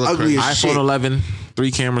phone is it look ugly as iPhone shit. 11,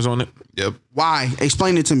 3 cameras on it. Yep. Why?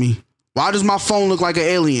 Explain it to me. Why does my phone look like an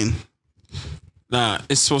alien? Nah,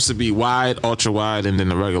 it's supposed to be wide, ultra wide, and then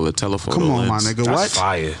the regular telephoto Come on, my lens. nigga. That's What?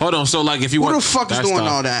 fire. Hold on, so like if you Who want, the fuck is that's doing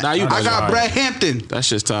tough. all that? Nah, you I got right. Brett Hampton. That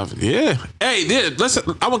shit's tough. Yeah. Hey, dude, listen,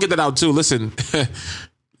 I want to get that out too. Listen,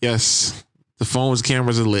 yes, the phone's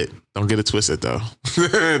cameras are lit. Don't get it twisted though.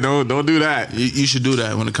 don't do that. You should do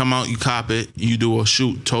that. When it come out, you cop it. You do a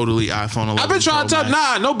shoot totally iPhone 11. I've been trying to Pro tell.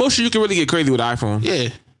 Max. Nah, no bullshit. You can really get crazy with the iPhone. Yeah.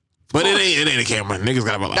 But it ain't a camera. Niggas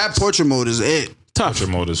gotta relax. That portrait mode is it. tough. Portrait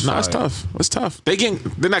mode is Nah, it's fire. tough. It's tough.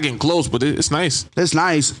 They're not getting close, but it's nice. That's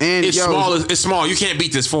nice. And It's yo, small. It's small. You can't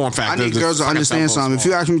beat this form I factor. need This girls to fucking understand cell something. phone's If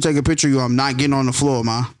you ask me to take a picture of you, I'm not getting on the floor,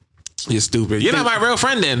 ma. small. You're stupid. You're not my real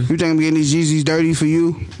friend then. You think I'm getting these Yeezys dirty for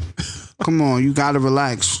you? Come on, you gotta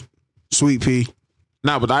relax, sweet pea.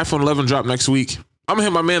 Nah, but the iPhone 11 drop next week. I'm gonna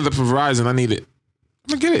hit my man up for Verizon. I need it.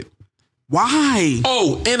 I'm gonna get it. Why?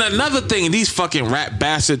 Oh, and another thing, these fucking rat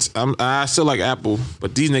bastards. I still like Apple,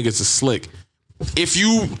 but these niggas are slick. If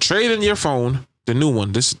you trade in your phone, the new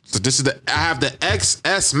one, this is I have the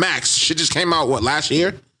XS Max. Shit just came out last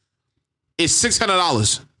year. It's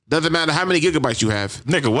 $600. Doesn't matter how many gigabytes you have.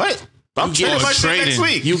 Nigga, what? I'm You get trading my a shit next trade-in.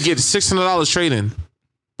 week. You get $600 trade in,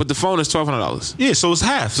 but the phone is $1,200. Yeah, so it's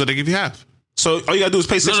half. So they give you half. So all you gotta do is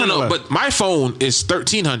pay $600. No. But my phone is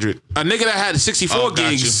 $1,300. A nigga that had 64 Oh, got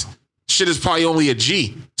gigs, shit is probably only a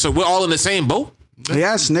G. So we're all in the same boat.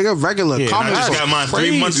 Yes, nigga, regular. Yeah, common I just folk. got mine 3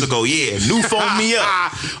 crazy. months ago. Yeah, new phone me up.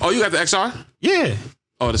 Oh, you got the XR? Yeah,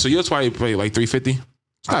 Oh, so yours probably pay like $350.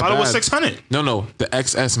 I thought it was 600. No, the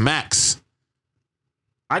XS Max.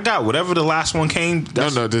 I got whatever the last one came.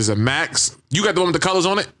 No, there's a Max. You got the one with the colors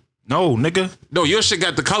on it? No, nigga. No, your shit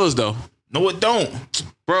got the colors though. No, it don't.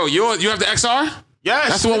 Bro, you have the XR? Yes,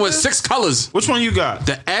 That's the one with nigga. 6 colors. Which one you got?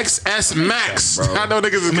 The XS Max. bro. I know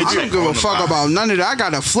niggas is I don't confused. give a fuck about none of that. I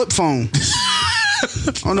got a flip phone.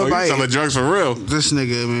 Oh, Oh, you nobody. selling drugs for real? This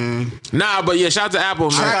nigga, man. Nah, but yeah, shout out to Apple.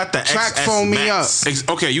 I Man. got the Track XS phone me Max.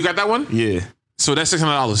 Okay, you got that one? Yeah, So that's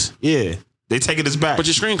 $600. yeah. They taking us back. But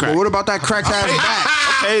your screen But cracked. what about that cracked ass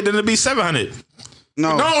back? Okay, then it'll be 700.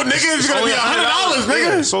 No. No, nigga, it's gonna be $100,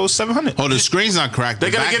 nigga. Yeah, so 700. Oh, the screen's not cracked. They're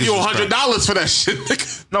The gonna back give is you just $100 cracked. for that shit,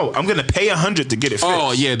 nigga. No, I'm gonna pay 100 to get it fixed.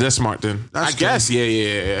 Oh yeah, that's smart then. That's I guess. Yeah.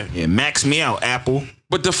 yeah. Max me out, Apple.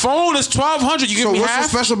 But the phone is $1,200. You give So me what's so half.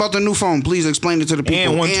 special about the new phone? Please explain it to the people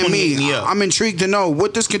And and, 128 me. up. I'm intrigued to know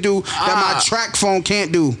what this can do that my track phone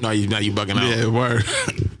can't do. No, you bugging out. Yeah, word.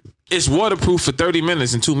 It's waterproof for 30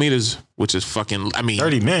 minutes and 2 meters, which is fucking. I mean,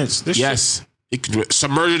 30 minutes. This yes, it could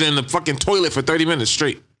submerge it in the fucking toilet for 30 minutes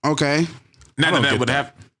straight. Okay. None of don't that get would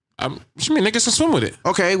that. happen. What you mean niggas can swim with it?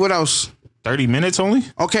 Okay. What else? 30 minutes only?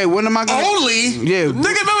 Okay. When am I gonna? Only? Yeah. Nigga,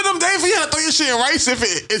 remember them days we had to throw your shit in rice if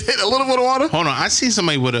it hit a little bit of water? Hold on, I seen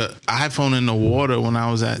somebody with an iPhone in the water when I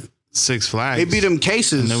was at Six Flags. They be them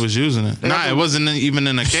cases. and they was using it. Nah, it wasn't even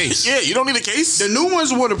in a case. Yeah, you don't need a case. The new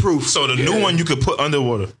one's waterproof. So the new one you could put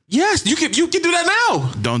underwater. Yes, you can do that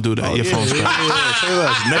now. Don't do that. Your phone's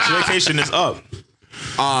cracked. Next vacation is up.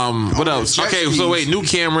 What else? jet Okay, so skis. wait, new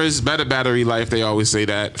cameras, better battery life. They always say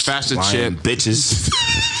that. Faster Lying chip. bitches.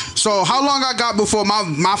 So how long I got before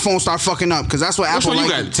my phone start fucking up? Because that's what Which Apple one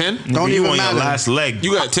you like. got? 10? Don't you even on matter. your last leg.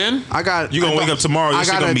 You got 10? I got. You gonna wake up tomorrow, your I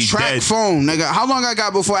shit got gonna a be track dead. phone, nigga. How long I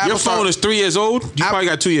got before Apple Your phone start, is 3 years old. You probably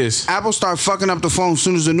got 2 years. Apple start fucking up the phone as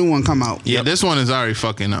soon as the new one come out? Yeah, this one is already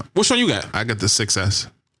fucking up. Which one you got? I got the 6S.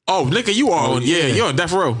 Oh, nigga, you are on. Yeah, you're on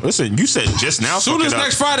death row. Listen, you said just now. Soon fuck as it up.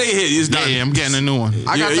 next Friday hit, it's Yeah, done. yeah, I'm getting a new one.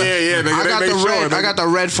 I got Yeah, the, yeah, nigga, I they got make the sure, red. I nigga. got the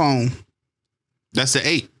red phone. That's the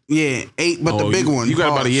 8. Yeah, 8, but the big one. You got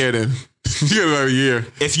about a Pause. year then. You got about a year.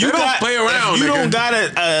 If you They don't got, play around, if you nigga. don't got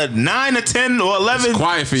a 9 or 10 or 11,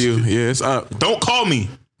 Quiet for you. Yeah, it's up. don't call me.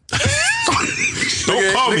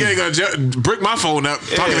 Don't call Nigga me. ain't gonna brick my phone up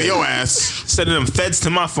talking to Yeah. your ass. Sending them feds to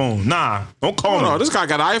my phone. Nah, don't call Oh, me. no, this guy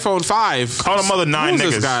got an iPhone 5. Call them other 9 Who's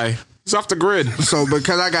niggas. this guy? He's off the grid. So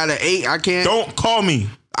because I got an 8, I can't. Don't call me.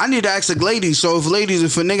 I need to ask the ladies. So if a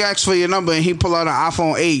nigga asks for your number and he pull out an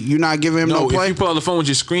iPhone 8, you not giving him no, No, play? if you pull out the phone with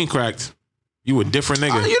your screen cracked, you a different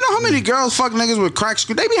nigga. You know how many girls fuck niggas with cracked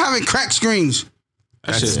screens? They be having cracked screens.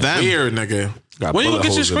 That That's shit's them. weird, nigga. Got When you gonna bullet get your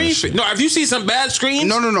holes in screen this shit. fixed? No, have you seen some bad screens?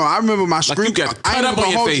 No. I remember my screen. you got I cut ain't up even on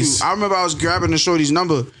your gonna hold face. you. I remember I was grabbing the shorty's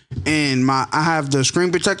number and I have the screen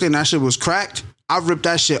protector and that shit was cracked. I ripped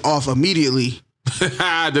that shit off immediately.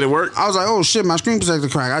 Did it work? I was like, oh shit, my screen protector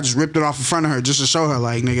cracked. I just ripped it off in front of her just to show her,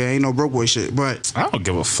 like, nigga, ain't no broke boy shit. But I don't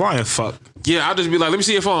give a flying fuck. Yeah, I'll just be like, let me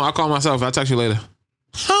see your phone. I'll call myself. I'll text you later.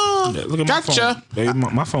 Yeah, look at my Gotcha. phone. Baby,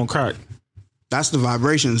 my phone cracked. that's the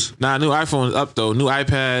vibrations. Nah, new iPhone's up though. New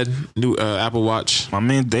iPad, new Apple Watch. My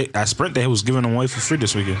man, at Sprint, they was giving them away for free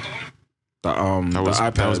this weekend. The was-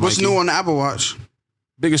 iPad. that was What's Mikey. new on the Apple Watch?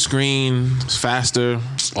 Bigger screen, it's faster,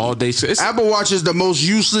 all day. It's, Apple Watch is the most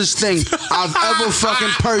useless thing I've ever fucking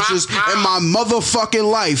purchased in my motherfucking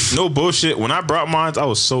life. No bullshit. When I brought mine, I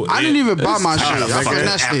was so. I didn't even buy my I shit. got a I fucking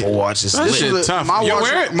finessed Apple it. Watch. It's That lit. shit tough. My You watch,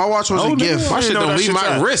 wear it? my watch was Oh, a gift. nigga. my I shit didn't know don't that leave shit's my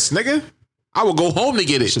at. wrist, nigga. I will go home to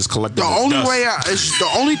get it. Just collecting The only way the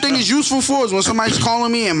only thing it's useful for is when somebody's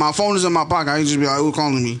calling me and my phone is in my pocket. I can just be like, who's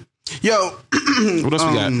calling me? Yo, What else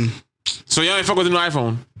we got? So y'all ain't fuck with the new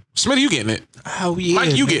iPhone. Smitty, you getting it? Oh yeah,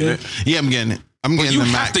 Mike, you getting it? Yeah, I'm getting it. I'm getting You the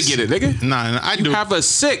have max. to get it, nigga. Nah, I You do. have a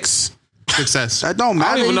 6. Success. that don't I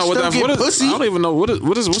matter. don't even know you what still that get what is. pussy. I don't even know what's on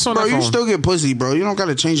Bro, that phone. you still get pussy, bro. You don't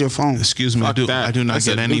gotta change your phone. Excuse me. I do not That's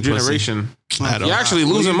get a any new generation. pussy at all. You're actually You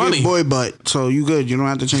losing get money. boy butt, so you good. You don't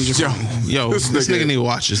have to change your phone. Yo, this nigga need to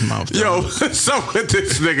watch his mouth. Yo, so with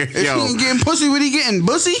this nigga, If he yo. ain't getting pussy, what he getting?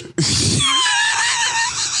 Pussy?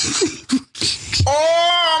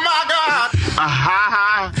 Oh my god!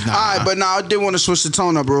 All right, but now I did want to switch the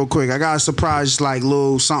tone up real quick. I got a surprise, like,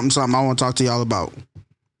 little something I want to talk to y'all about.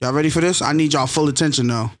 Y'all ready for this? I need y'all full attention,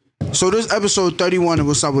 though. So this episode 31 of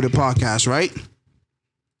What's Up With It podcast, right?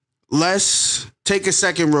 Let's take a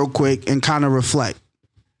second real quick and kind of reflect.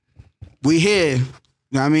 We here. You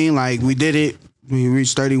know what I mean? Like, we did it. We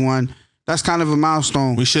reached 31. That's kind of a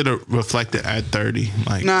milestone. We should have reflected at 30.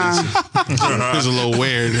 Like, Nah. it's a little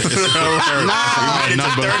weird. It's a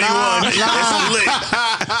number. 31.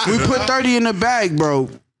 We put 30 in the bag, bro.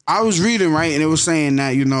 I was reading, right, and it was saying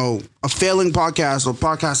that, you know, a failing podcast or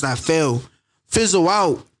podcasts that fail fizzle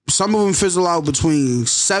out. Some of them fizzle out between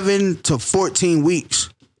 7 to 14 weeks.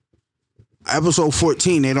 Episode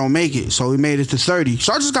 14, they don't make it. So we made it to 30.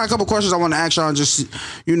 So I just got a couple questions I want to ask y'all and just,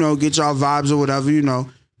 you know, get y'all vibes or whatever, you know.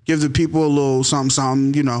 Give the people a little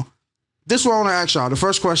something, you know. This is what I want to ask y'all. The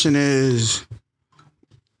first question is,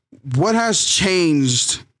 what has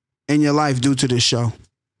changed in your life due to this show?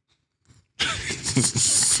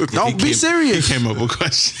 Don't be serious. He came up with a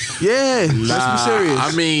question. Yeah, let's be serious.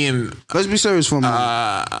 I mean, let's be serious for a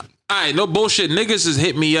moment. all right, no bullshit. Niggas has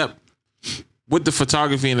hit me up with the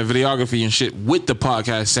photography and the videography and shit with the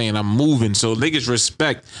podcast saying I'm moving. So niggas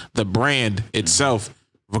respect the brand itself.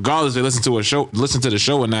 Regardless, they listen to the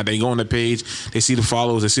show or not. They go on the page, they see the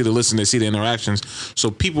follows, they see the listen, they see the interactions. So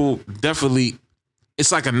people definitely,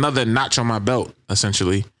 it's like another notch on my belt,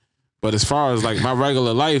 essentially. But as far as like my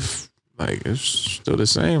regular life, like it's still the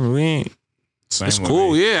same. We ain't. It's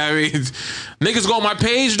cool, yeah. I mean, niggas go on my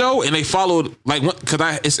page though, and they followed like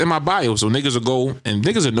because it's in my bio. So niggas will go, and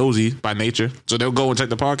niggas are nosy by nature, so they'll go and check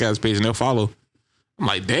the podcast page and they'll follow. I'm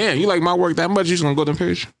like, damn, you like my work that much? You just gonna go to the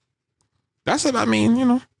page? That's what I mean, you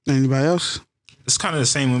know. Anybody else? It's kind of the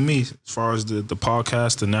same with me as far as the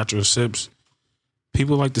podcast, the natural sips.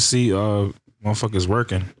 People like to see motherfuckers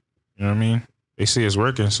working. You know what I mean? They see us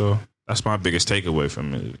working, so that's my biggest takeaway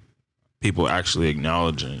from it. People actually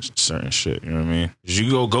acknowledging certain shit. You know what I mean? You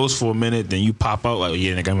go ghost for a minute, then you pop out like,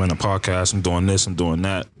 yeah, nigga, I'm in a podcast. I'm doing this. I'm doing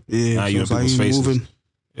that. Yeah, now you in so people's faces. moving.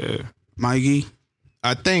 Yeah, Mikey.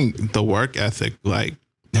 I think the work ethic, like,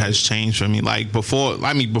 has changed for me. Like before the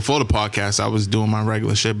podcast, I was doing my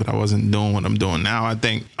regular shit, but I wasn't doing what I'm doing now. I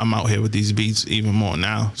think I'm out here with these beats even more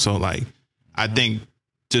now. So like, I think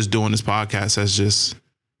just doing this podcast has just,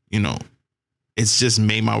 you know, it's just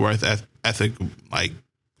made my work ethic like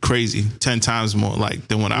crazy 10 times more like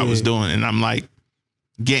than what I was doing. And I'm like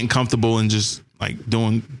getting comfortable and just like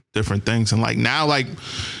doing different things. And like now, like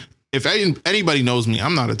if anybody knows me,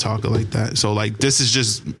 I'm not a talker like that. So like this is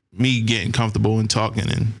just me getting comfortable and talking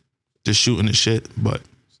and just shooting the shit. But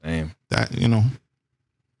same. That, you know,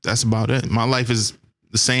 that's about it. My life is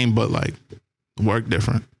the same, but like work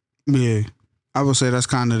different. Yeah, I would say that's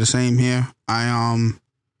kind of the same here. I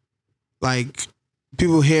like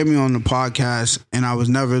people hear me on the podcast, and I was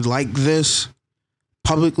never like this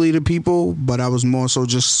publicly to people, but I was more so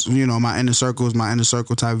just, you know, my inner circle is my inner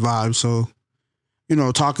circle type vibe. So, you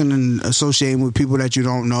know, talking and associating with people that you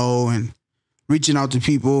don't know and reaching out to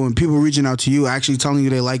people and people reaching out to you, actually telling you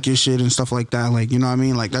they like your shit and stuff like that. Like, you know what I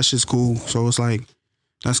mean? Like, that shit's cool. So it's like,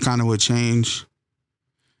 that's kind of what changed.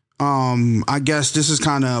 I guess this is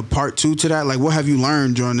kind of part 2 to that. Like, what have you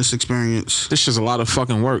learned during this experience? This shit's a lot of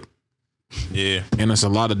fucking work. Yeah. And it's a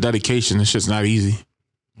lot of dedication. This shit's not easy.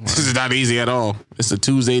 Right. This is not easy at all. It's a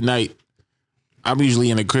Tuesday night. I'm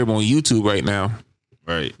usually in the crib on YouTube right now.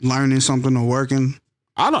 Right. Learning something or working.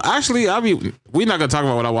 I don't actually. I mean, we're not gonna talk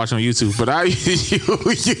about what I watch on YouTube, but I use me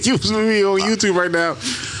on YouTube right now.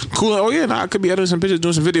 Cool. Oh yeah, I could be editing some pictures,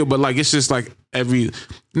 doing some video, but like it's just like every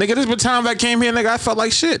nigga. There's been time that came here, nigga. I felt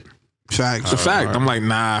like shit. Facts. It's a fact. Right. I'm like,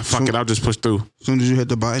 nah, fuck it. I'll just push through. As soon as you hit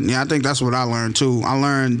the button, yeah, I think that's what I learned too. I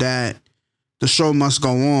learned that the show must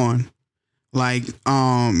go on. Like,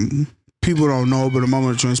 people don't know, but a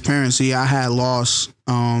moment of transparency, I had lost,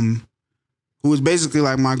 who was basically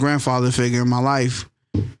like my grandfather figure in my life.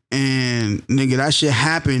 And nigga, that shit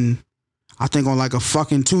happened, I think on like a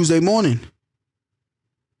fucking Tuesday morning.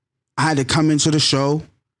 I had to come into the show,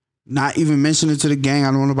 not even mention it to the gang.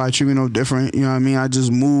 I don't want nobody to treat me no different. You know what I mean? I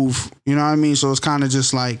just move, you know what I mean? So it's kind of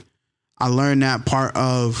just like, I learned that part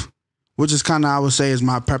of, which is kind of, I would say, is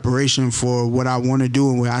my preparation for what I want to do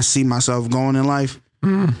and where I see myself going in life.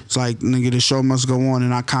 It's like, nigga, the show must go on.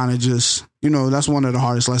 And I kind of just, you know, that's one of the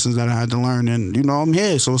hardest lessons that I had to learn. And, you know, I'm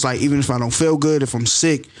here. So it's like, even if I don't feel good, if I'm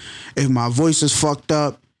sick, if my voice is fucked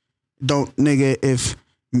up, if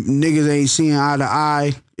niggas ain't seeing eye to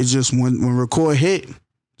eye, it's just when record hit,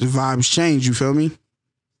 the vibes change. You feel me?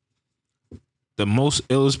 The most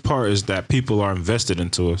illest part is that people are invested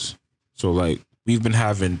into us. So, like, we've been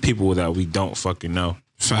having people that we don't fucking know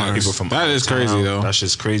People from That out is of town. crazy, though. That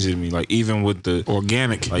shit's crazy to me. Like even with the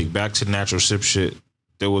Organic. like back to natural sip shit,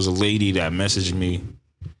 there was a lady that messaged me.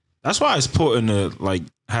 That's why it's important to like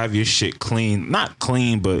have your shit clean. Not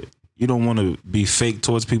clean, but you don't want to be fake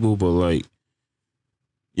towards people, but like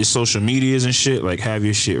your social medias and shit, like have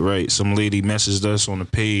your shit right. Some lady messaged us on the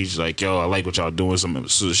page like, yo, I like what y'all doing.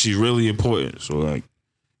 So she's really important. So like,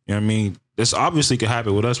 you know what I mean? This obviously could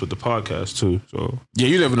happen with us with the podcast too. So Yeah,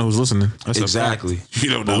 you never know who's listening. That's a exactly. fact. You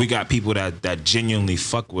don't But know. we got people that genuinely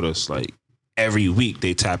fuck with us. Like every week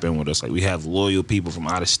they tap in with us. Like we have loyal people from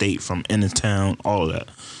out of state, from in the town, all of that.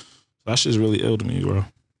 That shit's really ill to me, bro.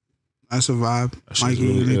 That's a vibe. That shit's Mikey,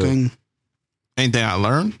 really anything? Anything I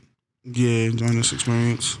learned? Yeah, during this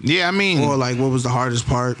experience. Yeah, I mean, Or like, what was the hardest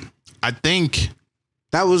part? I think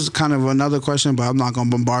That was kind of another question, but I'm not gonna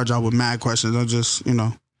bombard y'all with mad questions. I'll just,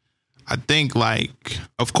 like,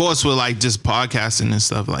 of course, with like just podcasting and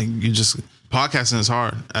stuff, like podcasting is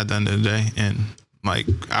hard at the end of the day. And like,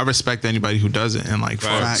 I respect anybody who does it. And like, for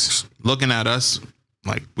Facts. looking at us,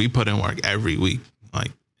 like we put in work every week.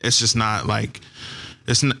 Like, it's just not like,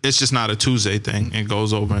 it's just not a Tuesday thing. It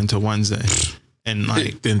goes over into Wednesday. And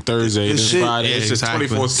like, Then Thursday, then This shit- Friday. yeah, It's just exactly.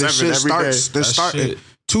 24/7 this shit every starts. day. The start. shit.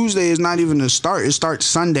 Tuesday is not even the start. It starts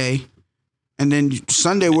Sunday, and then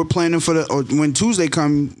Sunday we're planning for or when Tuesday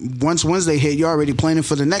come. Once Wednesday hit, you're already planning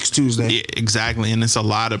for the next Tuesday. yeah, exactly. And it's a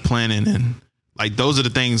lot of planning. And like, those are the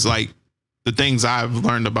things, like the things I've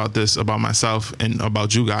learned about this, about myself and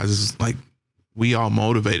about you guys is like, we all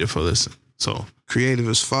motivated for this. So Creative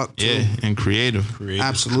as fuck. Too. yeah, and creative.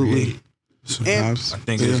 Absolutely. And I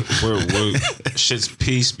think we're shit's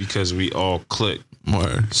peace because we all click.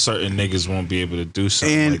 More. Certain niggas won't be able to do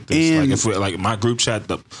something And- like this. Like and- if we like my group chat,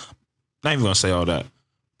 not even gonna say all that,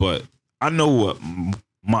 but I know what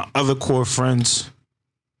my other core friends,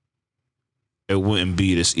 it wouldn't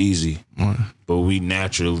be this easy. More. But we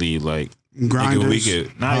naturally like grinders. nigga, we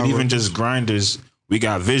could not hard even work. just grinders. We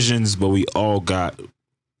got visions, but we all got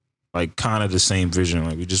like kind of the same vision.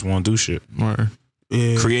 Like we just want to do shit, More.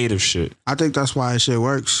 Yeah. creative shit. I think that's why shit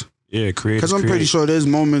works. Yeah, creative. Because I'm pretty sure there's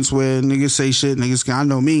moments where niggas say shit. I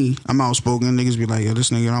know me. I'm outspoken. Niggas be like, yo,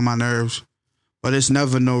 this nigga on my nerves. But it's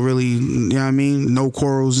never no really, you know what I mean? No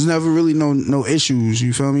quarrels. It's never really no issues.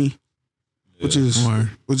 You feel me? Which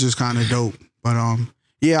is kind of dope. But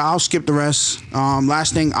yeah, I'll skip the rest.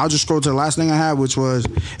 Last thing, I'll just scroll to the last thing I had, which was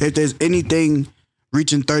if there's anything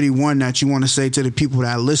reaching 31 that you want to say to the people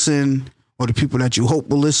that listen or the people that you hope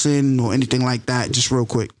will listen or anything like that, just real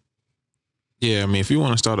quick. Yeah, I mean, if you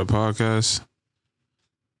want to start a podcast,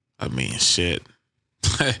 I mean, shit.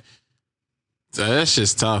 That's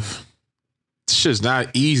just tough. It's just not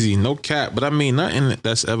easy, no cap. But I mean, nothing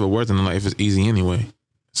that's ever worth in life is easy anyway.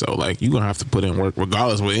 So, like, you're going to have to put in work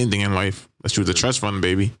regardless with anything in life. Let's choose the trust fund,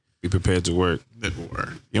 baby. be prepared to work. You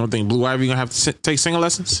don't think Blue Ivy going to have to take singing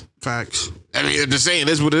lessons? Facts. I mean, I'm just saying,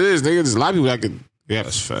 that's what it is, nigga. There's a lot of people that could. Yeah,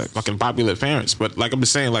 That's fact. fucking popular parents. But like I'm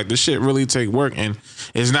just saying, like this shit really take work, and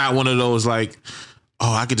it's not one of those like,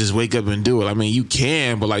 oh, I could just wake up and do it. I mean, you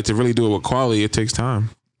can, but like to really do it with quality, it takes time.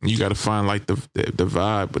 You got to find like the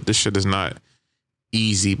vibe. But this shit is not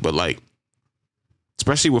easy. But like,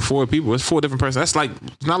 especially with 4 people, it's 4 different persons. That's like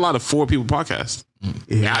it's not a lot of 4 people podcasts.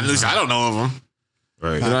 Yeah, at least I don't know of them.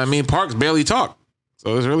 Right. You know what I mean? Parks barely talk,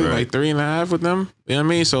 so it's really Right. like 3.5 with them. You know what I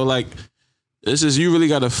mean? So like, this is you really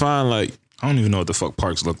got to find like. I don't even know what the fuck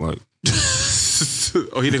Parks look like.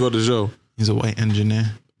 Oh, he didn't go to the show, He's a white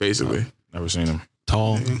engineer, basically. Never seen him.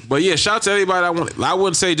 tall. But yeah, shout out to everybody. I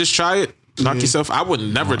wouldn't say just try it. Knock yourself. I would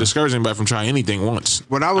never discourage anybody from trying anything once.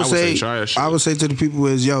 What I would say, try that shit. I would say to the people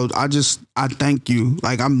is, yo, I thank you.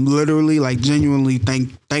 Like I'm literally, like genuinely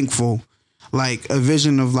thankful. Like a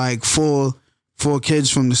vision of like four kids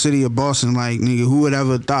from the city of Boston. Like nigga, who would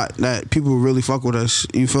ever thought that people would really fuck with us?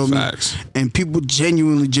 You feel Facts. me? And people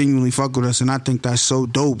genuinely fuck with us, and I think that's so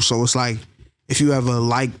dope. So it's like, if you ever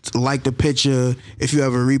liked the picture, if you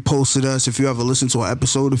ever reposted us, if you ever listened to an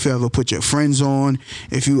episode, if you ever put your friends on,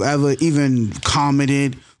 if you ever even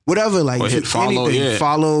commented, whatever, like Or hit if follow, yeah.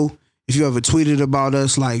 follow, if you ever tweeted about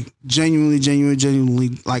us, like genuinely,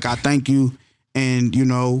 like I thank you. And you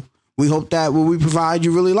know, we hope that what we provide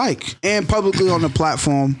you really like. And publicly on the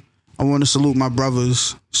platform, I want to salute my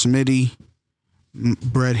brothers, Smitty,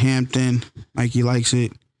 Brett Hampton, Mikey Likes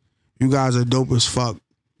It. You guys are dope as fuck.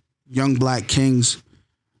 Young black kings,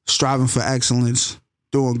 striving for excellence,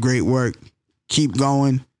 doing great work. Keep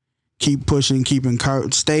going, keep pushing, keep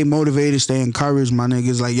encouraged. Stay motivated, stay encouraged, my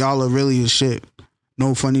niggas. Like y'all are really a shit.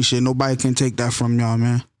 No funny shit. Nobody can take that from y'all,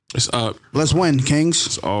 man. It's up. Let's win, Kings.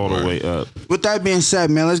 It's all the way up. With that being said,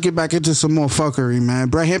 man, let's get back into some more fuckery, man.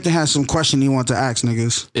 Brett Hampton has some question he wants to ask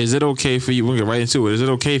niggas. Is it okay for you? We'll get right into it. Is it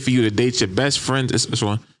okay for you to date your best friend? This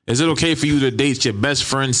one. Is it okay for you to date your best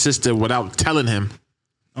friend's sister without telling him?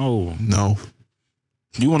 Oh, No.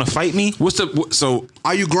 you want to fight me? So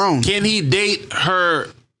Are you grown can he date her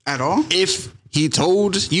at all? if he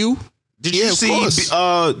told you? Did Yeah, you of see? course.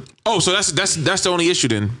 Oh, so that's the only issue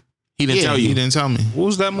then. He didn't tell you. He didn't tell me. What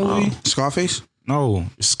was that movie? Scarface? No,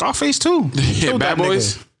 Scarface too. Killed Bad that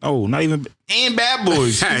Boys? nigga. Oh, not even and Bad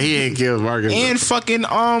Boys He ain't killed Marcus. and fucking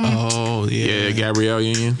Oh yeah. yeah, Gabrielle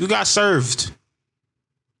Union. you got served.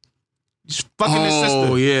 He's fucking his sister.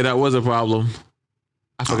 Oh yeah, that was a problem.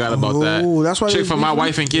 I forgot about that. Oh, that's why Chick they- for my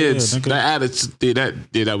wife and kids. Yeah, nigga. That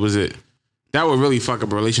attitude, that was it. That would really fuck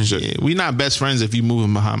up a relationship. Yeah, we not best friends if you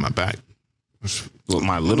moving behind my back. With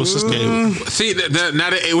my little sister. See,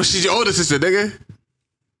 now that was she's your older sister, nigga.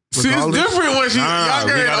 See, it's Regardless. different when she's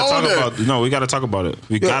younger and older. We gotta talk about it.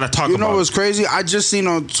 We gotta talk You about know it. what's crazy? I just seen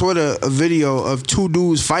on Twitter a video of two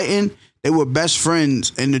dudes fighting. They were best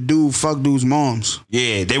friends, and the dude fucked dude's moms.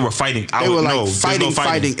 Yeah, they were fighting. They were like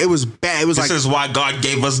fighting. It was bad. It was This like is why God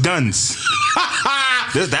gave us guns.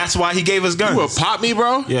 That's why He gave us guns. You would pop me,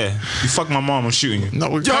 bro? Yeah, you fuck my mom, I'm shooting you. No,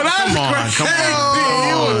 Yo, that's come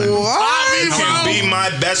on. You what? can be my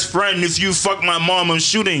best friend if you fuck my mom, I'm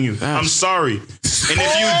shooting you. I'm sorry. And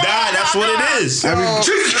if you die, that's what it is.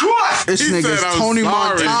 Jesus Christ! This He said, nigga's "I'm Tony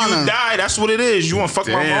sorry." If you Montana. die, that's what it is. You want to fuck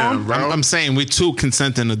my mom? bro. I'm saying we're two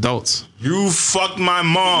consenting adults. You fucked my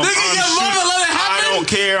mom. Nigga, I'm your mother shoot- let it happen? I don't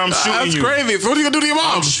care. I'm shooting That's you. crazy. So what are you gonna do to your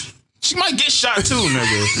mom? She might get shot too,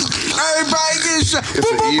 nigga. Everybody getting shot.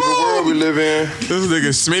 It's an evil world we live in. This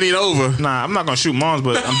nigga smitting over. Nah, I'm not gonna shoot moms,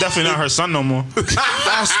 but I'm definitely not her son no more.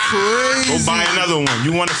 That's crazy. Go buy another one.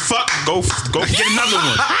 You want to fuck? Go get another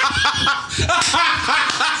one.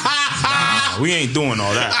 Nah, we ain't doing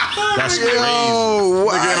all that. That's crazy. Yo,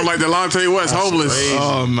 what? Look at him like Delonte West, homeless.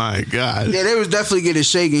 Oh my god. Yeah, they was definitely getting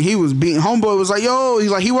shaken. He was beating. Homeboy was like, yo,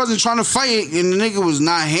 he wasn't trying to fight, and the nigga was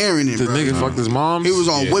not hearing it, The bro. nigga fucked his mom. He was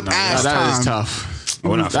on whip nah, ass That time. is tough.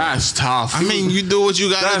 We're not That's tough. I mean, you do what you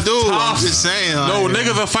gotta That's do. I'm tough. just saying. no, like,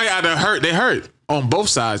 niggas will fight out of hurt. They hurt on both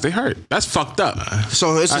sides. They hurt. That's fucked up.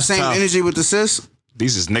 So it's the That's same tough. energy with the sis.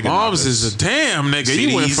 These is nigga Moms knockers. is a damn nigga. See,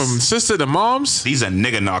 You went these- from sister to moms. These are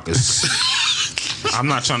nigga knockers. I'm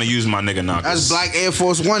not trying to use my nigga knockers. That's Black Air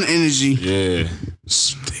Force One energy. Yeah,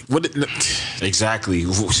 What? exactly.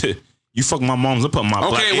 You fuck my mom's. I put my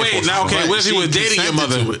Black Okay, Air wait. Force Now, on. okay. What if he she was dating your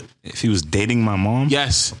consented to mother? it. If he was dating my mom,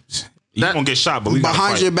 Yes. you That- gonna get shot. But we gotta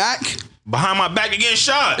Behind fight. your back. Behind my back again,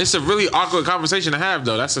 shot. It's a really awkward conversation to have,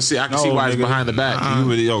 though. That's I can see why it's nigga. behind the back. You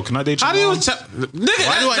really, yo, can I date your How do you mom? tell, nigga?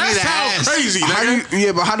 Why do I that need to sounds ask? crazy, How nigga. do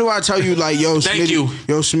you, but how do I tell you like, yo, Thank Smitty, you.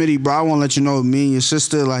 yo, Smitty, bro, I want to let you know, me and your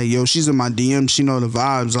sister, like, yo, she's in my DM, she know the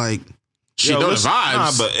vibes, like, She know the listen, vibes.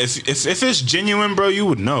 Nah, but if it's genuine, bro, you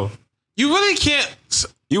would know. You really can't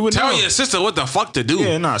You would tell know. your sister what the fuck to do.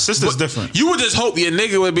 Yeah, nah, sister's different. You would just hope your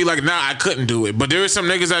nigga would be like, nah, I couldn't do it. But there is some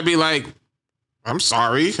niggas that be like, I'm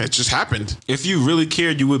sorry, it just happened. If you really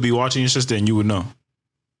cared, you would be watching your sister and you would know.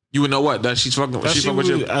 You would know what? That she's fucking That she she fuck with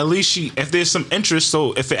would- you. At least if there's some interest,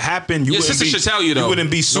 so if it happened, you Your wouldn't sister be, should tell you though. You wouldn't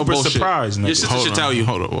be No super bullshit. surprised. Nigga. Your sister should tell you.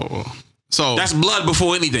 Hold on. Whoa. So That's blood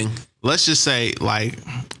before anything. let's just say, like,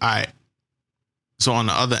 all right. So on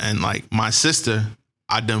the other end, like my sister,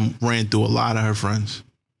 I done ran through a lot of her friends.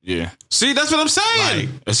 Yeah, See, that's what I'm saying.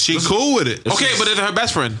 Like, she cool with it. Okay, but it's her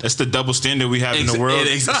best friend. that's the double standard we have in the world.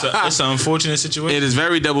 It's an unfortunate situation. It is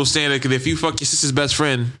very double standard because if you fuck your sister's best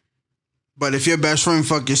friend, but if your best friend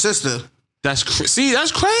fuck your sister, that's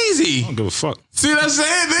that's crazy. I don't give a fuck. See what I'm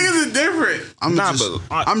saying? Niggas is different.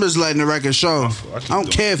 I'm just letting the record show. I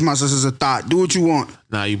don't care if my sister's a thought. Do what you want.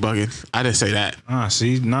 Nah, you bugging. I didn't say that.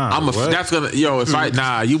 What? That's gonna if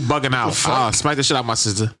I you bugging out. I'll smack the shit out of my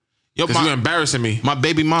sister. Yo, Because you're embarrassing me. my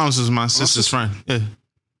baby mom's was my sister's friend. Yeah.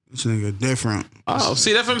 This nigga different. Oh,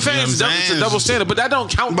 see that from fans. what I'm It's a saying? double standard, but that don't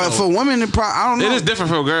count. But though. for women, I don't know. It is different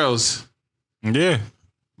for girls. Yeah.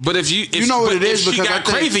 But if you You know what it if is, she because got I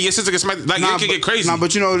think- crazy, your sister can smack like Nah, it can get crazy. Nah,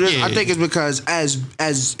 but you know what it is? Yeah. I think it's because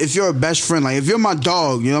as if you're a best friend, like if you're my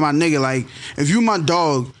dog, you know my nigga, like if you my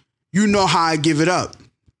dog, you know how I give it up.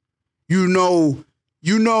 You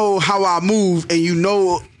know how I move, and you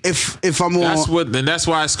know if I'm on. that's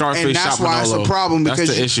why Scarface And that's shot why it's a Manolo. problem because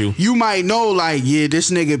that's the issue. you might know, like, yeah, this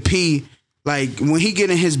nigga P, like when he get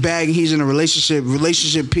in his bag and he's in a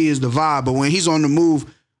relationship P is the vibe. But when he's on the move,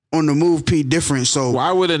 on the move P different. So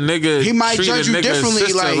Why would a nigga He might treat judge a you nigga's differently,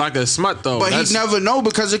 sister like- a smut though? but he never know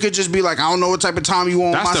because it could just be like, I don't know what type of time you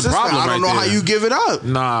want with That's my the sister. problem I don't right know how there. you give it up.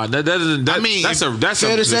 Nah, that doesn't. That, I mean, that's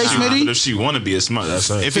fair to say, Smitty? But if she want to be a smut, that's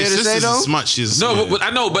her. If Fair his to say, sister's though? a smut, she's a no, smut. but I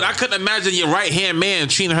know, but I couldn't imagine your right hand man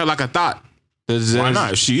treating her like a thought. Why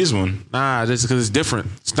not? If she is one. Nah, that's because it's different.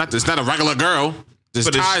 It's not a regular girl. There's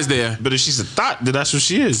But if- ties there. But if she's a thought, then that's what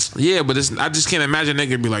she is. Yeah, but I just can't imagine a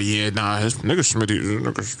nigga be like, yeah, nah, this nigga Smitty,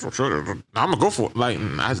 I'm gonna go for it. Like,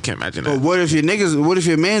 I just can't imagine But that. what if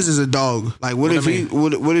your man's is a dog? Like what if I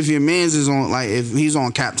what if your man's is on, like, if he's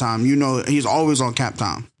on cap time? You know he's always on cap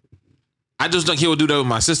time. I just think he would do that with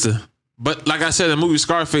my sister. But like I said in the movie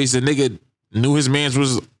Scarface, the nigga knew his man's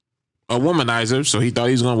was a womanizer, so he thought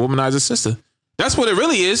he was gonna womanize his sister. That's what it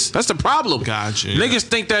really is. That's the problem. Gotcha. Niggas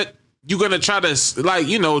think that you're gonna try to, like,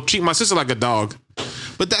 you know, treat my sister like a dog.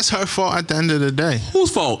 But that's her fault at the end of the day.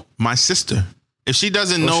 Whose fault? My sister. If she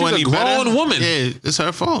doesn't know she's a any grown better, woman. yeah, it's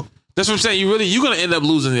her fault. That's what I'm saying. You're gonna end up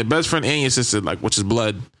losing your best friend and your sister, like, which is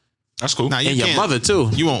blood, That's cool. Nah, you and your can't- mother too.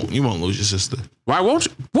 You won't lose your sister. Why won't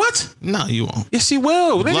you? What? No, you won't. Yes, she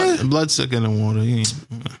will, nigga. Blood's thicker than water. You ain't-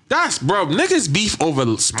 That's, bro. Niggas beef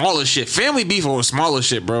over smaller shit. Family beef over smaller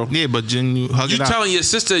shit, bro. Yeah, but then you hug You it out. telling your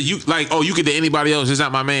sister you like, oh, you could date anybody else. It's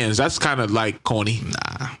not my man's. That's kind of like corny.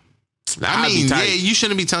 Nah. I'd I be mean, tight. yeah, you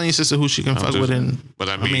shouldn't be telling your sister who she can fuck just- with, and but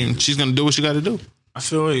I I mean- mean, she's gonna do what she got to do. I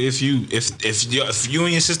feel like if you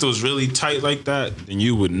and your sister was really tight like that, then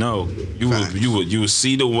you would know. You would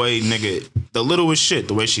see the way nigga, the littlest shit,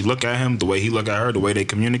 the way she look at him, the way he look at her, the way they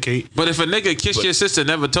communicate. But if a nigga kissed your sister and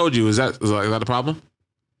never told you, is that a problem?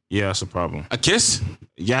 Yeah, that's a problem. A kiss?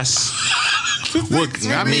 Yes.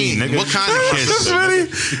 I mean, nigga. what kind of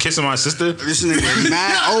kiss? You kissing my sister? This nigga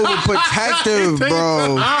mad overprotective,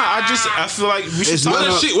 bro. I feel like we should It's talk not-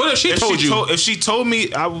 about- What if she told you? If she told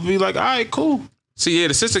me, I would be like, all right, cool. See, yeah,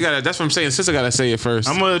 the sister got. That's what I'm saying. The sister got to say it first.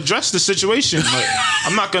 I'm gonna address the situation. Like,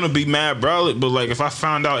 I'm not gonna be mad, bro. But like, if I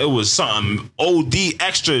found out it was something OD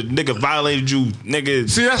extra, nigga violated you, nigga.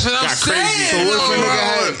 See, that's what I'm got saying. crazy. So what if a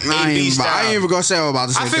nigga had? I ain't style. even gonna say what I'm about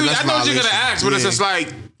to say. I feel. 'cause I that's know what you're gonna violation. ask, but it's Yeah. just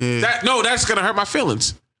like that. No, that's gonna hurt my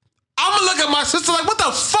feelings. I'm gonna look at my sister like, what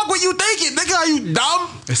the fuck were you thinking, nigga? Are you dumb?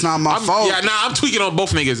 It's not my fault. Yeah, nah, I'm tweaking on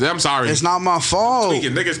both niggas. I'm sorry. It's not my fault.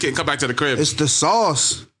 tweaking. Niggas can't come back to the crib. It's the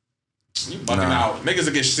sauce. You bugging out. Niggas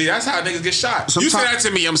will get. See, that's how niggas get shot. You Sometimes- say that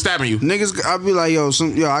to me, I'm stabbing you. Niggas, I be like, yo,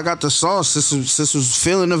 I got the sauce. Sis was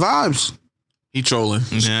feeling the vibes. He trolling.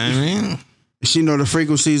 You know what I mean? She know the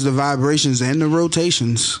frequencies, the vibrations, and the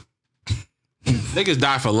rotations. Niggas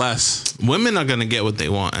die for less. Women are gonna get what they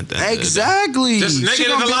want at the end Exactly. Just She nigga, there's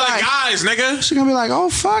gonna a be lot like- of guys, nigga. She gonna be like, oh,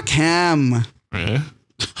 fuck him. of the day. Yeah.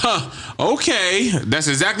 Huh. Okay, that's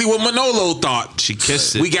exactly what Manolo thought. She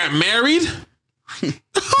kissed it. We got married.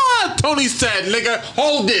 Tony said, nigga,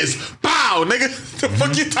 hold this. Bow, nigga. The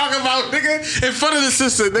fuck you talking about, nigga? In front of the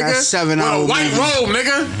sister, nigga. That's 7 With hour a white movie. robe,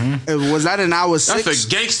 nigga. Was that an hour That's 6? a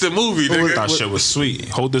gangster movie, nigga. That shit was sweet.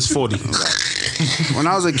 Hold this 40. When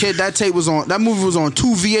I was a kid, that movie was on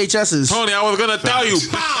 2 VHSs. Tony, I was gonna tell you.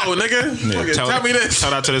 Bow, nigga. Fucking tell me this.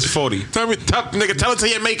 Shout out to this 40. Nigga, tell it to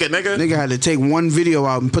your maker, nigga. Nigga had to take one video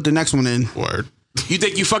out and put the next one in, Word. You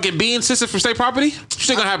think you fucking being sister from state property? What's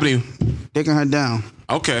gonna happen to you? taking her down.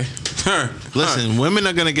 Okay. Listen, women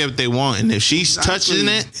are gonna get what they want, and if she's touching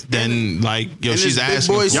it, then like, yo, And she's this big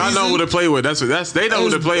asking. boy for it. Y'all know who to play with. They know who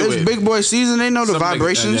to play It's with. big boy season. They know the Some niggas-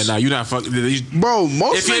 vibrations. Nah, you not fucking. Bro,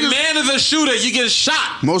 most If your niggas, man is a shooter, you get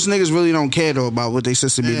shot. most niggas really don't care though about what they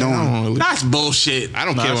sister be I doing. don't really- That's bullshit. I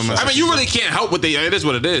don't care what my. I mean, you really can't help what they. It is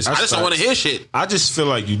what it is. I just don't want to hear shit. I just feel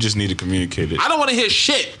like you just need to communicate it. I don't want to hear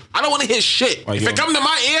shit. I don't want to hear shit. Like, If yo. it come to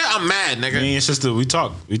my ear, I'm mad, Me nigga. and your sister, we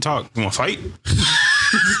talk. You want to fight?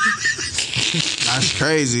 That's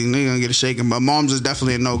crazy. Nigga gonna get a shaking, but mom's is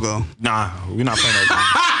definitely a no go. Nah, we're not playing that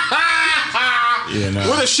game. Yeah, nah.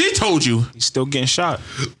 What if she told you? He's still getting shot.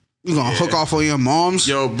 You gonna hook off on your moms?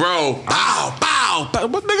 Yo, bro. Bow, bow.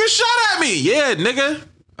 What nigga shot at me? Yeah, nigga.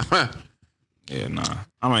 Yeah, nah.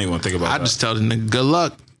 I'm not even gonna think about I that. just tell the nigga good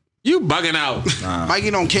luck. You bugging out.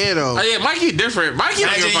 Mikey don't care though. Oh, yeah, Mikey different. Mikey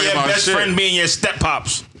don't give a Imagine fuck your about best shit. friend being your step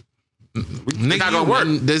pops. Nigga, not gonna work.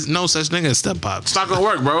 There's no such thing as step pops. It's not gonna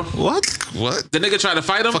work, bro. What? What? The nigga tried to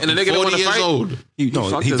fight him, and the nigga didn't 40 want to years fight.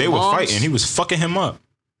 old. fucked his They were moms? fighting. He was fucking him up.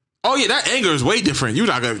 Oh yeah, that anger is way different. You're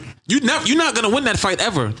not gonna win that fight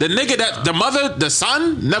ever. The nigga that the mother, the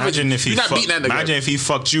son, never. Imagine if he you're not fuck- beating that nigga. Imagine if he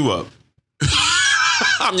fucked you up.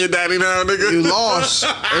 I'm your daddy now, nigga. You lost.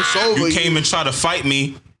 It's over. You came and tried to fight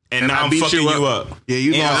me, and now I I'm beat fucking you you up. up. Yeah,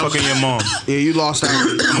 you and I'm lost. fucking your mom. Yeah, you lost that.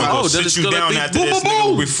 I'm gonna Oh, go then it's sit you gonna down be after boom, this, boom, nigga.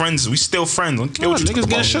 boom. We're friends. We still friends. Don't care Oh, what you niggas talking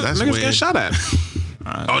getting about. shot. That's Niggas weird. getting shot at.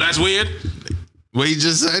 Oh, that's weird. What he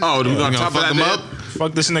just said? Oh, we gonna fuck top him that up?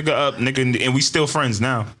 Fuck this nigga up, nigga, and we still friends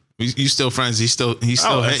now. You still friends? He's still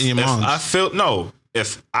hitting your mom.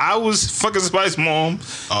 If I was fucking somebody's mom,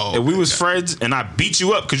 and we was friends, and I beat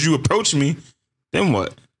you up because you approached me, then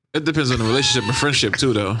what? It depends on the relationship and friendship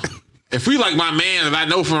too, though. If we like my man that I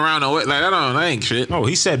know from around the way, like that ain't shit. No,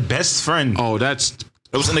 he said best friend. Oh, it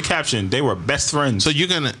was in the caption. They were best friends. So you're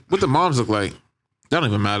gonna what the moms look like? That don't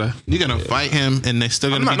even matter. You're gonna fight him, and they're still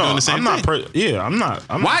gonna be doing the same thing. I'm not.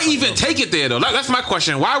 Why even take it there though? That's my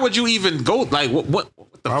question. Why would you even go? Like what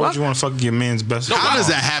the Why fuck? would you want to fuck your man's best friend? How does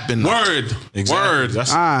that happen? Word. Exactly. Word.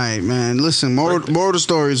 That's All right, man. Listen, more of the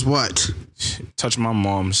story is what? touch my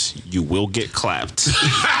mom's, you will get clapped.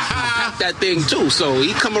 That thing too. So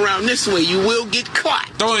he come around this way, you will get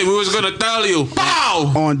clapped. Tony, we was gonna tell you.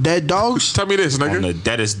 Bow. On dead dogs? Tell me this, nigga. On the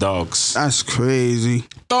deadest dogs. That's crazy.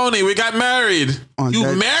 Tony, we got married. On You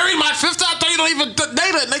dead- married my sister? I thought you don't even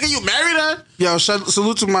date her, nigga. You married her? Yo,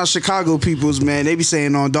 salute to my Chicago peoples, man. They be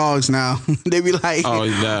saying on dogs now. They be like, Oh,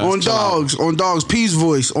 yeah. on Chill dogs, on dogs. Peace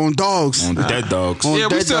voice, on dogs. On dead dogs. On Yeah,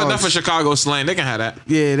 we dead still enough dogs. of Chicago slang. They can have that.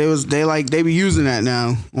 Yeah, they be using that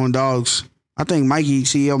now on dogs. I think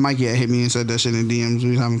CEO Mikey had hit me and said that shit in DMs.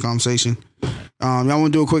 We was having a conversation. Y'all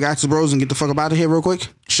want to do a quick Ask the Bros and get the fuck up out of here real quick?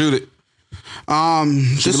 Shoot it.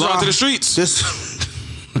 This belong to the streets. This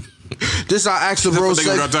our Ask the Bros Nigga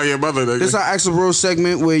segment. gonna tell your mother, nigga. This is our Ask the Bros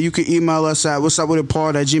segment where you can email us at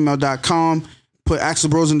whatsupwithitpod@gmail.com. Put Ask the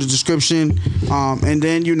Bros in the description. And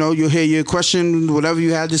then, you'll hear your question, whatever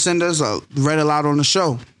you had to send us, read aloud on the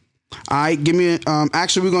show. All right, give me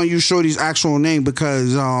actually we're gonna use Shorty's actual name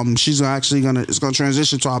because she's actually it's gonna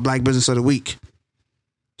transition to our Black Business of the Week.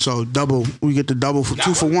 So we get the double for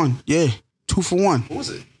 2 for 1. Yeah, 2 for 1. Who was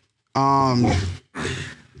it?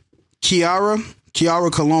 Kiara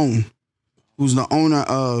Cologne, who's the owner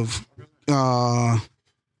of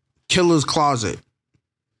Killer's Closet.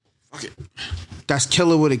 Fuck it. That's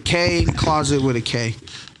Killer with a K, Closet with a K.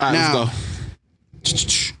 All right, Now,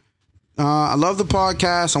 let's go. I love the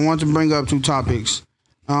podcast. I want to bring up 2 topics.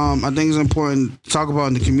 I think it's important to talk about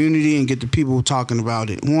in the community and get the people talking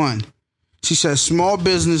about it. 1, she says small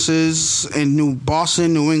businesses in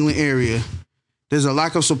Boston, New England area, there's a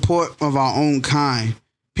lack of support of our own kind.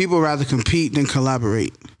 People rather compete than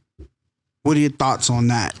collaborate. What are your thoughts on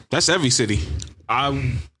that? That's every city.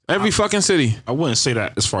 Every fucking city. I wouldn't say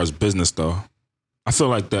that as far as business though. I feel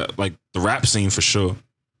like the rap scene for sure.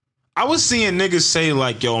 I was seeing niggas say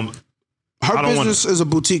like, yo, Her business is a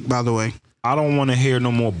boutique, by the way. I don't want to hear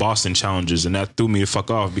no more Boston challenges, and that threw me the fuck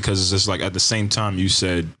off because it's just like at the same time you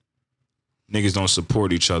said niggas don't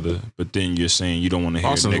support each other, but then you're saying you don't want to hear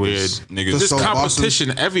Boston's niggas. There's So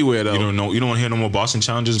competition everywhere though. You don't want to hear no more Boston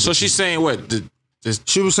challenges. So but she's saying what?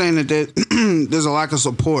 She was saying that there's a lack of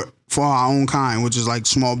support for our own kind, which is like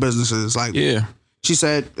small businesses. Like, Yeah. she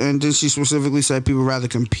said, and then she specifically said people rather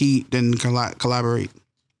compete than collaborate.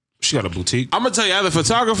 she got a boutique. I'm gonna tell you, as a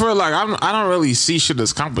photographer, like I don't really see shit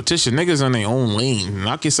as competition. Niggas in their own lane.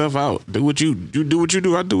 Knock yourself out. Do what you do. What you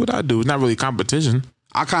do. I do what I do. It's not really competition.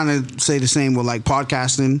 I kind of say the same with like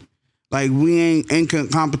podcasting. Like, we ain't in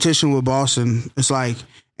competition with Boston. It's like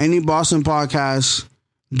any Boston podcast,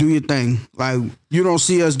 do your thing. Like, you don't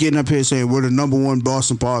see us getting up here saying we're the #1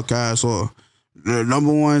 Boston podcast or the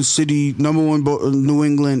 #1 city, #1 New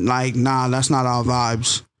England. Like, nah, that's not our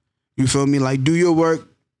vibes. You feel me? Like, do your work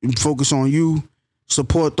and focus on you.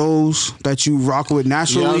 Support those that you rock with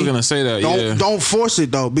naturally. Yeah, I was gonna say that. Don't force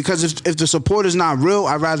it though, because if the support is not real,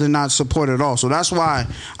 I'd rather not support at all. So that's why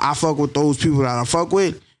I fuck with those people that I fuck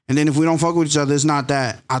with. And then if we don't fuck with each other, it's not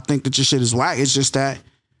that I think that your shit is whack. It's just that,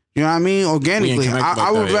 you know what I mean? Organically, connect like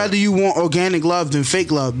I would that, yeah. rather you want organic love than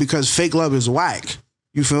fake love, because fake love is whack.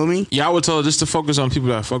 You feel me? Yeah, I would tell her just to focus on people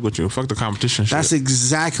that fuck with you. Fuck the competition shit. That's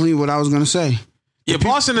exactly what I was gonna say. Yeah,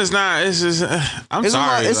 Boston is not. It's just. I'm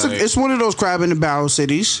sorry. It's one of those crab in the barrel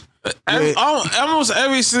cities. Almost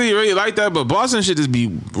every city really like that, but Boston should just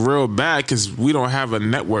be real bad because we don't have a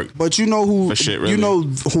network. But you know who? For shit, really. You know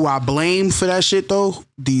who I blame for that shit though?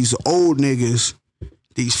 These old niggas,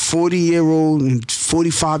 these 40-year-old and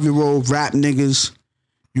 45-year-old rap niggas.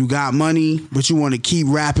 You got money, but you want to keep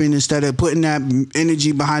rapping instead of putting that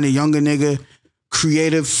energy behind a younger nigga.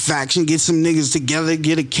 Creative faction, get some niggas together,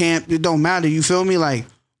 get a camp. It don't matter. You feel me? Like,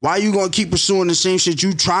 why you gonna keep pursuing the same shit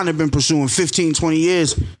you trying to been pursuing 15, 20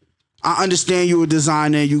 years? I understand you a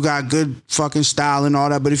designer, you got good fucking style and all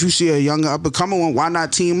that, but if you see a younger up and coming one, why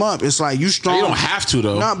not team up? It's like you strong. You don't have to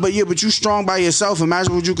though. Nah, but you strong by yourself.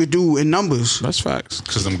 Imagine what you could do in numbers. That's facts.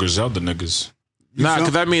 Because them Griselda niggas. Nah,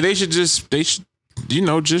 because I mean, they should.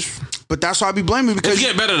 But that's why I be blaming because It's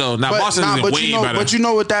getting better though. Now Boston is but way you know, better. But you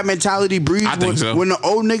know what that mentality breeds? I think so. When the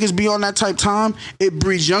old niggas be on that type time, it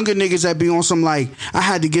breeds younger niggas that be on some like, I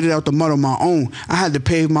had to get it out the mud on my own. I had to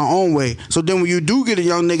pave my own way. So then when you do get a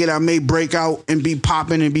young nigga that may break out and be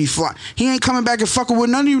popping and be fly, he ain't coming back and fucking with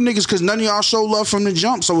none of you niggas because none of y'all show love from the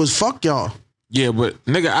jump. So it's fuck y'all. Yeah, but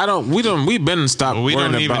nigga, we've been stopped We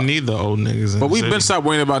worrying don't about. even need the old niggas. But we've been stopped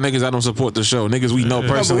worrying about niggas that don't support the show. Niggas we know No,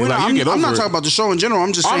 but personally. we're not, Like, you get over I'm not it. talking about the show in general.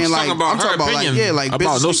 I'm just I'm saying talking like about I'm her talking about like opinion like about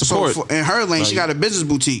business. no support. So in her lane, she Like- got a business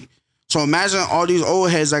boutique. So imagine all these old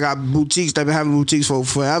heads that got boutiques that been having boutiques for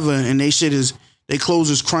forever, and they shit is they clothes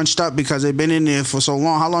is crunched up because they've been in there for so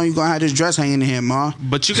long. How long you gonna have this dress hanging in here, ma?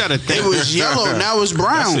 But you gotta think. It was yellow, now it's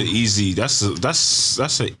brown.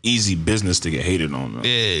 That's an easy business to get hated on. Though.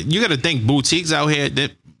 Yeah, you gotta think boutiques out here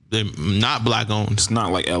that they're not black owned. It's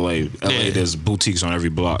not like LA. Yeah. There's boutiques on every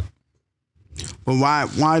block. But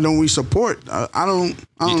why don't we support? I don't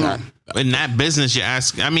know. In that business, you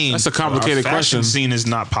ask. I mean, That's a complicated Our fashion question. scene is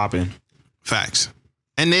not popping. facts.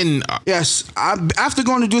 And then Yes, after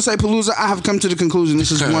going to Duce Palooza, I have come to the conclusion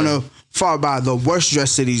this is one of far by the worst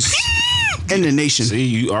dressed cities in the nation. See,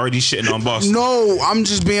 you already shitting on Boston. No, I'm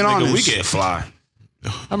just being Nigga, honest. we get fly.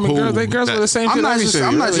 I mean, girls are the same shit. I'm not every just city.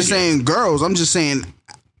 I'm not Really. just saying girls. I'm just saying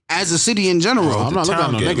as a city in general. I'm not looking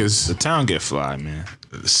at no get, niggas. The town get fly, man.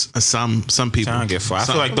 some people. Town get fly. I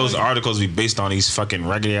feel like those articles be based on these fucking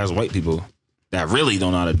regular ass white people that really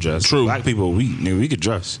don't know how to dress. True. Black people, we could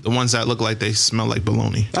dress. The ones that look like they smell like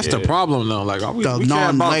bologna. That's the problem though. Like, we The care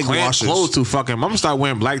about non-leg clan washers. clothes too fucking. I'm gonna start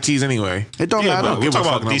wearing black tees anyway. It don't Yeah, matter. but we're give a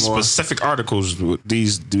talking fuck about no these more. specific articles.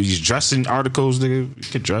 These dressing articles, nigga,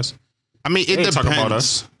 you could dress. I mean, it They depends. talk about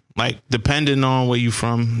us. Like, depending on where you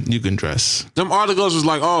from, you can dress. Them articles was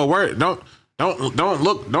like, oh, word,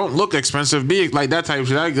 don't look expensive. Be like that type of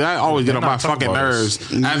shit. I always get on They're my not talking fucking about nerves.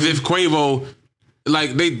 us. As if Quavo,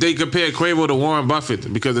 like they compare Quavo to Warren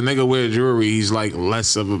Buffett because the nigga wear jewelry. He's like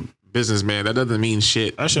less of a businessman. That doesn't mean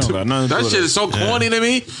shit. That shit don't got nothing to do That with shit it. is so corny to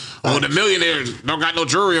me. Oh, the millionaires don't got no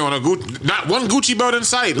jewelry on. Not one Gucci belt in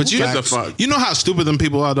sight. But you- Who gives a fuck? You know how stupid them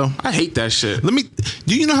people are, though. I hate that shit.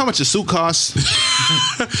 Do you know how much a suit costs?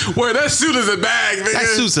 Where that suit is a bag, nigga. That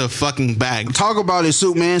suit's a fuccking bag. Talk about it,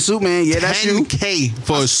 Suit Man. Yeah, that's you. $10K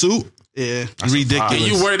for a suit. Yeah,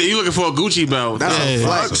 Ridiculous. And you looking for a Gucci belt. That's a Yeah.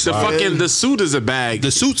 flex. The fucking the suit is a bag.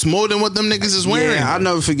 The suit's more than what them niggas is wearing. Yeah, I'll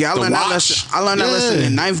never forget. I learned that watch. lesson. I learned that lesson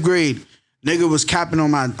in 9th grade. Nigga was capping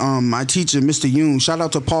on my my teacher, Mr. Yoon. Shout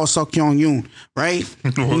out to Paul Seok-Young Yoon, right?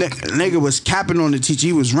 Nigga was capping on the teacher.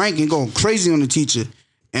 He was ranking, going crazy on the teacher,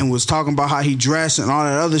 and was talking about how he dressed and all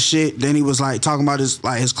that other shit. Then he was like talking about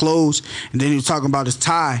his clothes, and then he was talking about his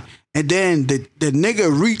tie. And then the nigga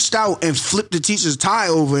reached out and flipped the teacher's tie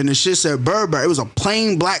over, and the shit said Burberry. It was a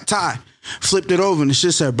plain black tie. Flipped it over, and the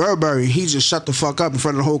shit said Burberry. He just shut the fuck up in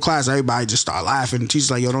front of the whole class. Everybody just started laughing. The teacher's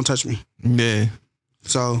like, yo, don't touch me. Yeah.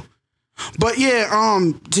 So, but yeah,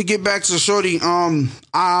 to get back to Shorty,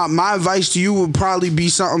 my advice to you would probably be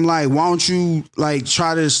something like, why don't you like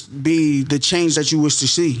try to be the change that you wish to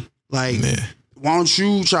see? Like, why don't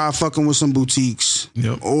you try fucking with some boutiques?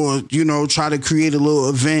 Yep. Or, try to create a little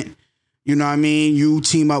event. You know what I mean? You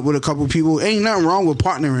team up with a couple people. Ain't nothing wrong with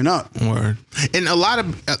partnering up. Word. And a lot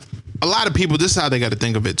of people, this is how they got to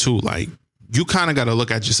think of it too. Like, you kind of got to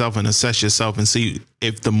look at yourself and assess yourself and see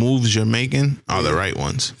if the moves you're making are the right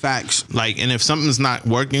ones. Facts. Like, and if something's not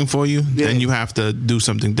working for you, then you have to do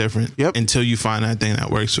something different. Yep. Until you find that thing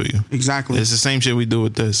that works for you. Exactly. It's the same shit we do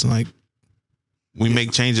with this. Like, we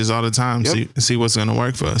make changes all the time. Yep. See what's gonna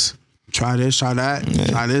work for us. Try this, try that.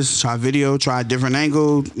 Try this, try video, try a different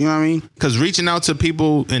angle. You know what I mean? Because reaching out to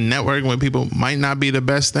people and networking with people might not be the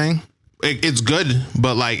best thing. It's good,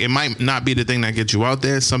 but like it might not be the thing that gets you out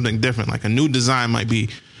there. Something different, like a new design might be,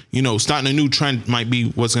 starting a new trend might be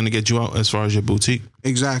what's going to get you out as far as your boutique.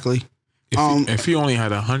 Exactly. If you only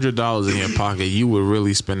had $100 in your pocket, you would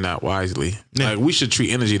really spend that wisely. Yeah. Like, we should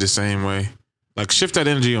treat energy the same way. Like, shift that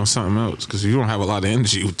energy on something else because you don't have a lot of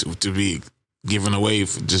energy to be giving away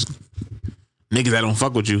for just niggas that don't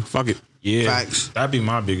fuck with you. Fuck it. Yeah, Facts. that'd be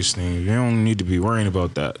my biggest thing. You don't need to be worrying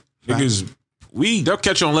about that. Niggas, They'll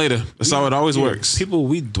catch on later. That's how it always yeah, works. People,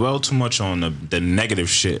 we dwell too much on the negative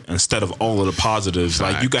shit instead of all of the positives.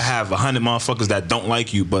 Like, you could have 100 motherfuckers that don't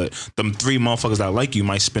like you, but them 3 motherfuckers that like you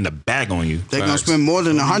might spend a bag on you. They're gonna spend more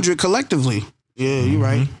than 100 collectively. Yeah, you're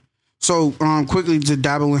right. So, quickly to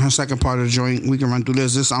dabble in her second part of the joint, we can run through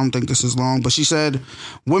this. I don't think this is long, but she said,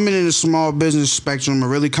 women in the small business spectrum are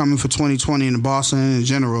really coming for 2020 in Boston in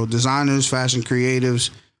general. Designers, fashion creatives,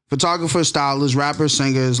 photographers, stylists, rappers,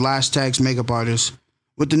 singers, lash techs, makeup artists.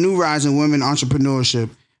 With the new rise in women entrepreneurship,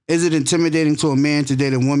 is it intimidating to a man to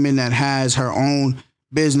date a woman that has her own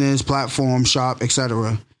business, platform, shop,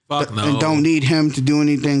 etc. Fuck no. And don't need him to do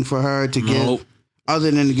anything for her to Nope. give,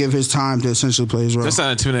 other than to give his time to essentially play his role. That's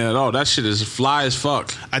not intimidating at all. That shit is fly as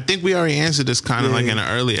fuck. I think we already answered this kind of like in an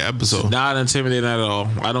earlier episode. Not intimidating at all.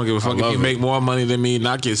 I don't give a fuck if you make more money than me.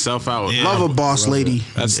 Knock yourself out. Yeah. Love a boss lady.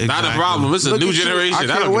 That's not a Exactly. problem. It's a Look new at you. generation. I I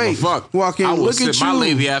can't don't wait. give a fuck. Walk in, I will look at sit my you.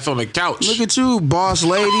 lazy ass on the couch. Look at you, boss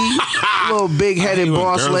lady. Little big-headed When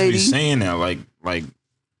boss girls lady. be saying that like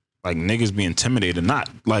niggas be intimidated, not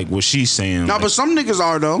like what she's saying. No, like, but some niggas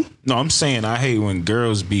are though. no, I'm saying I hate when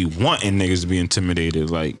girls be wanting niggas to be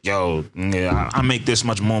intimidated. Like, yo, yeah, I make this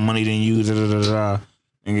much more money than you. Da, da, da, da.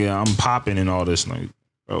 And yeah, I'm popping and all this. Like,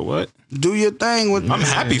 bro, what? Do your thing with. I'm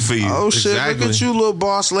happy for you. Oh shit! Exactly. Look at you, little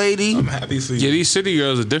boss lady. I'm happy for you. Yeah, these city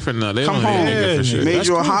girls are different now. They Come don't home. hate niggas for Yeah, shit. Made That's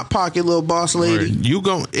you a cool. hot pocket, little boss lady. You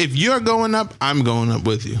go if you're going up, I'm going up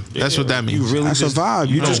with you. That's what that means. You really That's a vibe.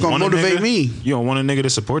 You just don't gonna want a motivate nigga? me. You don't want a nigga to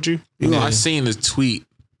support you? I seen this tweet.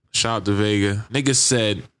 Shout out to Vega. Nigga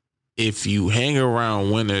said, if you hang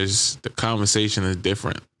around winners, the conversation is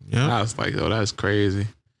different. Yeah. I was like, oh, that's crazy.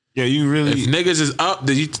 Yeah, you really. If niggas is up,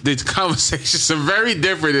 the conversations are very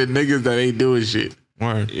different than niggas that ain't doing shit.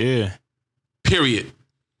 Word. Yeah. Period.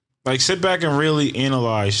 Like, sit back and really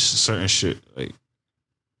analyze certain shit. Like,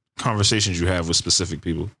 conversations you have with specific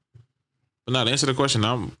people. But now to answer the question,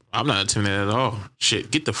 I'm not intimidated at all.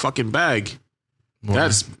 Shit, get the fucking bag.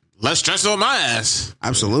 That's less stress on my ass.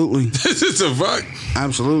 Absolutely, This is a fuck.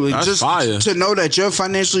 absolutely. That's Just fire. to know that you're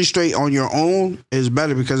financially straight on your own is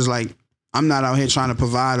better because it's like I'm not out here trying to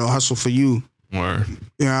provide or hustle for you. Word.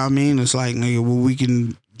 You know what I mean? It's like nigga, well, we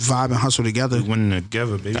can vibe and hustle together. Winning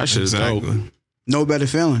together, baby. That shit is dope. No better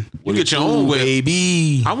feeling. You get your own whip.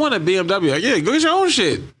 baby. I want a BMW. Like, yeah, go get your own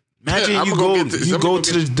shit. Imagine I'ma you go go, get this. you I'ma go go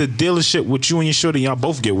to the dealership with you and your shorty, y'all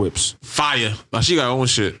both get whips. Fire. Like, she got her own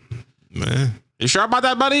shit. Man. You sure about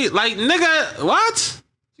that, buddy? Like, nigga, what?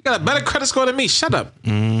 You got a better credit score than me. Shut up.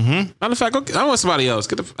 Mm-hmm. Matter of fact, go, I want somebody else.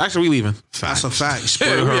 Actually, we leaving. That's a fact. Yeah,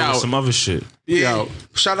 Her we with out. some other shit. We out.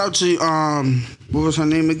 Shout out to what was her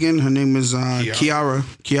name again? Her name is Kiara.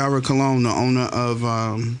 Kiara Cologne, the owner of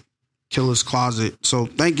Killer's Closet. So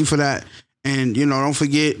thank you for that. And don't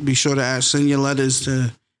forget, be sure to send your letters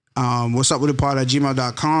to what's up with the pod at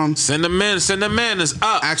gmail.com. Send them in. Send them in. It's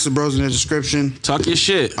up. Ask the bros in the description. Talk your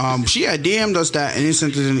shit. She had DM'd us that and then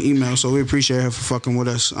sent it in an email, so we appreciate her for fucking with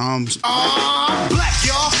us. I'm black,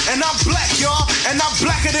 y'all, and I'm black, y'all, and I'm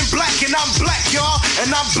blacker than black, and I'm black, y'all, and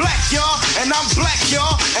I'm black, y'all, and I'm black,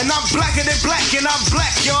 y'all, and I'm blacker than black, and I'm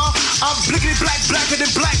black, y'all. I'm blickety black, blacker than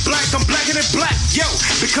black, I'm blacker than black, yo,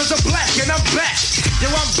 because I'm black and I'm back. Yo,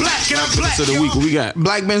 I'm black and I'm black. So the week, what we got?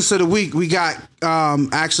 Black Business of the Week. We got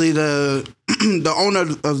actually the the owner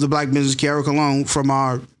of the Black Business, Kiara Cologne, from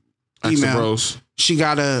our Ask the email. bros. She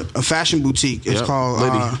got a fashion boutique. It's Yep, called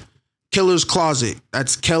Liddy. Killer's Closet.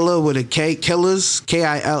 That's Killer with a K. Killers,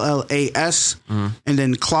 KILLAS, and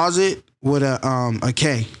then Closet with a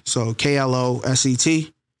K. So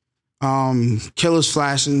KLOSET.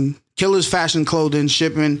 Killer's Fashion Clothing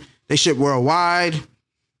shipping. They ship worldwide.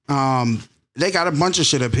 They got a bunch of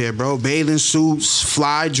shit up here, bro. Bathing suits,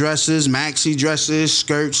 fly dresses, maxi dresses,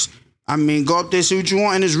 skirts. I mean, go up there, see what you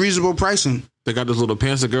want, and it's reasonable pricing. They got those little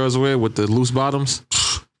pants that girls wear with the loose bottoms,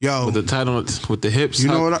 Yo, with the tight on, with the hips. you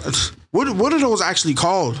know what are those actually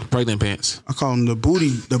called? Pregnant pants. I call them the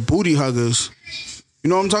booty huggers. You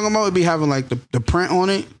know what I'm talking about? It be having like the print on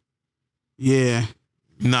it. Yeah.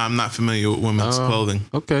 No, I'm not familiar with women's clothing.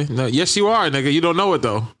 Okay. No, yes, you are, nigga. You don't know it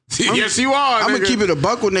though. Yes, you are. I'm nigga. gonna keep it a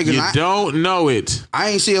buck with niggas. You don't know it I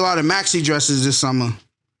ain't see a lot of maxi dresses this summer.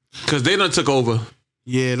 because they done took over.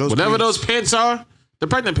 Yeah, those Whatever pants. those pants are, the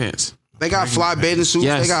pregnant pants. They got fly bathing suits.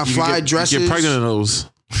 Yes, They got you fly get, dresses. You get pregnant in those.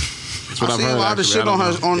 That's what I I've see a heard. lot of actually. shit I on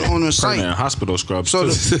don't her know. on her site. Pregnant hospital scrubs. So,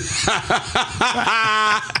 too.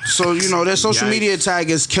 so their social media tag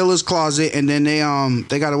is Killer's Closet, and then they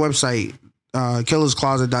got a website,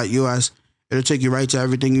 killerscloset.us. It'll take you right to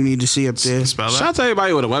everything you need to see up there. Spell Shout that. out to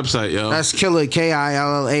everybody with a website, yo. That's Killer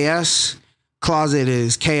KILLAS. Closet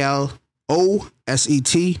is KLOSET.us.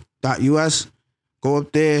 Go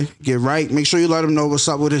up there, get right. Make sure you let them know what's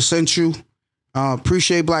up with it sent you.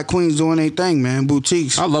 Appreciate Black Queens doing their thing, man.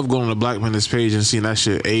 Boutiques. I love going to Black Men's page and seeing that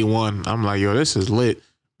shit A1. I'm like, yo, this is lit.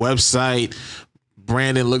 Website,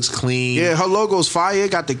 branding looks clean. Yeah, her logo's fire.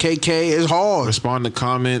 Got the KK. It's hard. Respond to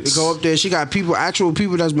comments. Go up there. She got actual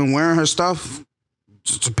people that's been wearing her stuff.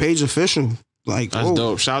 It's a page official. Like, That's whoa.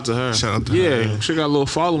 dope. Shout out to her. Shout out to yeah, her. she got a little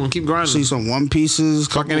following. Keep grinding. See some one pieces.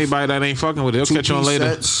 Fuck anybody that ain't fucking with it. They'll catch you on two-piece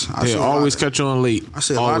later. sets. I see Yeah, a lot always of- catch you on late. I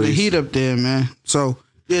see a lot of Always. heat up there, man. So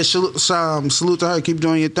yeah, salute to her. Keep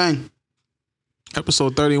doing your thing.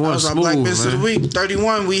 Episode 31. That was our Smooth, Black Business of the man. Week.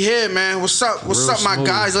 31, we here, man. What's up? What's Real up, my smooth.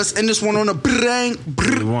 guys? Let's end this one on a bang.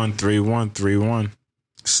 3-1.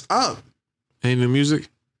 What's up? Any new music?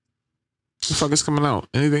 The fuck is coming out?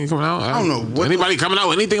 Anything coming out? I don't know. What Anybody coming out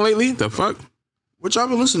with anything lately? The fuck? What y'all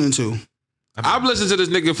been listening to? I've listened to this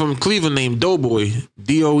nigga from Cleveland named Doughboy.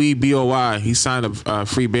 Doeboy. He signed a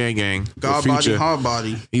free band gang. with God Body, Future. Hard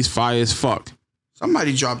Body. He's fire as fuck.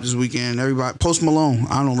 Somebody dropped this weekend. Everybody. Post Malone.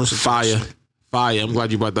 I don't listen to Fire. that shit. Fire. I'm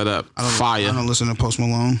glad you brought that up. I Fire. don't listen to Post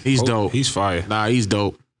Malone. He's dope. He's fire. Nah, he's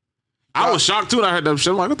dope. I was shocked too when I heard that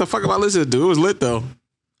shit. I'm like, what the fuck am I listening to? It was lit though.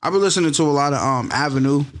 I've been listening to a lot of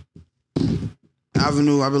Avenue. I've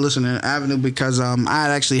been listening to Avenue because I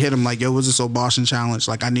had actually hit him like, yo, what's this old Boston challenge?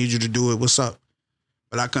 Like, I need you to do it. What's up?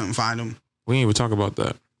 But I couldn't find him. We ain't even talk about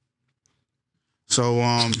that. So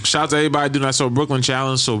Shout out to everybody doing that So Brooklyn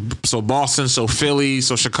challenge, so Boston, so Philly,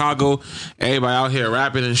 so Chicago, everybody out here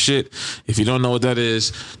rapping and shit. If you don't know what that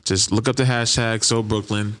is, just look up the hashtag So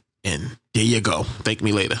Brooklyn and there you go. Thank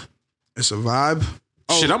me later. it's a vibe.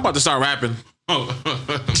 Shit, I'm about to start rapping.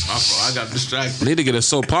 I got distracted. I need to get a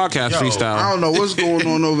So podcast freestyle. I don't know what's going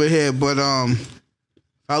on over here, but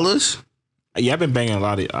fellas, Yeah, I've been banging a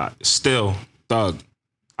lot of Still Thug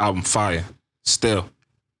album fire. Still.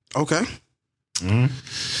 okay,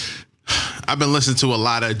 I've been listening to a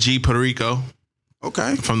lot of G Perico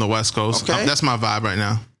okay. from the West Coast. Okay. That's my vibe right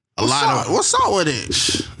now. What's up with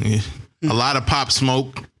it? A lot of Pop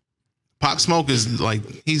Smoke. Pop Smoke is like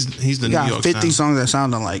he's the You New got York 50 sound. songs that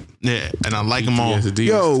sound like. Yeah, and I like them all. Yes, indeed.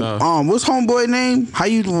 Yo, It's tough. what's homeboy name? How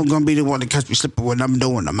you gonna be the one to catch me slipping when I'm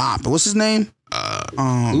doing the mop? What's his name?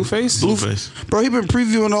 Blueface? Blueface. Bro, he been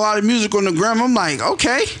previewing a lot of music on the gram. I'm like,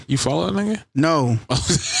 okay, You follow that nigga? no.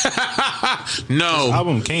 No.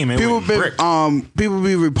 Album came in People with been brick. people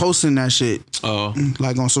be reposting that shit Oh.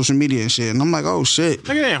 like on social media and shit, and I'm like, oh shit.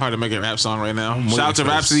 Nigga, it ain't hard to make a rap song right now. waiting Shout out to for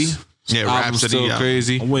Rhapsody. this. Yeah, Album's Rhapsody. still Yeah.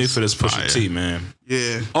 crazy. I'm waiting for this Fire. Pusha T, man.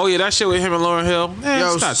 Yeah. Oh yeah, that shit with him and Lauryn Hill.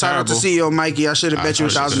 Yo, It's not shout out to terrible. CEO Mikey. I should have bet you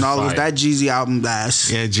that shit's $1,000. fire. That Jeezy album blast.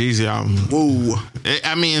 Yeah, Jeezy album. Whoa.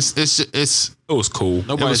 I mean, it's It was cool.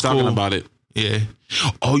 Nobody's was talking cool. about it. yeah.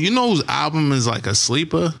 Oh, you know whose album is like a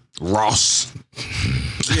sleeper? Ross.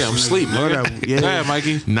 Yeah, I'm asleep. Whatever. Yeah. Go ahead,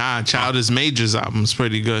 Mikey. Nah, Childish Major's album's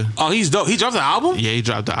pretty good. Oh, he's dope. He dropped the album? Yeah, he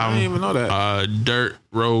dropped the album. didn't even know that. Dirt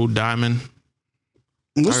Road Diamond.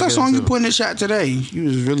 What's that get song you into it. put in the chat today? You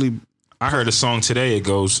was really I heard a song today. It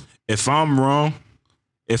goes, if I'm wrong,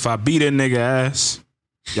 if I beat a nigga ass,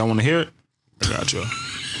 y'all want to hear it? I got you.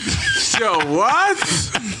 Yo, what?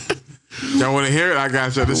 Y'all want to hear it? I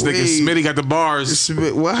got you. This nigga Wait. Smitty got the bars.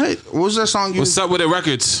 what? What was that song you What's up with the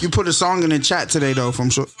records? you put a song in the chat today though from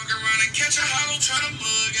sure. Fuck around and catch a hollow, try to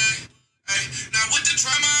mug, ay. Now with the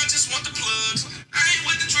drama, I just want the plugs. I ain't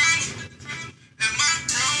with the drama. Am I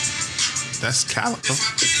wrong? That's Calico. If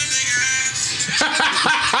I beat a nigga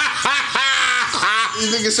ass, You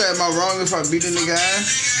nigga said, am I wrong if I beat a nigga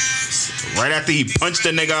ass? Right after he punched the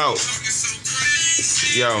nigga out.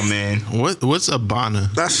 Yo, man. What's Abana?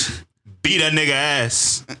 That's Beat a nigga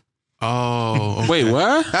ass. Oh, Wait,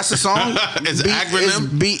 what? the song. It's Beat-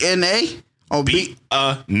 acronym? It's BNA. Oh, Beat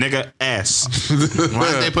a nigga ass.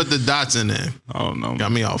 why did they put the dots in there? Oh, no.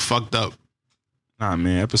 Got me all fucked up. Nah,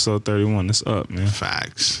 man. Episode 31. It's up, man.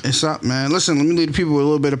 Facts. It's up, man. Listen, let me leave the people with a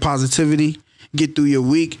little bit of positivity. Get through your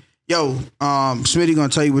week. Yo, Smitty gonna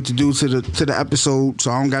tell you what to do to the episode, so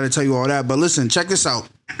I don't gotta tell you all that. But listen, check this out.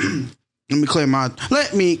 Let me clear my.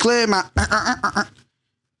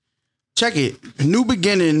 Check it. New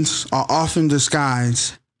beginnings are often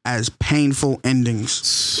disguised as painful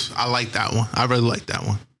endings. I like that one. I really like that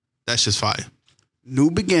one. That's just fire. New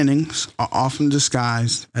beginnings are often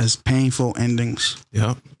disguised as painful endings.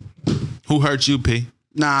 Yep. Who hurt you, P?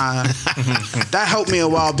 Nah, that helped me a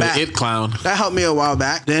while back. The It Clown. That helped me a while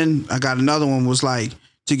back. Then I got another one was like,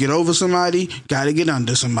 to get over somebody, gotta get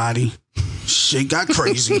under somebody. Shit got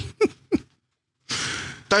crazy.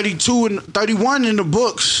 32 and 31 in the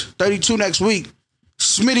books. 32 next week.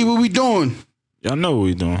 Smitty, what we doing? Y'all know what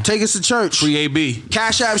we doing. Take us to church. Free AB.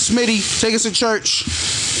 Cash App Smitty, take us to church.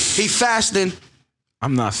 He fasting.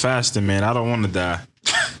 I'm not fasting, man. I don't want to die.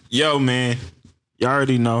 Yo, man. Y'all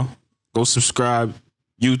already know. Go subscribe.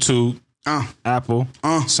 YouTube, Apple,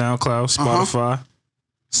 SoundCloud, Spotify,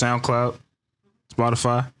 SoundCloud,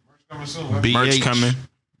 Spotify. Merch coming.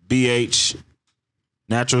 BH.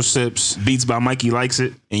 Natural Sips. Beats by Mikey Likes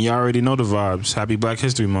It. And y'all already know the vibes. Happy Black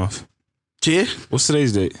History Month. Yeah. What's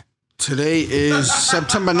today's date? Today is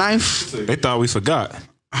September 9th. They thought we forgot.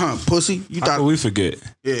 Pussy. You How could thought we forget?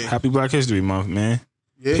 Yeah. Happy Black History Month, man.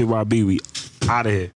 Yeah. PYB, we out of here.